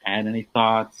like to add any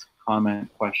thoughts, comment,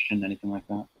 question, anything like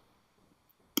that?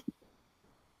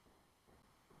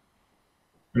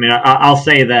 I mean, I'll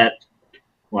say that,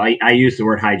 well, I used the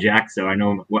word hijack, so I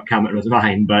know what comment was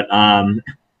mine. But,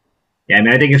 yeah, I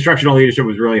mean, I think instructional leadership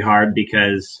was really hard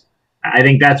because I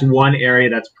think that's one area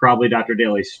that's probably Dr.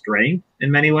 Daly's strength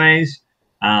in many ways.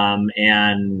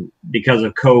 And because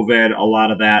of COVID, a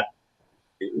lot of that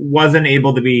wasn't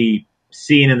able to be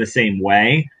seen in the same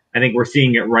way. I think we're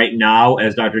seeing it right now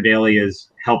as Dr. Daly is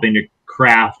helping to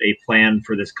craft a plan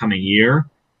for this coming year.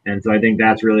 And so I think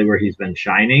that's really where he's been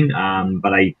shining.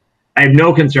 But I have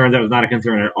no concerns. That was not a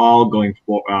concern at all going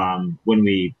for when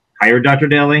we hired Dr.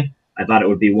 Daly. I thought it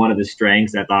would be one of his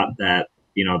strengths. I thought that,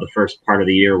 the first part of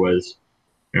the year was,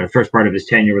 the first part of his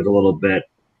tenure was a little bit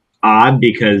odd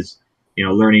because,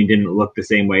 learning didn't look the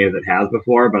same way as it has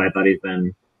before. But I thought he's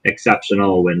been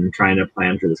exceptional when trying to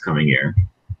plan for this coming year.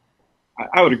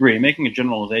 I would agree. Making a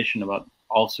generalization about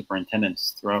all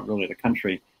superintendents throughout really the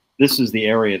country, this is the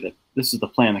area this is the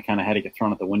plan that kind of had to get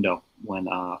thrown out the window when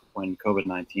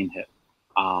COVID-19 hit.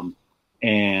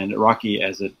 And rocky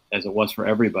as it was for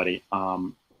everybody,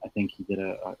 I think he did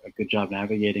a good job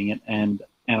navigating it. And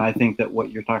I think that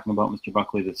what you're talking about, Mr.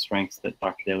 Buckley, the strengths that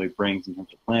Dr. Daly brings in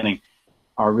terms of planning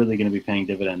are really going to be paying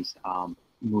dividends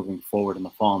moving forward in the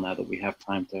fall now that we have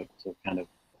time to kind of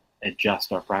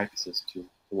adjust our practices to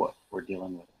what we're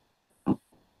dealing with.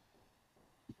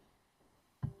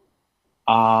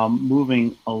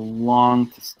 Moving along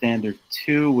to standard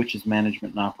 2, which is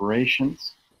management and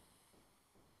operations.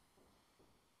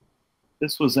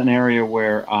 This was an area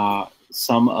where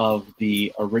some of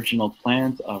the original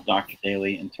plans of Dr.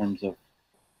 Daly in terms of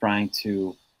trying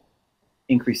to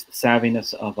increase the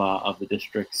savviness of the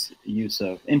district's use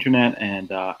of internet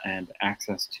and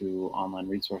access to online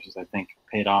resources, I think,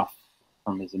 paid off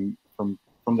from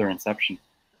their inception.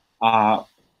 To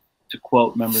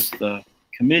quote members of the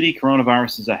committee,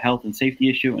 coronavirus is a health and safety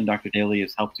issue, and Dr. Daly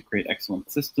has helped to create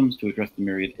excellent systems to address the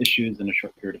myriad issues in a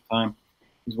short period of time.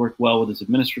 He's worked well with his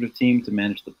administrative team to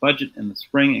manage the budget in the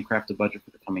spring and craft a budget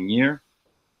for the coming year.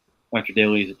 Dr.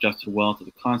 Daly has adjusted well to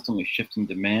the constantly shifting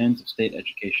demands of state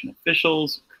education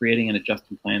officials, creating and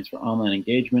adjusting plans for online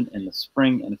engagement in the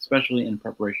spring, and especially in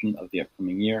preparation of the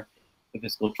upcoming year. The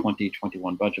fiscal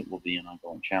 2021 budget will be an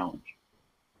ongoing challenge.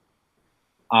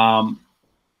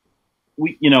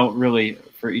 Really,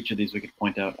 for each of these, we could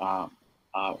point out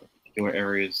particular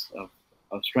areas of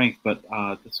strength, but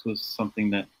this was something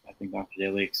that I think Dr.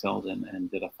 Daly excelled in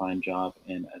and did a fine job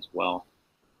in as well,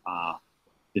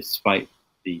 despite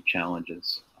the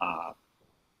challenges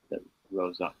that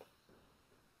rose up.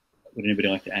 Would anybody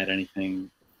like to add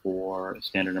anything for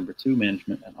standard number 2,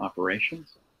 management and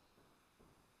operations?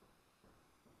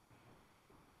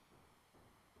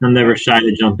 I'm never shy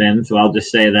to jump in, so I'll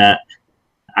just say that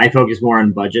I focus more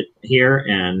on budget here,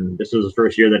 and this was the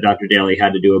first year that Dr. Daly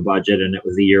had to do a budget, and it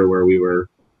was the year where we were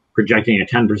projecting a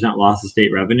 10% loss of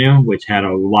state revenue, which had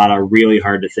a lot of really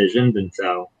hard decisions. And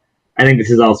so I think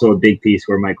this is also a big piece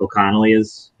where Michael Connolly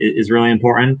is really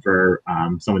important for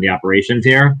some of the operations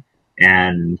here.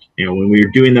 And, when we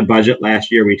were doing the budget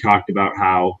last year, we talked about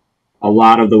how a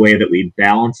lot of the way that we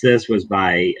balanced this was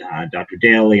by Dr.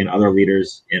 Daly and other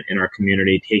leaders in our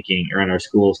community in our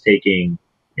schools taking,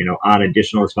 on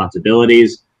additional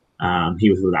responsibilities. He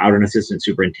was without an assistant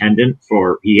superintendent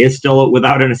he is still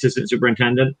without an assistant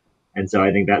superintendent. And so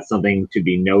I think that's something to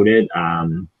be noted.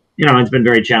 It's been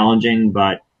very challenging,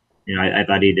 but, I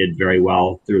thought he did very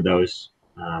well through those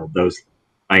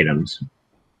items.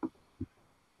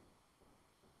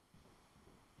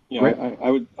 Yeah,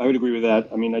 I would agree with that.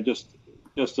 I mean, just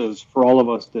as for all of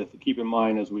us to keep in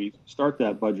mind as we start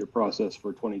that budget process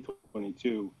for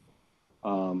 2022,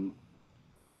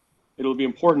 it'll be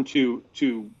important to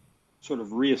sort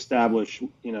of reestablish,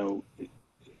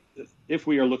 if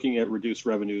we are looking at reduced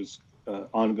revenues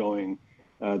ongoing,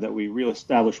 that we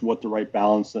reestablish what the right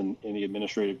balance in the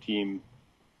administrative team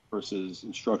versus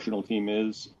instructional team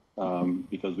is,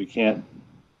 because we can't,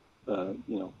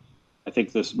 I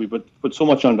think we put so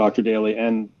much on Dr. Daly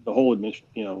and the whole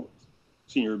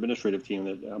senior administrative team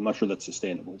that I'm not sure that's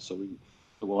sustainable. So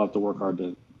we'll have to work hard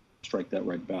to strike that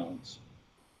right balance.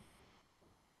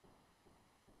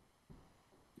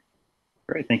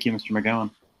 Great, thank you, Mr. McGowan.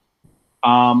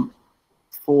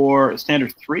 For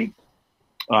standard 3,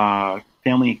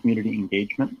 family and community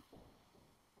engagement.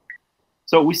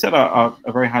 So we set a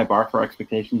very high bar for our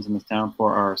expectations in this town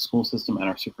for our school system and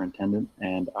our superintendent,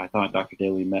 and I thought Dr.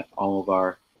 Daly met all of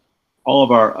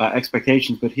our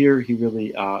expectations, but here he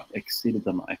really exceeded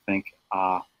them, I think.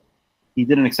 He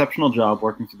did an exceptional job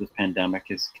working through this pandemic.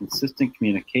 His consistent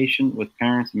communication with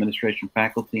parents, administration,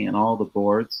 faculty, and all the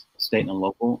boards, state and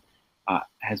local,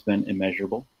 has been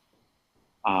immeasurable.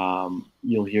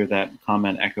 You'll hear that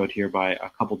comment echoed here by a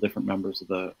couple different members of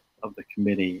the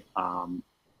committee.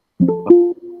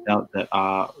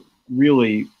 That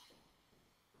really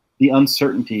the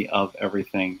uncertainty of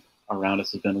everything around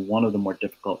us has been one of the more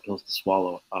difficult pills to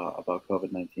swallow about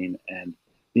COVID-19, and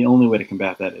the only way to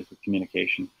combat that is with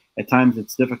communication. At times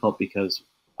it's difficult because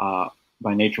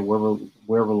by nature we're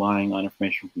relying on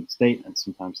information from the state and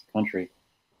sometimes the country,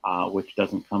 which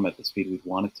doesn't come at the speed we'd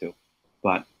want it to.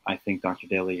 But I think Dr.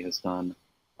 Daly has done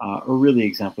a really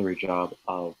exemplary job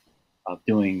of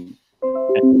doing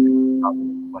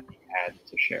what he had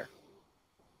to share.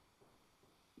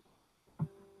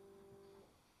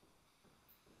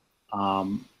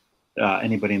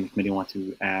 Anybody in the committee want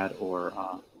to add or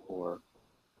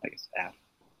I guess add?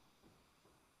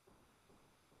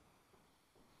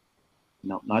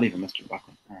 No, not even Mr.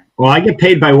 Buckland. All right. Well, I get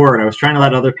paid by word. I was trying to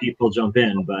let other people jump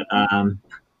in, but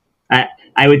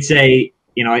I would say,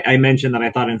 I mentioned that I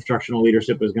thought instructional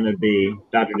leadership was going to be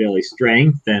Dr. Daly's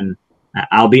strength, and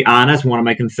I'll be honest, one of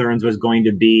my concerns was going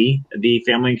to be the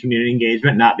family and community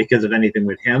engagement, not because of anything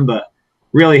with him, but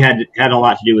really had a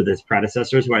lot to do with his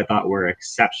predecessors, who I thought were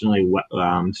exceptionally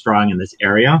strong in this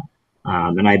area.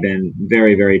 And I've been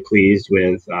very, very pleased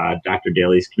with Dr.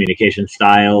 Daly's communication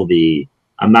style, the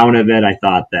amount of it. I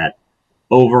thought that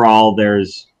overall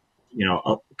there's,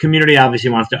 a community obviously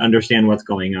wants to understand what's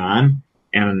going on,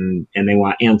 and they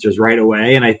want answers right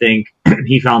away. And I think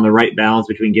he found the right balance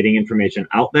between getting information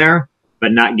out there,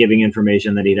 but not giving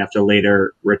information that he'd have to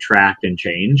later retract and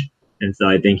change. And so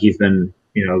I think he's been,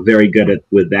 very good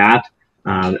with that.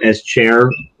 As chair,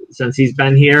 since he's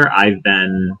been here, I've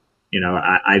been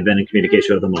in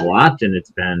communication with him a lot, and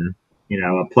it's been,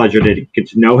 a pleasure to get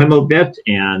to know him a bit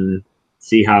and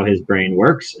see how his brain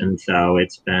works. And so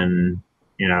it's been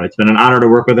an honor to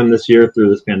work with him this year through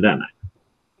this pandemic.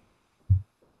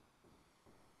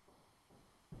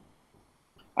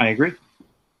 I agree.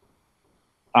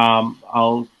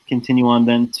 I'll continue on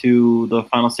then to the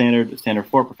final standard, standard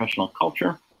 4, professional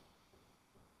culture.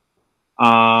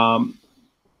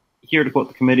 Here to quote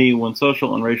the committee, when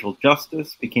social and racial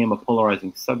justice became a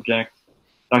polarizing subject,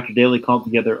 Dr. Daly called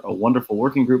together a wonderful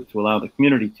working group to allow the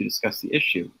community to discuss the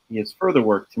issue. He has further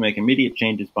worked to make immediate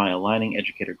changes by aligning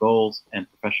educator goals and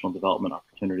professional development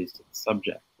opportunities to the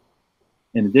subject.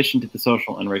 In addition to the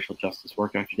social and racial justice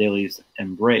work, Dr. Daly's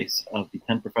embrace of the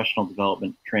 10 professional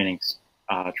development training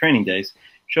days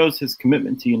shows his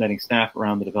commitment to uniting staff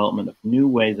around the development of new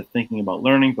ways of thinking about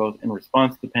learning, both in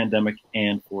response to the pandemic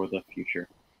and for the future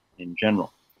in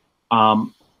general.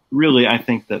 Really, I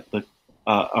think that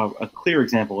a clear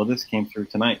example of this came through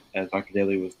tonight as Dr.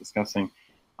 Daly was discussing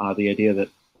the idea that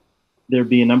there'd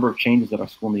be a number of changes that our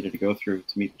school needed to go through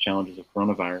to meet the challenges of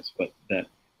coronavirus, but that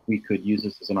we could use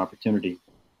this as an opportunity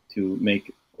to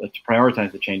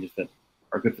prioritize the changes that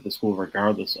are good for the school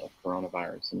regardless of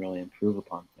coronavirus and really improve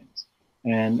upon things.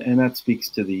 And that speaks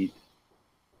to the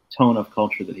tone of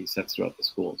culture that he sets throughout the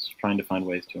schools, trying to find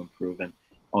ways to improve and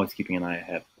always keeping an eye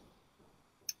ahead.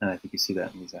 And I think you see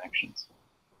that in these actions.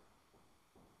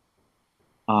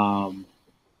 One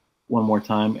more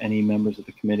time, any members of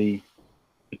the committee,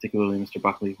 particularly Mr.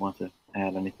 Buckley, want to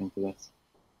add anything to this?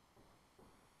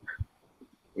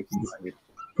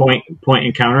 Point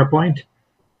and counterpoint.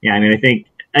 Yeah, I mean, I think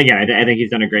he's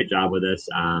done a great job with this.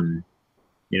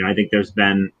 You know, I think there's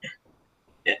been.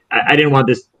 I didn't want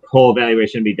this whole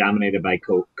evaluation to be dominated by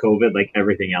COVID like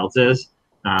everything else is.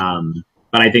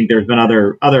 But I think there's been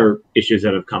other issues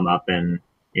that have come up, and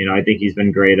you know, I think he's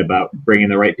been great about bringing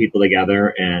the right people together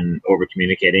and over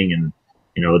communicating, and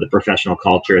you know, the professional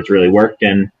culture, it's really worked.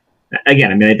 And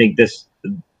again, I mean, I think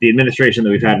the administration that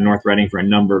we've had in North Reading for a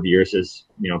number of years has,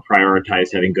 you know,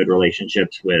 prioritized having good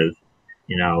relationships with,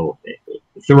 you know,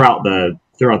 throughout the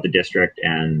district,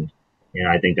 and you know,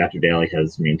 I think Dr. Daly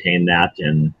has maintained that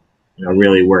and, you know,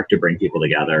 really worked to bring people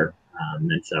together.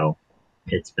 And so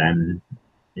it's been,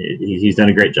 he's done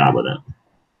a great job with it.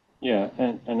 Yeah,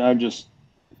 and I just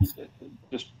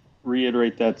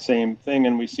reiterate that same thing,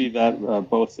 and we see that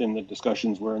both in the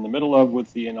discussions we're in the middle of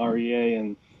with the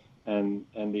NREA and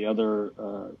the other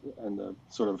and the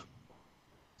sort of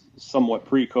somewhat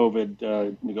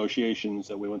pre-COVID negotiations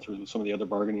that we went through with some of the other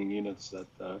bargaining units.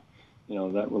 That you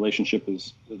know, that relationship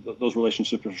those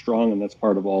relationships are strong, and that's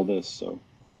part of all this. So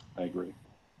I agree.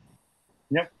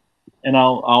 Yep, and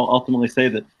I'll ultimately say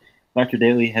that Dr.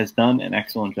 Daly has done an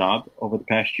excellent job over the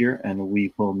past year, and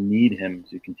we will need him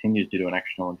to continue to do an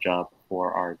excellent job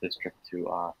for our district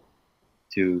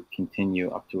to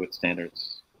continue up to its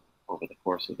standards over the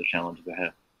course of the challenges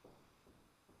ahead.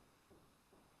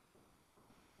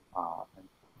 And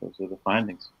those are the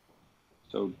findings.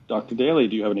 So, Dr. Daly,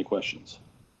 do you have any questions?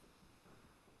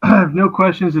 I have no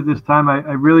questions at this time.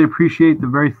 I really appreciate the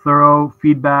very thorough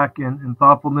feedback and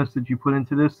thoughtfulness that you put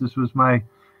into this. This was my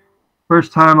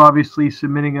first time, obviously,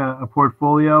 submitting a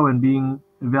portfolio and being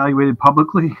evaluated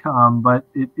publicly, but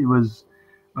it was,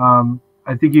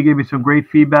 I think you gave me some great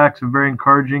feedback, some very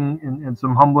encouraging and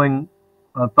some humbling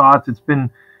thoughts. It's been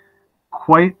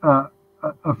quite a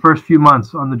first few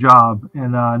months on the job,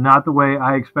 and not the way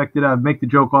I expected. I make the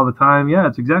joke all the time. Yeah,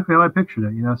 it's exactly how I pictured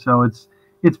it, you know, so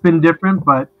it's been different,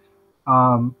 but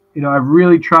you know, I've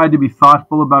really tried to be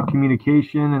thoughtful about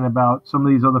communication and about some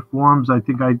of these other forums. I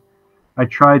think I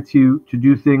try to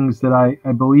do things that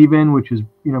I believe in, which is,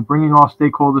 you know, bringing all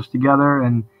stakeholders together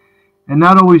and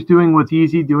not always doing what's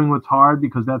easy, doing what's hard,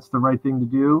 because that's the right thing to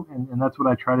do, and that's what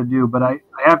I try to do. But I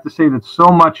have to say that so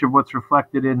much of what's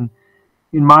reflected in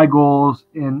my goals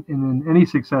and in any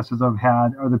successes I've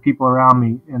had are the people around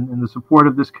me and the support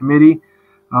of this committee.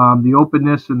 The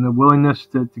openness and the willingness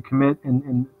to commit,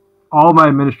 and all my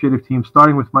administrative team,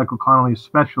 starting with Michael Connolly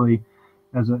especially,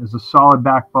 as a solid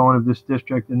backbone of this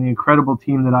district, and the incredible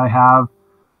team that I have.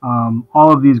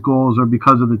 All of these goals are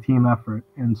because of the team effort.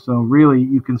 And so really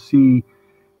you can see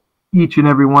each and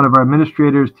every one of our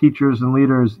administrators, teachers, and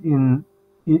leaders in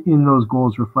those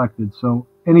goals reflected. So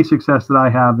any success that I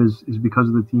have is because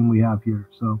of the team we have here.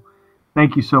 So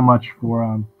thank you so much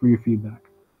for your feedback.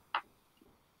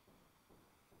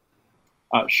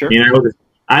 Sure. You know,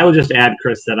 I will just add,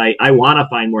 Chris, that I want to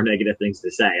find more negative things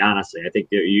to say. Honestly, I think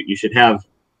you should have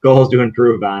goals to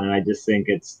improve on, and I just think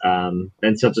it's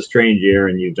been such a strange year,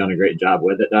 and you've done a great job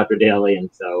with it, Dr. Daly. And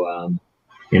so,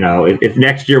 you know, if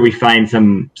next year we find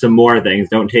some more things,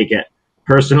 don't take it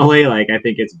personally. Like, I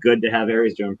think it's good to have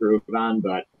areas to improve on,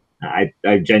 but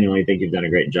I genuinely think you've done a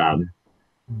great job.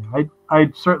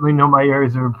 I certainly know my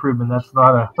areas of improvement. That's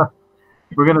not a.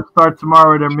 We're going to start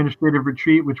tomorrow at our administrative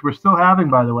retreat, which we're still having,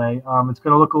 by the way. It's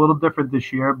going to look a little different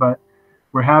this year, but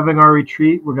we're having our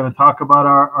retreat. We're going to talk about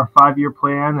our 5-year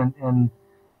plan and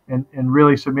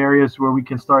really some areas where we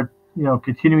can start,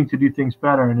 continuing to do things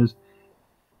better. And as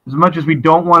much as we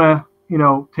don't want to,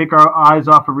 take our eyes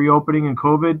off of reopening and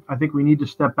COVID, I think we need to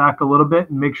step back a little bit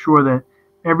and make sure that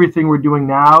everything we're doing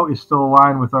now is still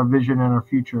aligned with our vision and our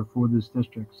future for this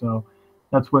district. So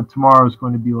that's what tomorrow is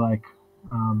going to be like.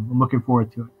 I'm looking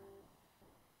forward to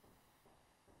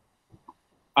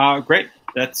it. Great.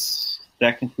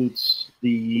 That concludes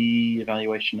the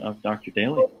evaluation of Dr.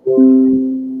 Daly.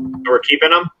 We're keeping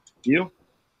them? You?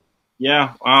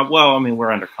 Yeah. Well, I mean,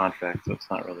 we're under contract, so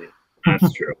it's not really.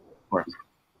 That's true. Of course.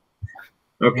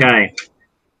 Okay.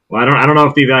 Well, I don't know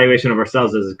if the evaluation of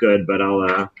ourselves is good, but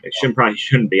it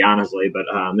shouldn't be, honestly. But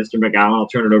Mr. McGowan, I'll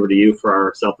turn it over to you for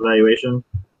our self-evaluation.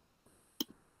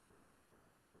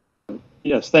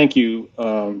 Yes, thank you.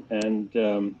 So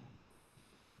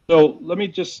let me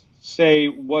just say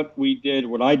what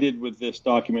I did with this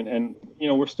document, and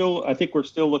I think we're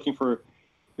still looking for.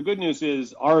 The good news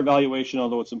is our evaluation,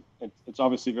 although it's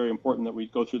obviously very important that we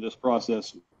go through this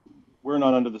process, we're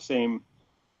not under the same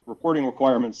reporting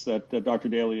requirements that Dr.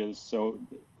 Daly is. So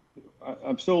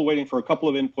I'm still waiting for a couple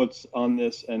of inputs on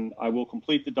this, and I will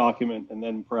complete the document, and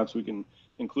then perhaps we can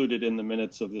include it in the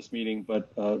minutes of this meeting. But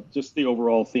just the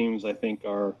overall themes, I think,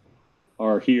 are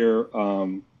here.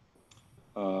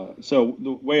 So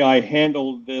the way I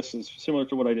handled this is similar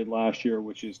to what I did last year,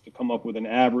 which is to come up with an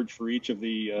average for each of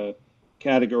the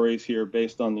categories here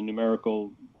based on the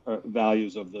numerical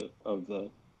values of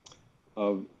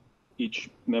each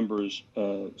member's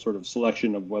sort of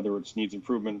selection of whether it's needs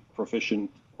improvement,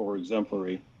 proficient, or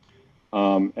exemplary.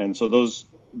 And so those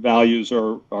values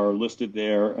are listed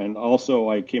there. And also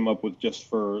I came up with just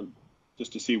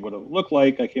to see what it would look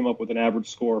like, I came up with an average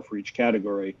score for each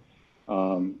category.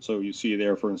 So you see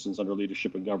there, for instance, under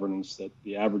leadership and governance, that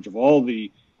the average of all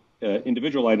the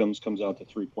individual items comes out to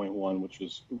 3.1, which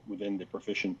is within the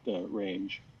proficient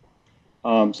range.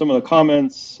 Some of the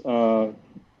comments, I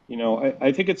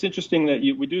think it's interesting that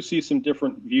we do see some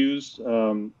different views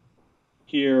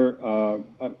here.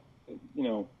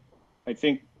 I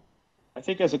think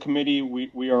as a committee,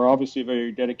 we are obviously a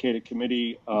very dedicated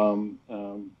committee.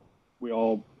 We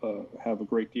all have a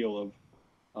great deal of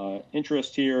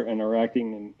interest here and are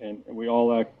acting, and we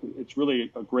all act. It's really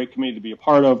a great committee to be a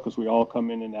part of because we all come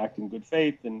in and act in good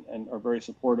faith and are very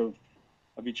supportive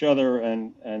of each other.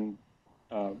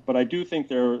 But I do think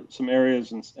there are some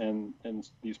areas, and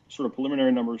these sort of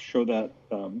preliminary numbers show that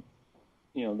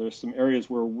there's some areas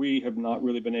where we have not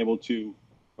really been able to,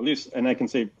 at least, and I can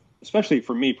say, especially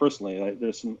for me personally,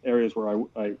 there's some areas where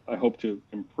I hope to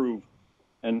improve.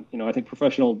 And I think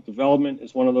professional development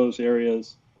is one of those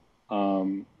areas.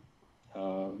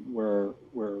 Where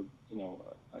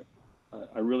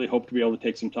I really hope to be able to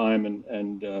take some time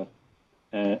and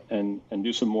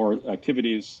do some more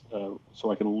activities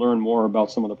so I can learn more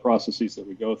about some of the processes that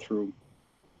we go through.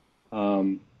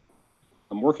 I'm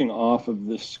working off of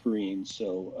this screen,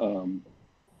 so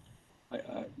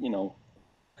I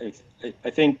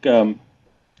think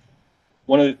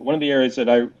one of the areas that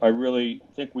I really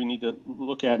think we need to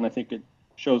look at, and I think it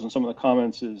shows in some of the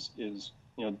comments, is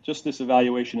just this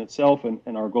evaluation itself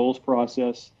and our goals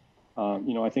process.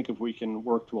 I think if we can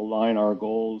work to align our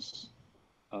goals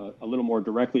a little more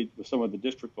directly with some of the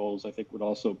district goals, I think would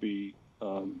also be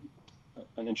an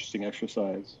interesting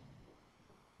exercise.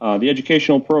 The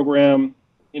educational program,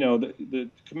 the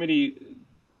committee,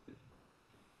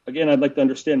 again, I'd like to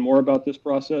understand more about this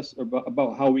process,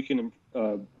 about how we can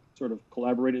sort of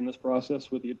collaborate in this process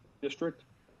with the district.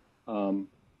 But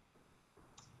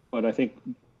I think,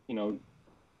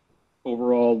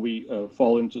 overall, we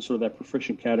fall into sort of that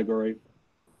proficient category.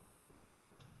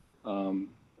 And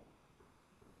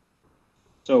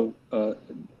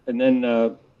then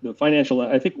the financial,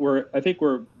 I think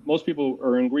most people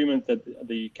are in agreement that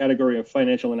the category of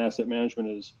financial and asset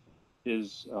management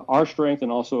is our strength,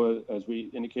 and also, as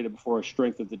we indicated before, a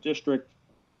strength of the district.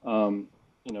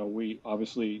 We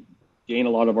obviously gain a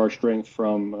lot of our strength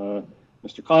from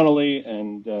Mr. Connolly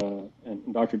and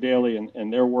Dr. Daly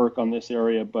and their work on this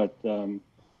area, but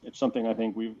it's something I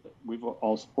think we've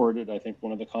all supported. I think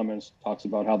one of the comments talks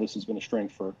about how this has been a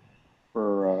strength for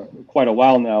quite a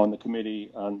while now in the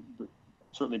committee,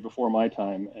 certainly before my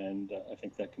time, and I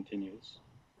think that continues.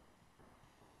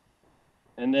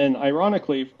 And then,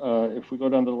 ironically, if we go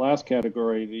down to the last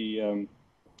category, the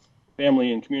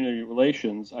family and community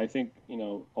relations, I think,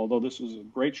 although this was a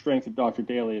great strength of Dr.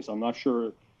 Daly's, I'm not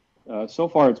sure. So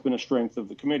far, it's been a strength of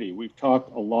the committee. We've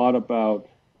talked a lot about,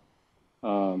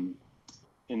 in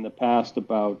the past,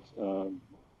 about,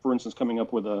 for instance, coming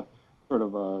up with a sort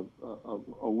of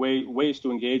ways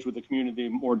to engage with the community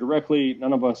more directly.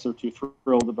 None of us are too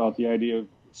thrilled about the idea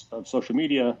of social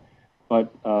media, but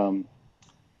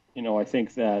you know, I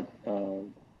think that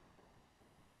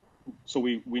so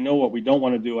we know what we don't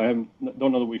want to do.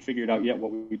 Don't know that we figured out yet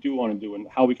what we do want to do and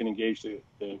how we can engage the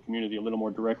community a little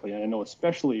more directly. And I know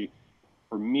especially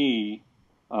for me,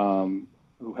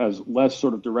 who has less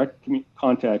sort of direct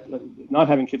contact, not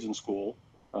having kids in school,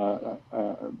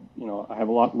 you know, I have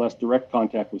a lot less direct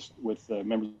contact with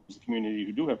members of the community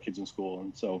who do have kids in school,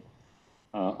 and so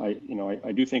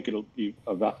I do think it'll be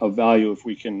of value if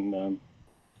we can,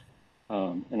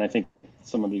 and I think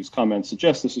some of these comments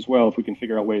suggest this as well, if we can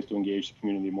figure out ways to engage the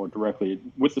community more directly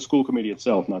with the school committee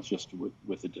itself, not just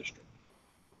with the district.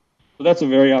 So that's a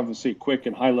very obviously quick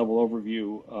and high-level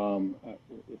overview.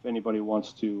 If anybody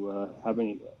wants to add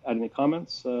any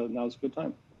comments, now's a good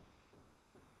time.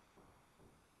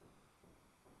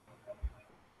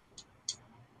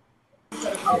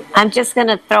 I'm just going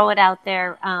to throw it out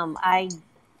there. I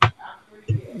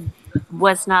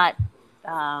was not,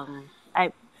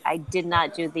 I did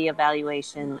not do the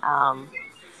evaluation.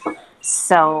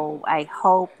 So I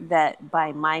hope that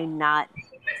by my not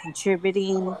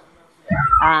contributing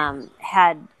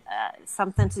had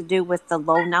something to do with the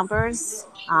low numbers,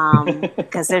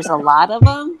 because there's a lot of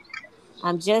them.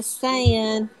 I'm just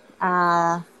saying,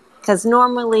 because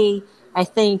normally I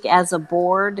think as a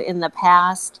board in the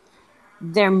past,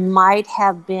 there might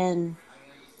have been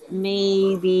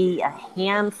maybe a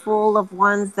handful of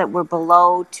ones that were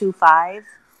below 2.5,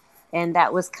 and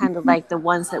that was kind of like the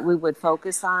ones that we would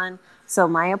focus on. So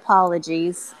my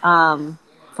apologies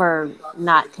for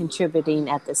not contributing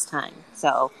at this time.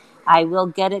 So I will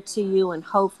get it to you, and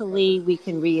hopefully we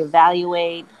can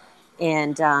reevaluate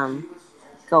and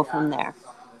go from there.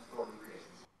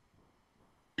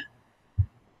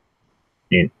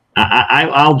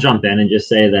 I'll jump in and just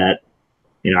say that,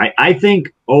 you know, I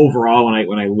think overall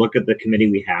when I look at the committee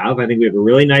we have, I think we have a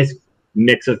really nice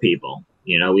mix of people.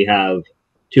 You know, we have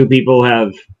 2 people who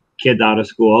have kids out of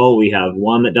school. We have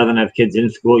 1 that doesn't have kids in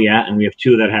school yet, and we have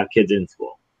 2 that have kids in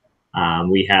school.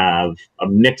 We have a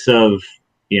mix of,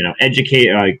 you know,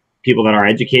 people that are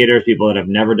educators, people that have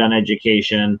never done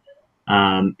education,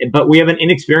 but we have an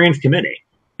inexperienced committee,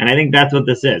 and I think that's what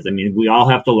this is. I mean, we all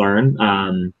have to learn.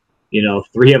 You know,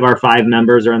 3 of our 5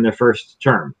 members are in their first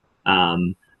term.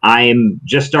 I am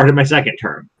just started my second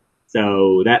term.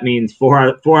 So that means 4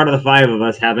 out of the 5 of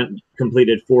us haven't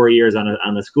completed 4 years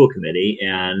on the school committee.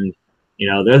 And, you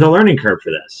know, there's a learning curve for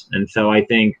this. And so I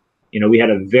think, you know, we had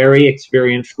a very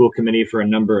experienced school committee for a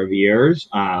number of years.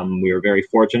 We were very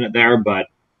fortunate there, but,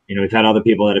 you know, we've had other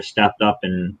people that have stepped up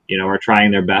and, you know, are trying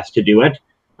their best to do it.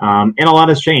 And a lot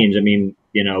has changed. I mean,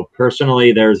 you know,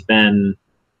 personally, there's been,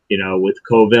 you know, with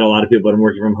COVID, a lot of people have been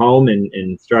working from home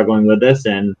and struggling with this.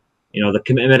 And, you know, the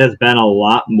commitment has been a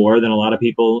lot more than a lot of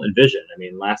people envisioned. I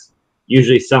mean,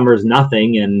 usually summer's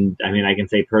nothing. And I mean, I can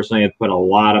say personally, I've put a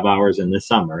lot of hours in this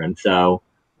summer. And so,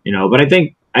 you know, but I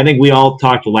think we all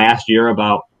talked last year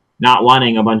about not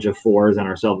wanting a bunch of 4s on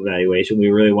our self-evaluation. We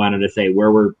really wanted to say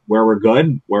where we're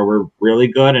good, where we're really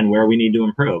good, and where we need to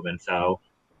improve. And so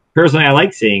personally, I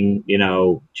like seeing, you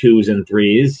know, 2s and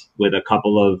 3s with a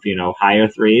couple of, you know, higher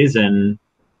 3s and,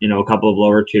 you know, a couple of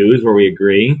lower 2s where we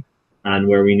agree on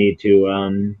where we need to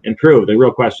improve. The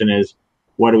real question is,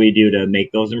 what do we do to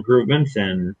make those improvements?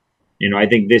 And, you know, I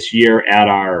think this year at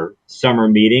our summer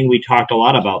meeting, we talked a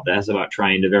lot about this, about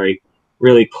trying to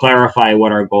really clarify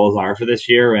what our goals are for this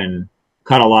year and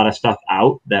cut a lot of stuff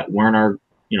out that weren't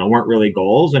really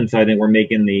goals. And so I think we're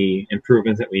making the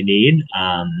improvements that we need.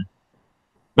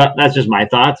 But that's just my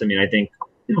thoughts. I mean, I think,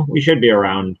 you know, we should be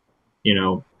around, you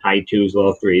know, high 2s,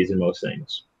 low 3s in most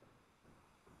things.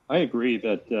 I agree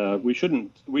that we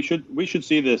should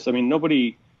see this. I mean,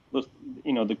 nobody,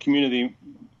 you know, the community,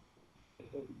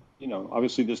 you know,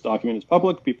 obviously this document is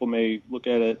public. People may look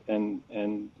at it and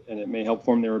it may help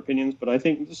form their opinions. But I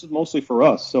think this is mostly for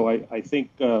us. So I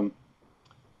think that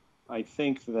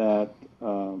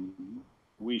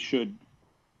we should.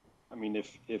 I mean,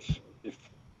 if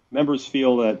members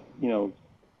feel that, you know,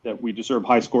 that we deserve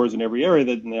high scores in every area,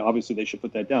 then obviously they should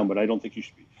put that down. But I don't think you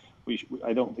should be.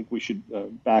 I don't think we should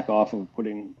back off of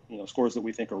putting, you know, scores that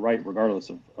we think are right, regardless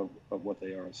of what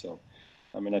they are. So,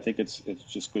 I mean, I think it's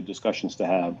just good discussions to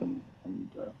have, and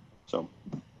so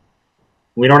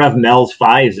we don't have Mel's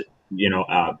 5s, you know,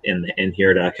 in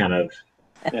here to kind of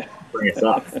bring us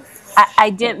up.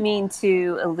 I didn't mean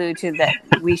to allude to that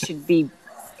we should be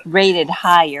rated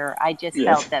higher. I just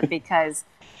felt that because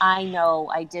I know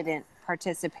I didn't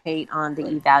participate on the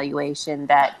evaluation,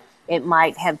 that it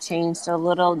might have changed a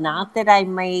little. Not that I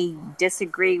may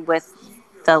disagree with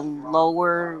the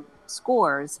lower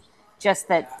scores, just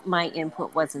that my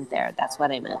input wasn't there. That's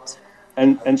what I meant.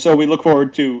 And so we look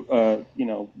forward to, you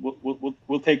know,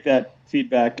 we'll take that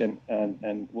feedback and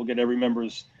we'll get every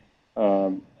member's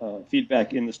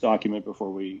feedback in this document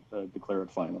before we declare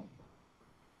it final.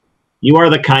 You are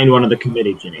the kind one of the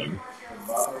committee, Janine.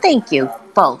 Thank you,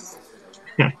 both.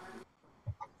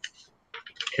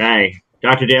 Okay.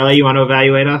 Dr. Daly, you want to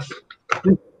evaluate us?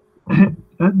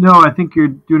 No, I think you're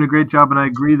doing a great job, and I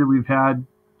agree that we've had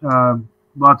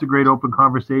lots of great open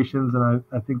conversations, and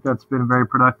I think that's been very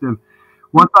productive.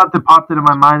 One thought that popped into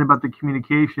my mind about the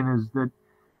communication is that,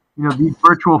 you know, these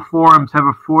virtual forums have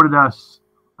afforded us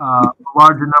a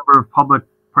larger number of public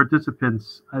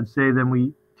participants, I'd say, than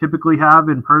we typically have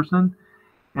in person.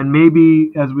 And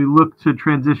maybe as we look to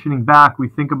transitioning back, we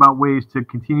think about ways to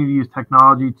continue to use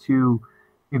technology to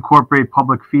incorporate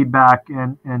public feedback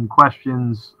and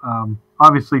questions,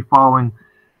 obviously following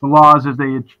the laws as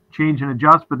they change and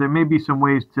adjust, but there may be some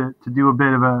ways to do a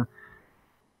bit of a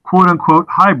quote unquote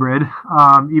hybrid,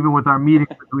 even with our meetings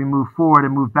as we move forward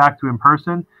and move back to in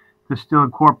person, to still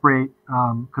incorporate,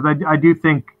 because I do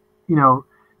think, you know,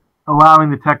 allowing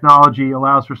the technology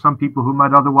allows for some people who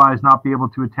might otherwise not be able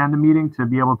to attend a meeting to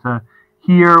be able to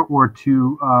hear or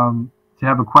to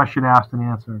have a question asked and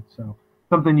answered. So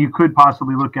something you could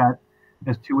possibly look at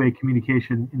as two-way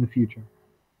communication in the future.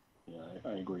 Yeah,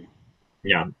 I agree.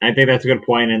 Yeah, I think that's a good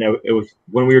point. And it was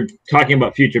when we were talking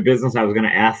about future business, I was going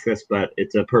to ask this, but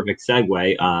it's a perfect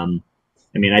segue.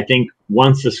 I mean, I think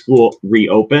once the school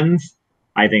reopens,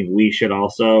 I think we should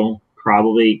also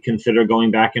probably consider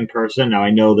going back in person. Now, I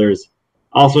know there's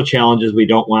also challenges. We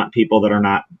don't want people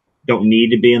that don't need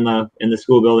to be in the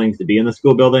school buildings to be in the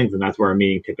school buildings, and that's where our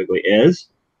meeting typically is.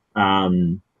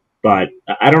 But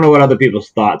I don't know what other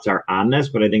people's thoughts are on this,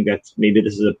 but I think maybe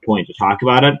this is a point to talk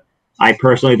about it. I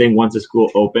personally think once the school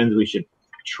opens, we should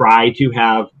try to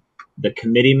have the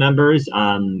committee members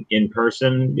in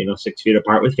person, you know, 6 feet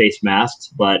apart with face masks.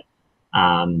 But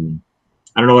I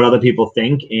don't know what other people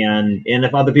think, and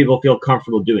if other people feel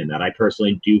comfortable doing that. I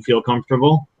personally do feel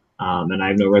comfortable, and I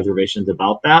have no reservations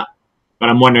about that. But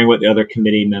I'm wondering what the other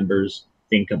committee members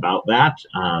think about that.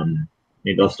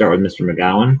 Maybe I'll start with Mr.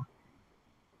 McGowan.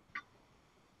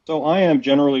 So I am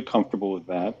generally comfortable with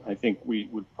that. I think we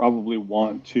would probably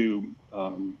want to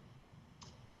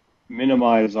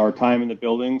minimize our time in the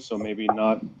building, so maybe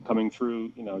not coming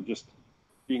through, you know, just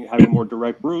having more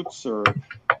direct routes,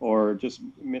 or just,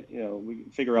 you know, we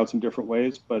figure out some different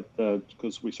ways, but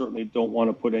because we certainly don't want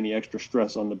to put any extra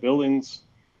stress on the buildings,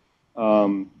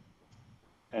 and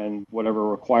whatever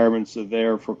requirements are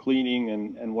there for cleaning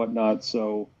and whatnot.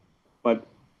 So, but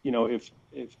you know, if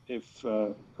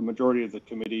a majority of the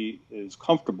committee is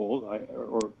comfortable,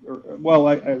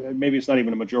 maybe it's not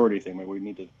even a majority thing. Maybe we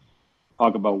need to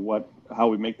talk about how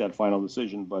we make that final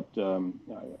decision. But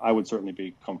I would certainly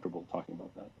be comfortable talking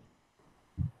about that.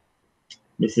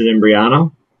 Mrs.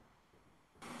 Imbriano?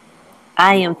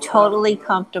 I am totally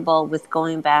comfortable with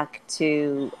going back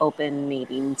to open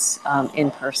meetings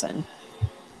in person.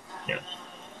 Yeah,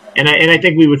 and I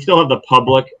think we would still have the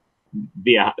public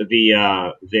via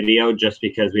video, just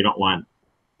because we don't want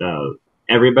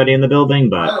everybody in the building,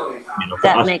 but you know, for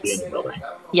us to be in the building.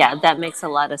 Yeah, that makes a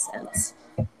lot of sense.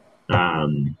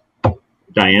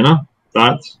 Diana,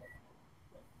 thoughts?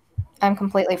 I'm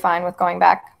completely fine with going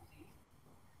back.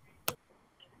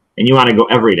 And you want to go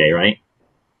every day, right?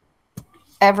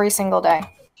 Every single day.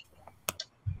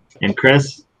 And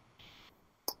Chris?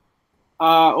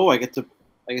 I get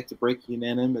to break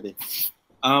unanimity.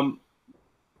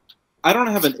 I don't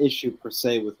have an issue per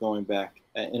se with going back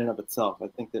in and of itself. I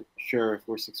think that, sure, if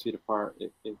we're 6 feet apart,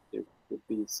 it would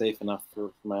be safe enough for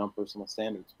my own personal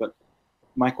standards. But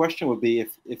my question would be,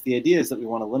 if the idea is that we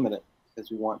want to limit it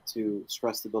because we want to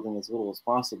stress the building as little as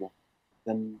possible,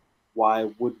 then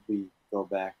why would we go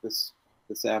back? This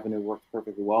avenue worked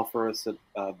perfectly well for us. It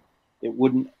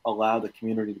wouldn't allow the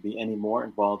community to be any more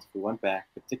involved if we went back,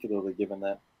 particularly given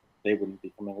that they wouldn't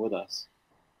be coming with us.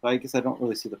 So I guess I don't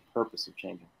really see the purpose of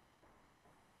changing.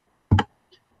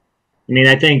 I mean,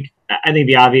 I think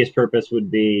the obvious purpose would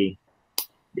be,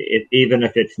 even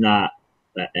if it's not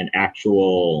an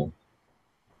actual,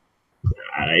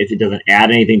 if it doesn't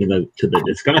add anything to the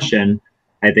discussion,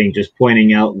 I think just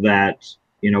pointing out that,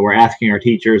 you know, we're asking our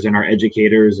teachers and our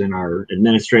educators and our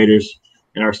administrators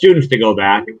and our students to go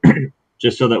back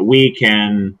just so that we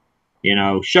can, you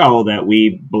know, show that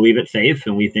we believe it's safe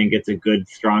and we think it's a good,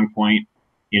 strong point,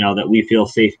 you know, that we feel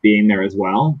safe being there as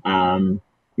well,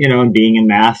 you know, and being in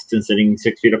masks and sitting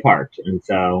 6 feet apart. And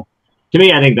so to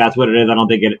me, I think that's what it is. I don't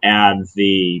think it adds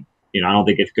I don't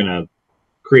think it's going to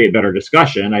create better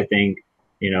discussion. I think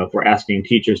if we're asking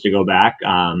teachers to go back,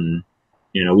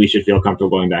 we should feel comfortable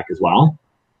going back as well.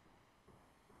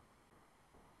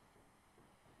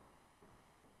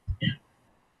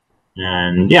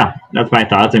 And yeah, that's my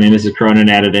thoughts. I mean, Mrs. Cronin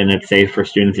added in it's safe for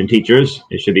students and teachers.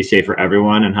 It should be safe for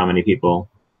everyone, and how many people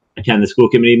attend the school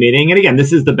committee meeting. And again,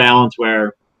 this is the balance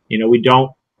where,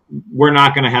 we're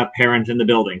not going to have parents in the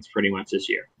buildings pretty much this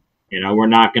year. We're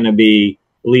not going to be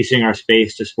leasing our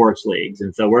space to sports leagues.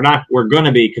 And so we're going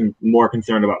to be more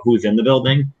concerned about who's in the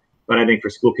building. But I think for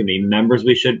school committee members,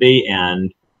 we should be.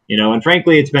 And, and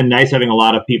frankly, it's been nice having a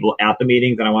lot of people at the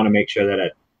meetings. And I want to make sure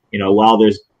that, while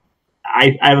there's,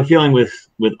 I have a feeling with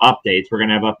updates, we're going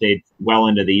to have updates well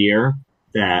into the year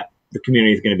that the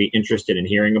community is going to be interested in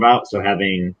hearing about. So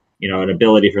having, an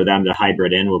ability for them to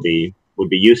hybrid in would be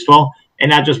useful, and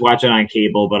not just watch it on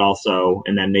cable, but also,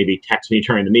 and then maybe text me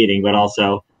during the meeting, but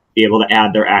also be able to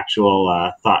add their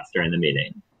actual thoughts during the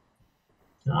meeting.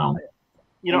 So,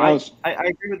 I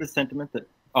agree with the sentiment that,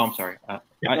 oh, I'm sorry.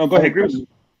 No, go ahead, Chris.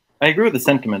 I agree with the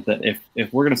sentiment that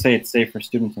if we're going to say it's safe for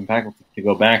students and faculty to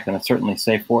go back, then it's certainly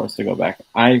safe for us to go back.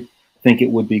 I think it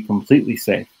would be completely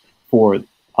safe for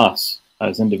us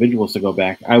as individuals to go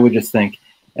back. I would just think,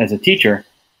 as a teacher,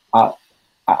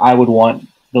 I would want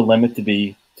the limit to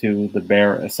be to the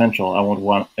bare essential. I would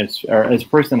want, as a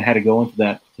person that had to go into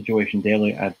that situation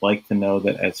daily, I'd like to know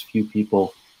that as few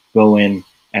people go in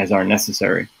as are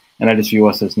necessary. And I just view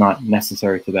us as not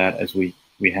necessary to that as we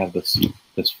have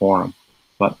this forum.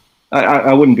 But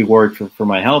I wouldn't be worried for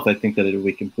my health. I think that it would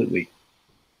be completely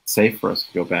safe for us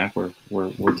to go back.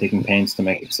 We're taking pains to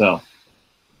make it so.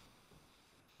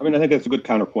 I mean, I think that's a good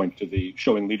counterpoint to the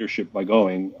showing leadership by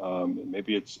going.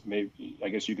 Maybe I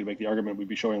guess you could make the argument we'd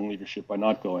be showing leadership by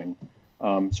not going.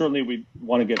 Certainly, we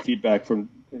want to get feedback from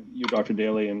you, Dr.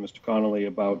 Daly, and Mr. Connolly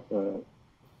about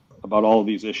all of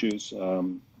these issues.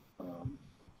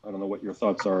 I don't know what your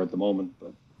thoughts are at the moment,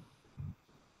 but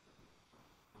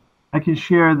I can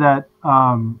share that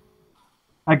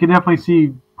I can definitely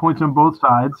see points on both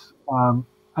sides.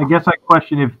 I guess I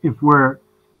question if we're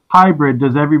hybrid,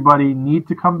 does everybody need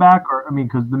to come back? Or, I mean,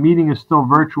 because the meeting is still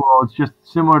virtual, it's just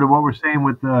similar to what we're saying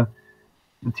with the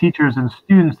teachers and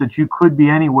students, that you could be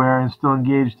anywhere and still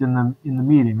engaged in the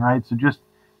meeting, right? So just,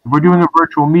 if we're doing a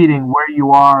virtual meeting, where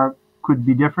you are could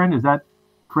be different. Is that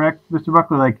correct, Mr.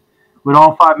 Buckley? Like, would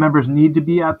all 5 members need to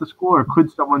be at the school, or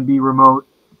could someone be remote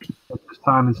at this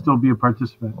time and still be a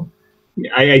participant?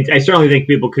 I certainly think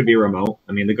people could be remote.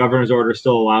 I mean, the governor's order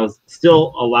still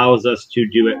allows us to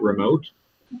do it remote.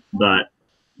 But,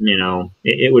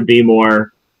 it would be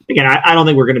more, again, I don't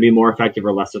think we're going to be more effective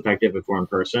or less effective if we're in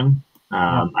person.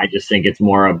 I just think it's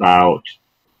more about,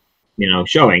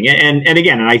 showing. And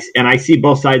again, I see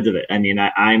both sides of it. I mean,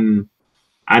 I'm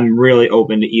really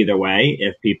open to either way.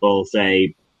 If people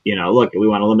say, look, we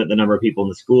want to limit the number of people in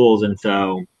the schools. And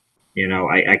so,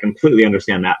 I completely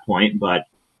understand that point. But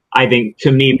I think,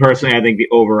 to me personally, I think the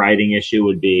overriding issue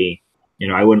would be,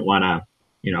 I wouldn't want to,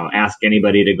 ask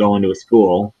anybody to go into a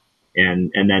school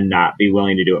and then not be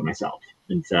willing to do it myself.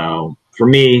 And so for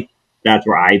me, that's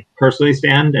where I personally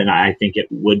stand, and I think it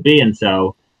would be. And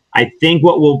so I think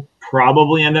what we'll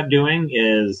probably end up doing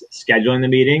is scheduling the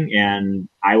meeting, and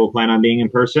I will plan on being in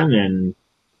person, and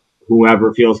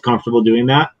whoever feels comfortable doing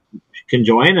that can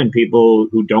join, and people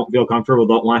who don't feel comfortable,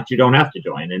 don't have to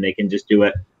join, and they can just do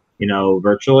it,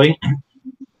 virtually.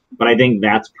 But I think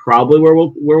that's probably where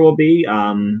we'll be.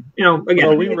 Again,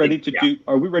 are we ready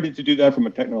to do that from a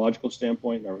technological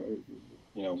standpoint, or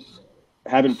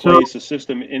have in place a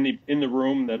system in the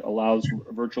room that allows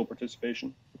virtual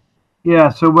participation? Yeah,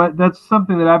 so that's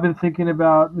something that I've been thinking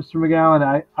about, Mr.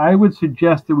 McGowan. I would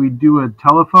suggest that we do a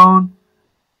telephone,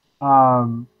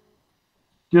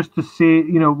 just to see,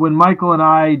 when Michael and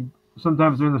I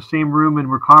sometimes are in the same room and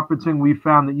we're conferencing, we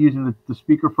found that using the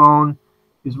speakerphone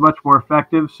is much more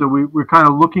effective. So we're kind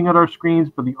of looking at our screens,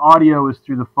 but the audio is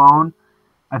through the phone.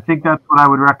 I think that's what I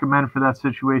would recommend for that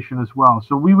situation as well.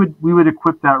 So we would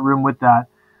equip that room with that.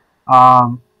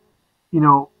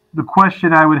 The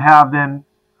question I would have then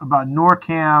about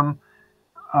NORCAM,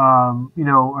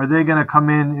 are they going to come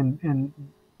in and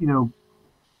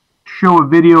show a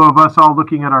video of us all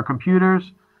looking at our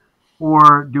computers,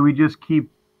 or do we just keep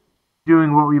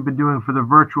doing what we've been doing for the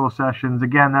virtual sessions?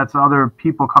 Again, that's other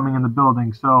people coming in the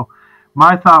building. So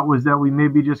my thought was that we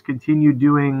maybe just continue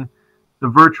doing the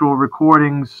virtual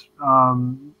recordings.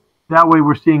 That way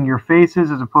we're seeing your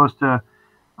faces as opposed to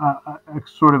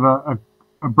sort of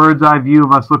a bird's eye view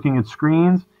of us looking at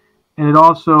screens. And it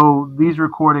also, these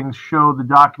recordings show the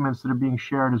documents that are being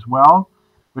shared as well,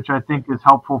 which I think is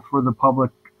helpful for the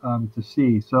public to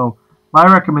see. So my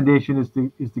recommendation is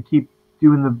to keep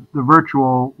doing the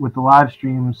virtual with the live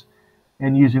streams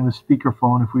and using the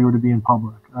speakerphone if we were to be in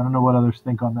public. I don't know what others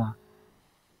think on that.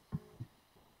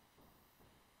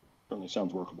 Certainly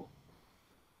sounds workable.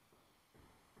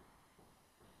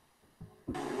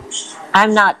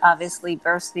 I'm not obviously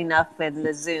versed enough in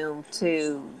the Zoom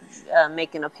to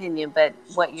make an opinion, but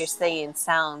what you're saying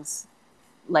sounds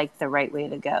like the right way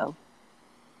to go.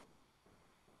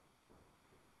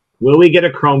 Will we get a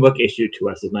Chromebook issued to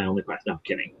us is my only question. No, I'm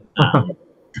kidding.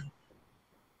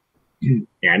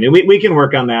 Yeah, I mean, we can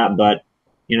work on that, but,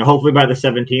 you know, hopefully by the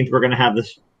 17th, we're going to have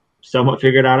this somewhat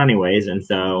figured out anyways. And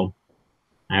so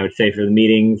I would say for the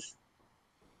meetings,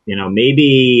 you know,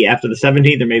 maybe after the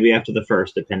 17th or maybe after the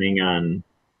 1st, depending on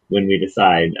when we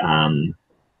decide,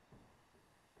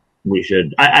 we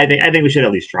should, I think we should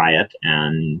at least try it.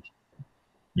 And,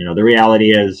 you know, the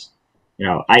reality is, you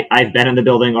know, I've been in the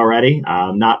building already,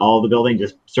 not all of the building,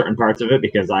 just certain parts of it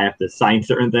because I have to sign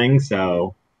certain things.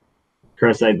 So,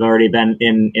 Chris, I've already been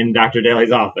in Dr.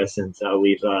 Daly's office, and so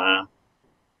we've,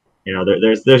 you know,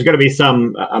 there's going to be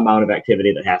some amount of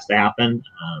activity that has to happen.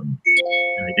 And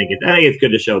I think it's good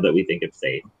to show that we think it's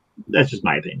safe. That's just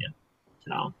my opinion.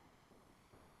 So,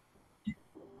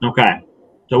 okay,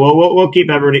 so we'll keep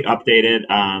everybody updated,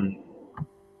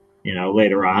 you know,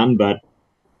 later on. But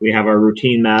we have our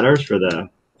routine matters for the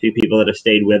few people that have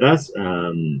stayed with us.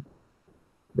 We're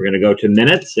going to go to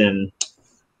minutes, and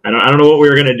I don't know what we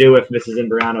were going to do if Mrs.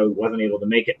 Imbriano wasn't able to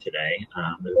make it today.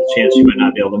 There's a chance she might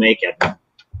not be able to make it.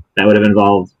 That would have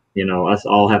involved, you know, us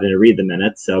all having to read the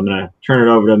minutes. So I'm going to turn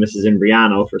it over to Mrs.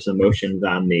 Imbriano for some motions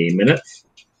on the minutes.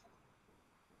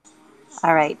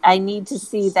 All right. I need to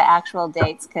see the actual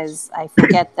dates because I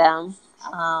forget them.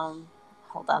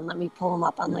 Hold on. Let me pull them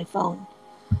up on my phone.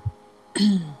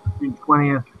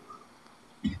 20th.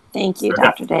 Thank you,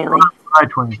 Dr. Daly. July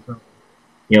 20th.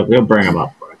 He'll bring them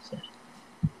up for us.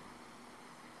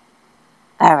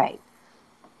 All right.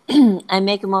 I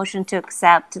make a motion to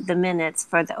accept the minutes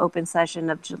for the open session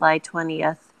of July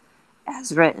 20th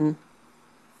as written.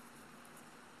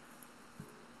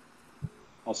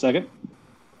 I'll second.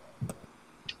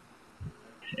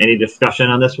 Any discussion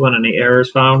on this one? Any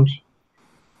errors found?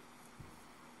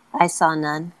 I saw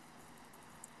none.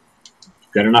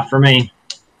 Good enough for me.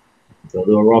 So we'll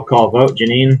do a roll call vote.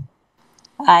 Janine?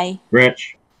 Aye.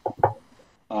 Rich?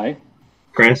 Aye.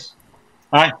 Chris?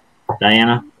 Aye.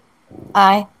 Diana?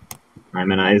 Aye. I'm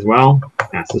an aye as well.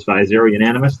 Passes 5-0,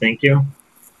 unanimous. Thank you.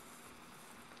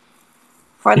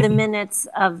 For the minutes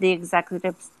of the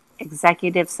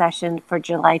executive session for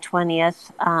July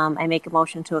 20th, I make a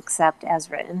motion to accept as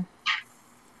written.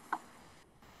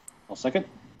 I'll second.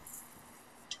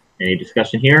 Any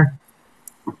discussion here?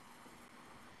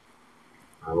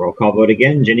 Roll call vote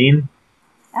again. Janine?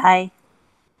 Aye.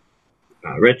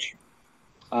 Rich?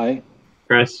 Aye.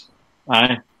 Chris?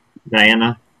 Aye.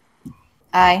 Diana?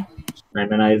 Aye. I'm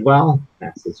an aye as well.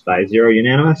 Passes 5-0,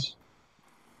 unanimous.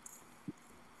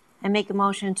 I make a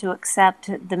motion to accept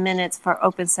the minutes for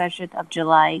open session of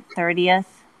July 30th,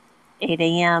 8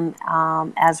 a.m.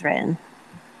 As written.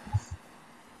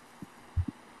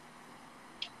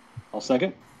 I'll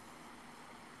second.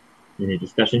 Any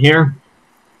discussion here?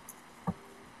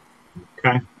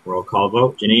 Okay, roll call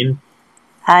vote. Janine?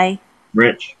 Aye.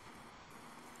 Rich?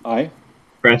 Aye.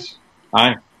 Chris?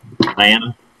 Aye.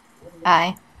 Diana?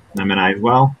 Aye. I'm an aye as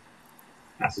well.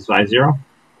 Passes 5-0.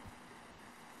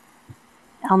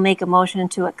 I'll make a motion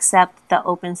to accept the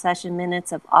open session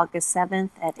minutes of August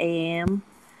 7th at 8 a.m.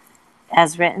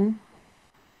 as written.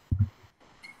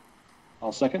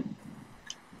 I'll second.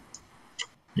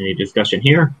 Any discussion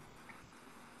here?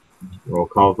 Roll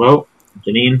call vote.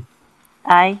 Janine?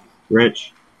 Aye.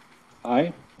 Rich?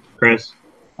 Aye. Chris?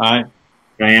 Aye.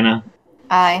 Diana?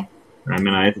 Aye. I'm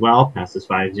an aye as well. Passes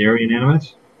 5-0,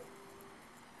 unanimous.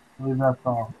 I believe that's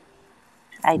all.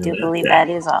 I do believe that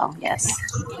is all. Yes.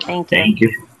 Thank you. Thank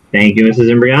you. Thank you,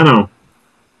 Mrs. Imbriano.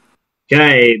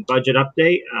 Okay, budget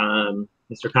update.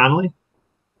 Mr. Connolly?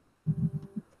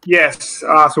 Yes.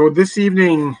 So this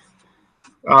evening,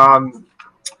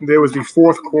 there was the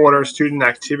fourth quarter student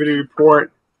activity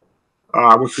report,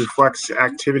 which reflects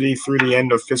activity through the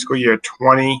end of fiscal year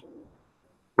 20,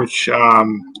 which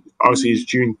obviously is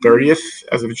June 30th,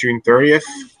 as of June 30th.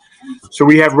 So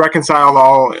we have reconciled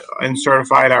all and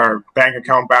certified our bank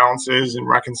account balances and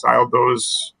reconciled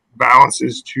those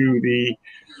balances to the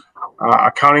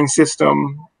accounting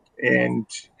system. And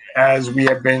as we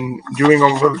have been doing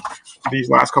over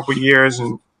these last couple of years,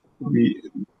 and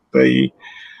the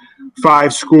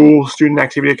 5 school student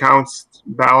activity accounts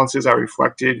balances are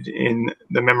reflected in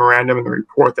the memorandum and the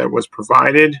report that was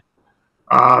provided.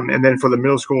 And then for the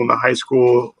middle school and the high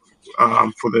school,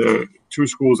 for the two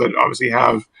schools that obviously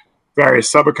have various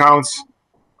sub-accounts.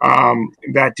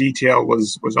 That detail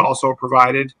was also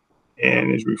provided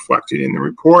and is reflected in the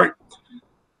report.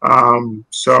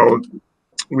 So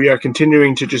we are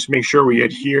continuing to just make sure we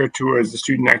adhere to the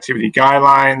student activity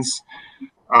guidelines.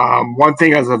 One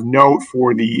thing as of note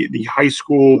for the high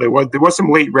school, there was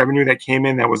some late revenue that came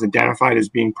in that was identified as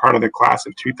being part of the class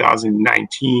of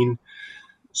 2019.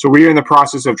 So we are in the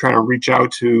process of trying to reach out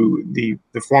to the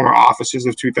former officers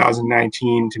of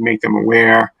 2019 to make them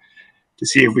aware, to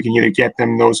see if we can either get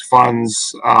them those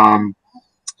funds,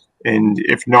 and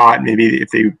if not, maybe if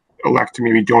they elect to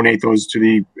maybe donate those to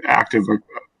the active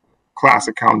class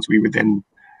accounts, we would then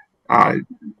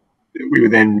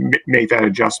make that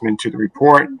adjustment to the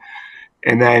report,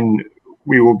 and then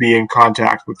we will be in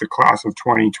contact with the class of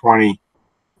 2020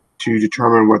 to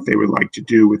determine what they would like to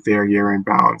do with their year-end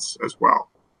balance as well.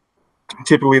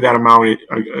 Typically, that amount,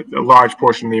 a large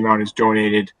portion of the amount, is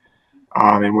donated,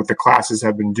 and what the classes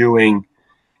have been doing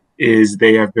is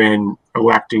they have been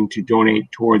electing to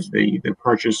donate towards the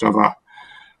purchase of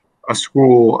a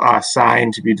school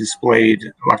sign to be displayed,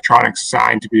 electronic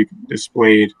sign to be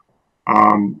displayed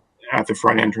at the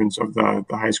front entrance of the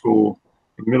high school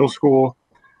and middle school.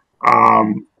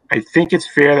 I think it's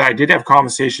fair that I did have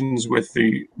conversations with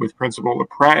Principal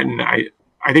LaPrette, and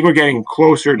I think we're getting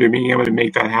closer to being able to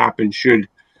make that happen should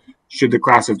the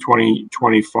class of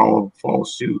 2020 follow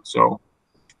suit. So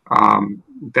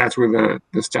that's where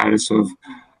the status of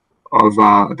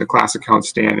the class accounts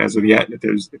stand as of yet. If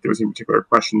there's any particular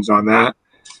questions on that.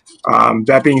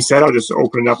 That being said, I'll just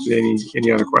open it up to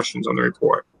any other questions on the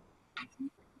report.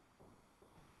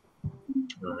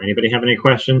 Anybody have any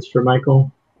questions for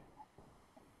Michael?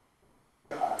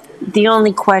 The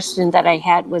only question that I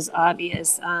had was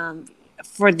obvious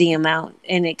for the amount,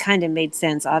 and it kind of made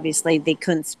sense. Obviously, they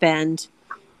couldn't spend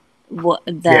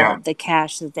the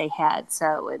cash that they had,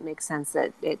 so it makes sense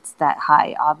that it's that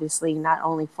high. Obviously, not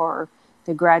only for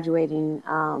the graduating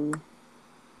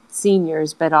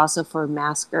seniors, but also for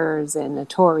maskers and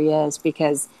notorious,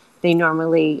 because they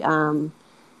normally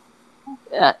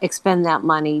expend that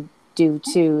money due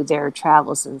to their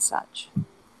travels and such.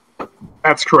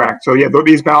 That's correct. So yeah,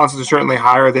 these balances are certainly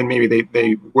higher than maybe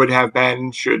they would have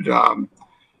been should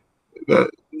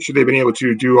they've been able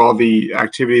to do all the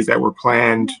activities that were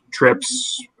planned,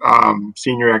 trips,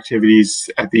 senior activities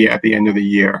at the end of the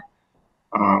year.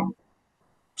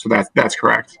 So that's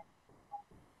correct.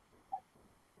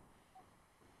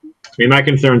 I mean, my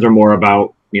concerns are more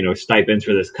about, stipends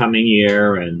for this coming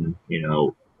year, and,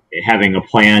 having a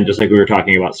plan, just like we were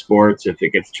talking about sports, if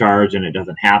it gets charged and it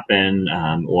doesn't happen,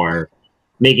 or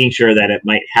making sure that it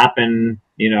might happen,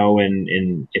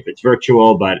 in if it's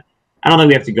virtual. But I don't think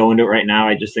we have to go into it right now.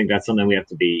 I just think that's something we have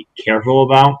to be careful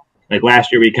about. Like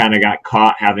last year, we kind of got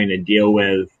caught having to deal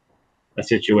with a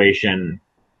situation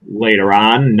later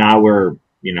on. Now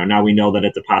now we know that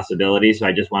it's a possibility. So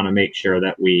I just want to make sure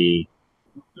that we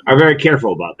are very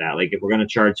careful about that. Like if we're going to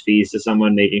charge fees to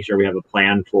someone, making sure we have a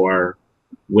plan for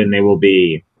when they will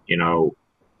be,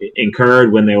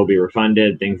 incurred, when they will be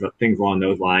refunded, things along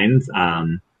those lines. I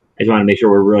just want to make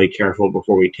sure we're really careful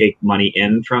before we take money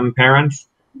in from parents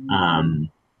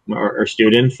or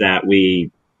students, that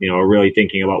we, are really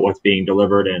thinking about what's being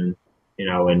delivered, and,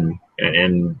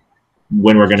 and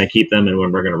when we're going to keep them and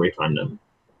when we're going to refund them.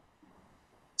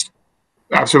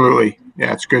 Absolutely.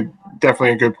 Yeah, it's good.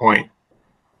 Definitely a good point.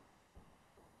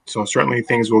 So certainly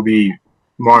things will be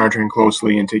monitoring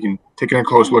closely and taking a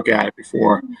close look at it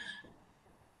before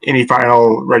any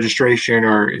final registration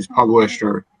or is published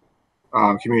or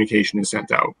communication is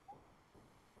sent out.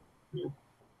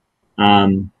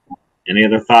 Any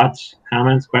other thoughts,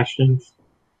 comments, questions?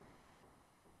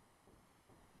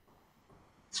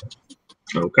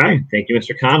 Okay, thank you,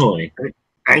 Mr. Connolly.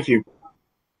 Thank you.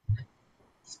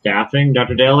 Staffing,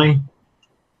 Dr. Daly?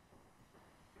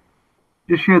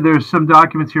 Just share, there's some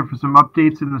documents here for some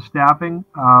updates in the staffing,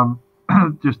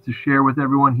 just to share with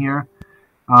everyone here.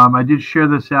 I did share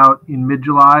this out in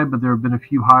mid-July, but there have been a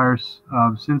few hires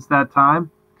since that time.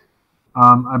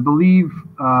 I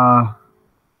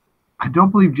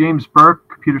don't believe James Burke,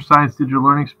 Computer Science Digital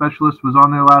Learning Specialist, was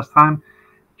on there last time.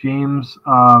 James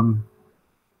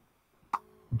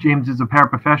is a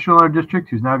paraprofessional in our district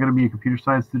who's now going to be a Computer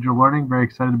Science Digital Learning. Very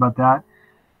excited about that.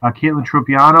 Caitlin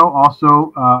Tropiano,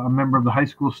 also a member of the high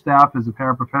school staff, as a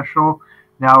paraprofessional,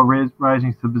 now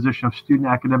rising to the position of student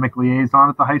academic liaison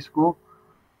at the high school.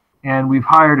 And we've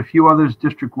hired a few others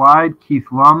district-wide. Keith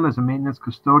Lum as a maintenance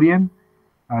custodian.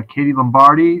 Katie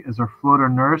Lombardi as our floater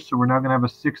nurse. So we're now going to have a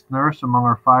 6th nurse among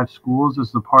our 5 schools. This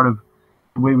is a part of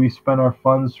the way we spend our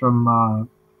funds from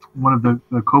one of the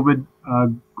COVID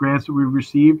grants that we've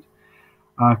received.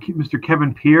 Mr.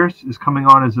 Kevin Pierce is coming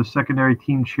on as a secondary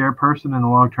team chairperson in a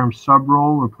long-term sub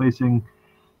role, replacing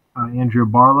Andrea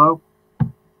Barlow.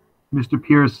 Mr.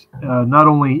 Pierce not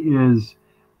only is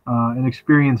an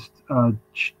experienced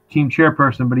team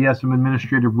chairperson, but he has some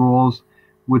administrative roles,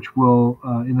 which will,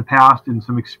 in the past, and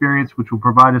some experience, which will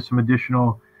provide us some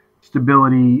additional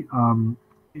stability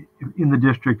in the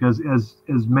district. As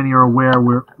many are aware,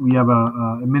 we have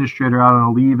a administrator out on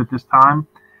a leave at this time,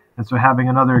 and so having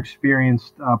another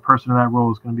experienced person in that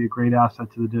role is going to be a great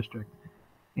asset to the district.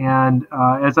 And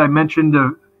as I mentioned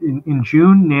in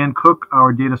June, Nan Cook,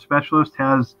 our data specialist,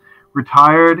 has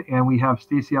retired, and we have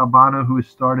Stacy Albano, who has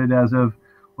started as of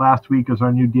last week as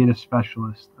our new data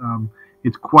specialist.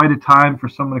 It's quite a time for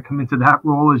someone to come into that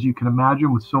role, as you can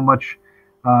imagine, with so much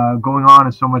going on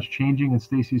and so much changing. And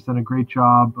Stacy's done a great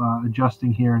job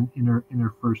adjusting here in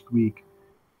her first week.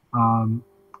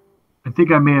 I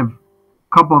think I may have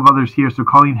a couple of others here. So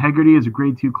Colleen Hegarty is a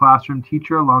grade 2 classroom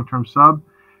teacher, long-term sub.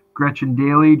 Gretchen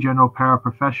Daly, general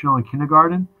paraprofessional in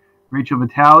kindergarten. Rachel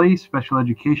Vitale, special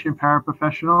education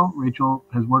paraprofessional. Rachel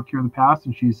has worked here in the past,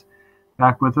 and she's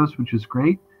back with us, which is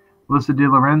great. Melissa De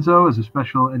Lorenzo is a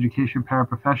special education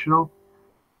paraprofessional.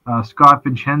 Scott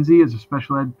Vincenzi is a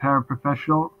special ed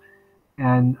paraprofessional.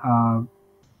 And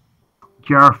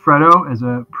Chiara Freddo is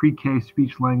a pre-K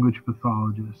speech language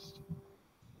pathologist.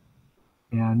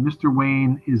 And Mr.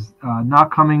 Wayne is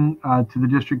not coming to the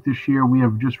district this year. We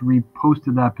have just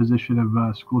reposted that position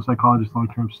of school psychologist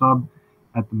long-term sub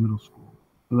at the middle school.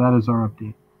 So that is our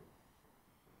update.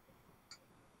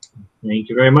 Thank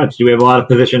you very much. Do we have a lot of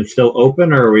positions still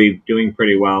open, or are we doing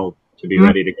pretty well to be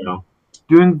ready to go?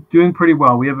 Doing pretty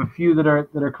well. We have a few that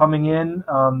are coming in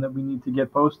that we need to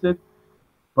get posted,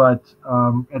 but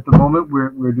at the moment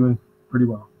we're doing pretty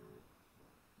well.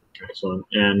 Excellent.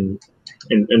 And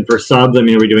for subs, I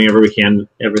mean, are we doing everything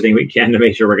we can to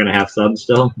make sure we're going to have subs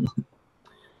still?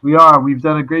 We are. We've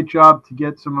done a great job to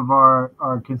get some of our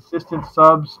consistent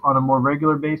subs on a more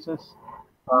regular basis.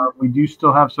 We do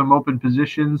still have some open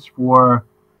positions for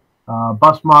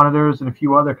bus monitors and a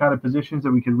few other kind of positions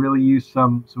that we could really use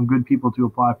some good people to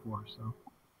apply for. So,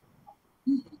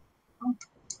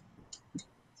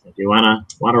 if you wanna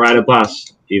ride a bus,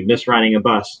 if you've missed riding a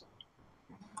bus,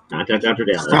 contact Dr.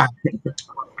 Daly.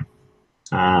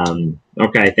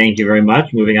 Okay, thank you very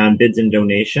much. Moving on, bids and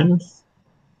donations.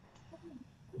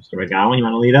 Mr. McGowan, you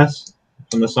want to lead us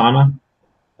from the sauna?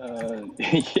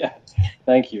 Yeah,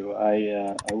 thank you.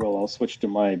 I will. I'll switch to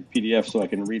my PDF so I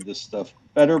can read this stuff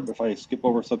better. If I skip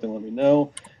over something, let me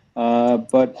know.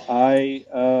 But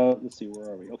let's see, where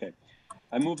are we? Okay.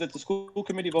 I move that the school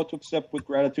committee vote to accept with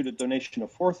gratitude a donation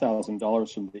of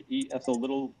 $4,000 from the E. Ethel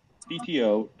Little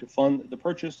PTO to fund the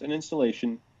purchase and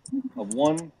installation of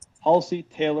one Halsey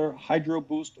Taylor Hydro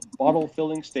Boost bottle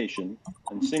filling station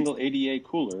and single ADA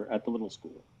cooler at the Little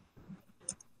School.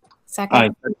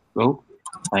 Second.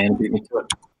 Diana beat me to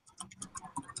it.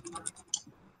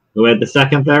 Who had the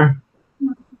second there?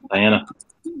 Diana.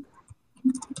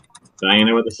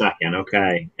 Diana with the second.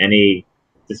 Okay. Any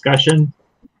discussion?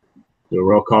 Do a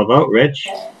roll call vote. Rich?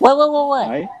 What?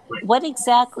 Aye. What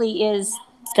exactly is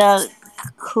the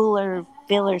cooler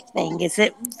filler thing? Is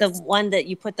it the one that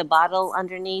you put the bottle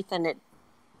underneath and it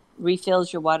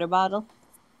refills your water bottle?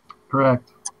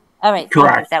 correct. All right.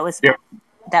 Correct. That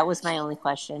was my only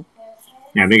question.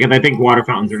 Yeah, because I think water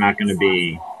fountains are not going to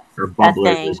be, or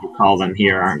bubblers as you call them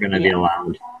here, aren't going to be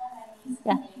allowed.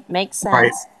 Yeah, makes sense.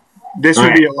 Right. This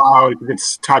would be allowed.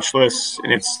 It's touchless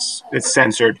and it's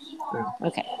censored.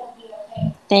 Okay.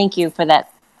 Thank you for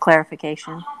that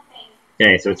clarification.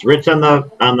 Okay, so it's Rich on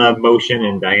the motion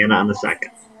and Diana on the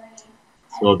second.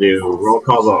 So we'll do roll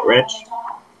call vote. Rich?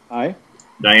 Aye.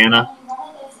 Diana?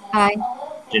 Aye.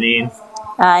 Janine?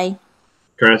 Aye.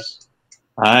 Chris?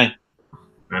 Aye.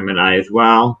 I'm an aye as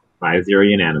well. 5-0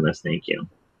 unanimous. Thank you.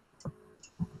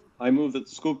 I move that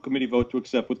the school committee vote to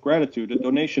accept with gratitude a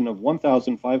donation of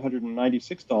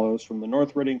 $1,596 from the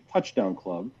North Reading Touchdown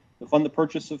Club to fund the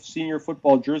purchase of senior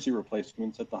football jersey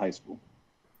replacements at the high school.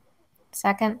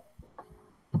 Second.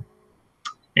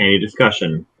 Any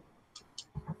discussion?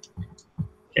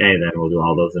 Okay, then we'll do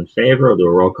all those in favor. We'll do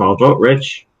a roll call vote.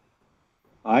 Rich?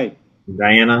 Aye.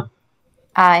 Diana?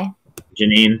 Aye.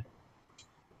 Janine?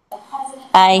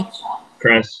 Aye.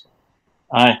 Chris?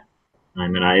 Aye.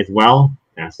 I'm an aye as well.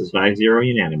 Passes 5-0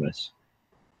 unanimous.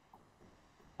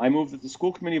 I move that the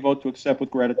school committee vote to accept with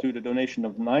gratitude a donation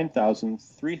of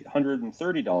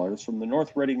 $9,330 from the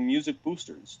North Reading Music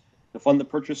Boosters to fund the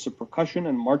purchase of percussion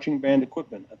and marching band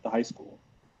equipment at the high school.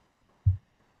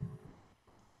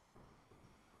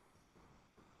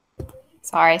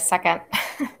 Sorry, second.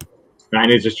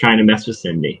 Ryan is just trying to mess with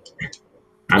Cindy.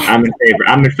 I'm in favor.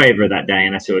 I'm in favor of that,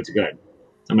 Diana. So it's good.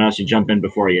 Someone else should jump in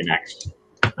before you next.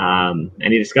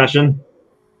 Any discussion?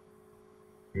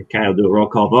 Okay, I'll do a roll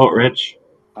call vote. Rich.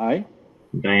 Aye.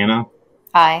 Diana.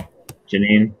 Aye.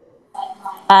 Janine.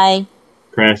 Aye.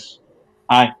 Chris.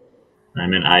 Aye.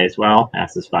 I'm an aye as well.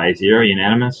 Passes 5-0,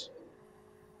 unanimous.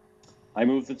 I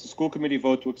move that the school committee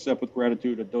vote to accept with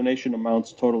gratitude a donation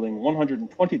amounts totaling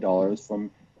 $120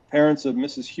 from parents of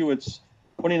Mrs. Hewitt's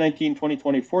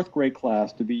 2019-2020 fourth grade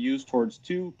class to be used towards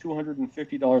two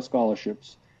 $250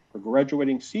 scholarships for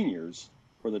graduating seniors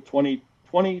for the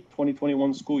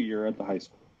 2020-2021 school year at the high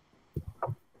school.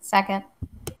 Second.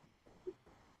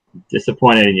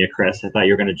 Disappointed in you, Chris. I thought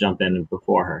you were going to jump in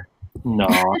before her. No,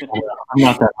 I'm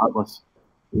not that heartless.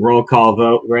 Roll call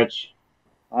vote. Rich.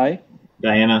 Aye.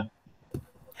 Diana.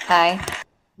 Aye.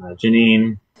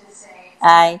 Janine.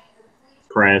 Aye.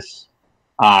 Chris.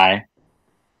 Aye.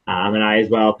 I'm an aye as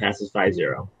well. Passes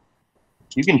 5-0.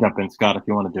 You can jump in, Scott, if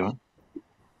you want to do it.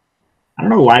 I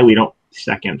don't know why we don't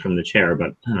second from the chair,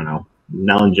 but I don't know.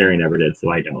 Mel and Jerry never did, so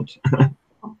I don't.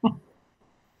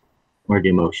 Or the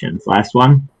emotions. Last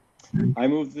one. I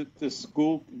move that the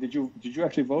school. Did you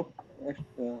actually vote?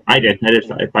 I did.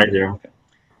 5-0. Okay.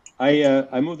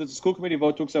 I move that the school committee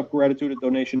vote to accept gratitude a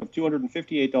donation of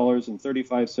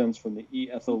 $258.35 from the E.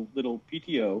 Ethel Little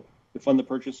PTO to fund the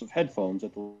purchase of headphones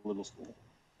at the Little School.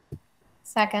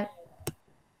 Second.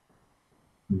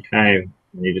 Okay.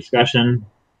 Any discussion?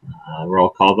 Roll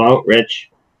call vote.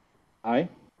 Rich. Aye.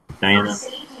 Diana.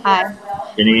 Aye.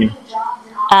 Janine.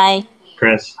 Aye.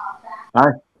 Chris.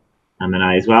 Aye. I'm an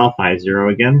aye as well.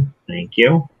 5-0 again. Thank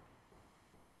you.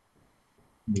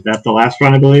 Is that the last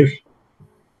one, I believe?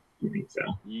 I think so.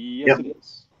 Yes, it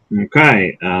is.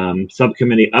 Okay.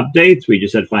 Subcommittee updates. We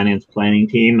just had finance planning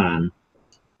team on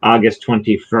August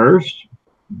 21st.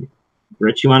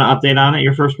 Rich, you want to update on it?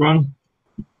 Your first one?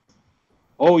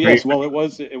 Oh yes. Well, it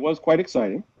was quite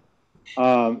exciting.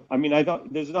 I mean, I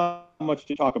thought there's not much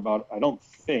to talk about. I don't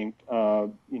think.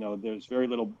 There's very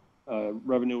little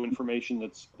revenue information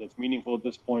that's meaningful at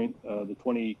this point. The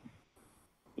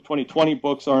 2020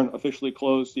 books aren't officially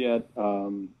closed yet.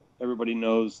 Everybody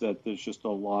knows that there's just a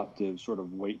lot to sort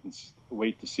of wait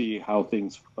to see how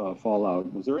things fall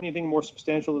out. Was there anything more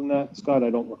substantial than that, Scott?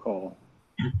 I don't recall.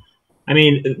 I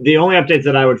mean, the only updates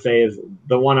that I would say is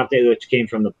the one update which came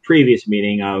from the previous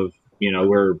meeting of,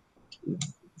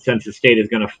 since the state is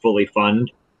going to fully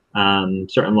fund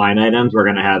certain line items, we're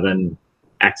going to have an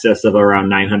excess of around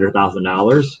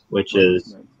 $900,000, which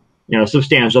is,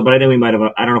 substantial. But I think we might have,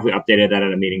 I don't know if we updated that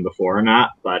at a meeting before or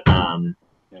not, but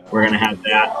we're going to have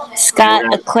that.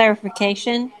 Scott, a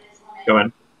clarification. Go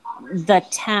ahead. The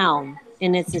town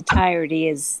in its entirety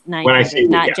is 900,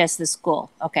 not just the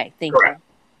school. Okay, thank you.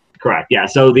 Correct. Yeah.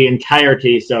 So the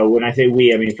entirety. So when I say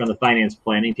we, I mean from the finance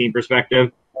planning team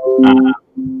perspective.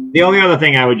 The only other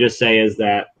thing I would just say is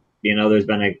that there's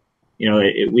been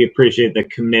we appreciate the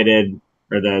committed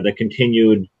or the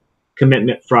continued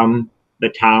commitment from the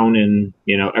town and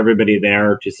everybody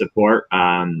there to support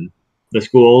the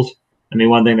schools. I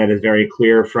mean, one thing that is very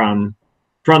clear from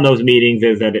those meetings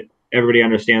is that everybody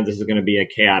understands this is going to be a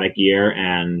chaotic year,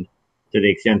 and to the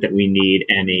extent that we need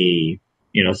any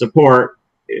support.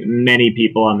 Many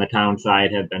people on the town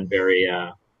side have been very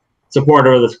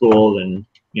supportive of the schools, and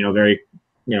very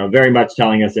much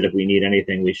telling us that if we need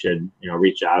anything, we should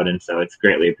reach out, and so it's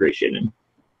greatly appreciated.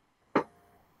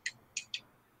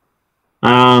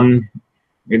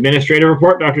 Administrative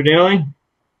report, Dr. Daly.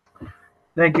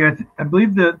 Thank you. I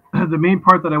believe that the main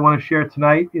part that I want to share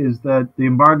tonight is that the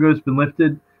embargo has been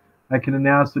lifted. I can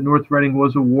announce that North Reading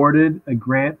was awarded a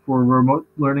grant for remote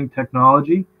learning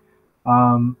technology.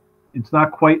 It's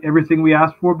not quite everything we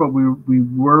asked for, but we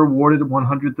were awarded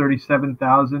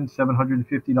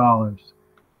 $137,750.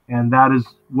 And that is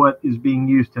what is being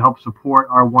used to help support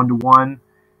our one-to-one.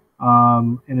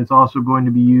 And it's also going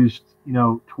to be used,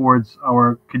 towards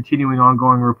our continuing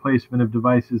ongoing replacement of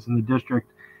devices in the district,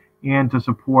 and to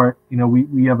support,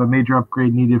 we have a major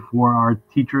upgrade needed for our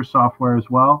teacher software as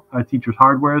well, our teachers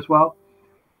hardware as well.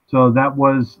 So that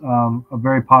was a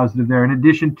very positive there. In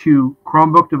addition to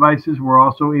Chromebook devices, we're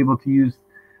also able to use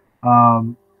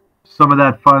some of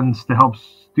that funds to help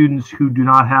students who do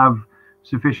not have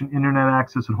sufficient internet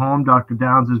access at home. Dr.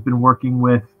 Downs has been working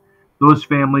with those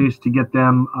families to get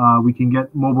them, we can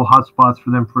get mobile hotspots for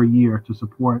them for a year to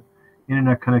support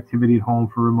internet connectivity at home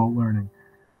for remote learning.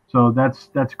 So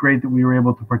that's great that we were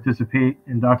able to participate,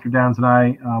 and Dr. Downs and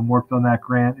I worked on that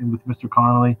grant and with Mr.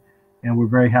 Connolly. And we're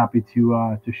very happy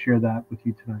to share that with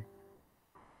you tonight.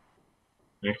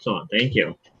 Excellent, thank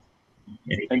you.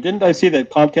 And didn't I see that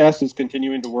Comcast is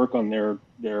continuing to work on their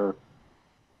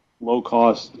low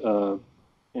cost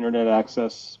internet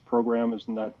access program,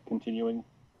 isn't that continuing?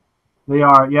 They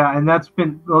are, yeah, and that's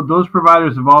been, those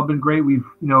providers have all been great. We've,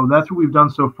 that's what we've done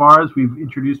so far is we've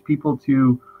introduced people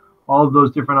to all of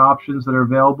those different options that are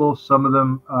available. Some of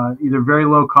them either very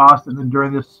low cost, and then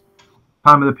during this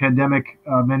time of the pandemic,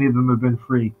 many of them have been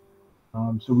free.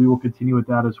 So we will continue with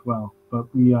that as well. But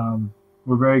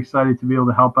we're very excited to be able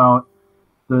to help out.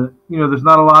 There's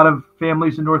not a lot of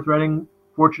families in North Reading,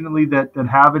 fortunately, that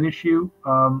have an issue,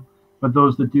 but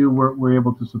those that do, we're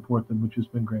able to support them, which has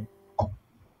been great.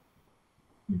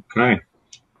 Okay,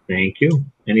 thank you.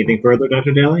 Anything further,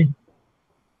 Dr. Daly?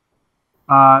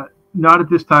 Not at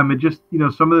this time. It just,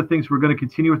 some of the things we're going to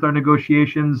continue with our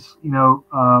negotiations,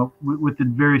 with the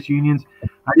various unions.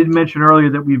 I did mention earlier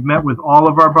that we've met with all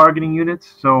of our bargaining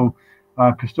units. So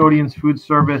custodians, food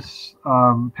service,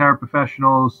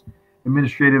 paraprofessionals,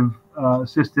 administrative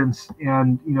assistants,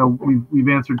 and, we've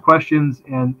answered questions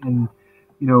and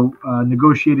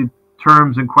negotiated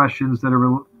terms and questions that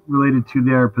are related to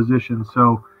their positions.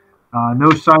 So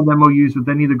no signed MOUs with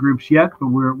any of the groups yet, but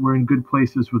we're in good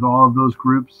places with all of those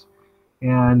groups.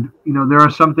 And, there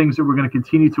are some things that we're going to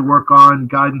continue to work on,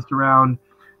 guidance around,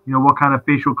 what kind of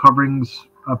facial coverings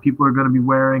people are going to be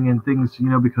wearing and things,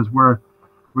 because we're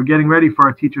getting ready for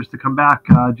our teachers to come back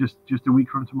just a week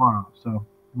from tomorrow. So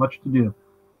much to do.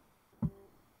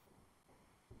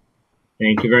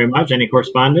 Thank you very much. Any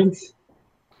correspondence?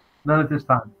 None at this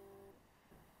time.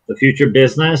 The future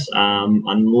business,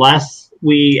 unless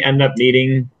we end up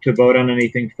needing to vote on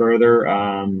anything further,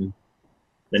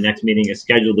 the next meeting is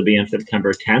scheduled to be on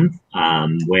September 10th,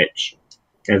 which,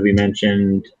 as we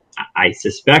mentioned, I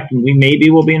suspect we maybe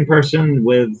will be in person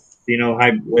with,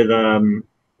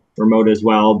 remote as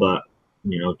well, but,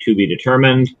 to be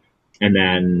determined. And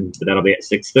then that'll be at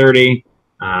 6:30.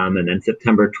 And then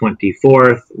September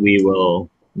 24th, we will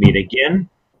meet again.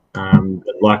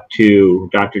 Good luck to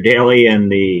Dr. Daly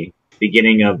and the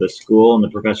beginning of the school and the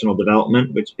professional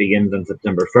development, which begins on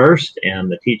September 1st, and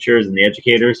the teachers and the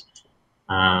educators.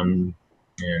 And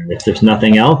if there's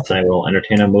nothing else, I will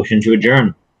entertain a motion to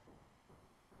adjourn.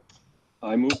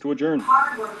 I move to adjourn.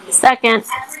 Second.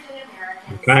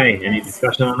 Okay, any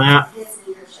discussion on that?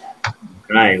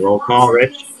 Okay, roll call.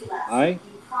 Rich? Aye.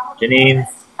 Janine?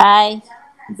 Aye.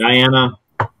 Diana?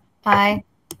 Aye.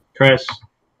 Chris?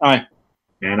 Aye.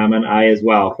 And I'm an aye as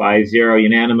well. 5-0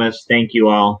 unanimous. Thank you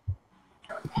all.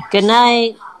 Good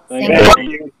night. Thank Thank you.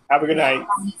 Thank you. Have a good night.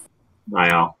 Bye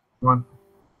all. One.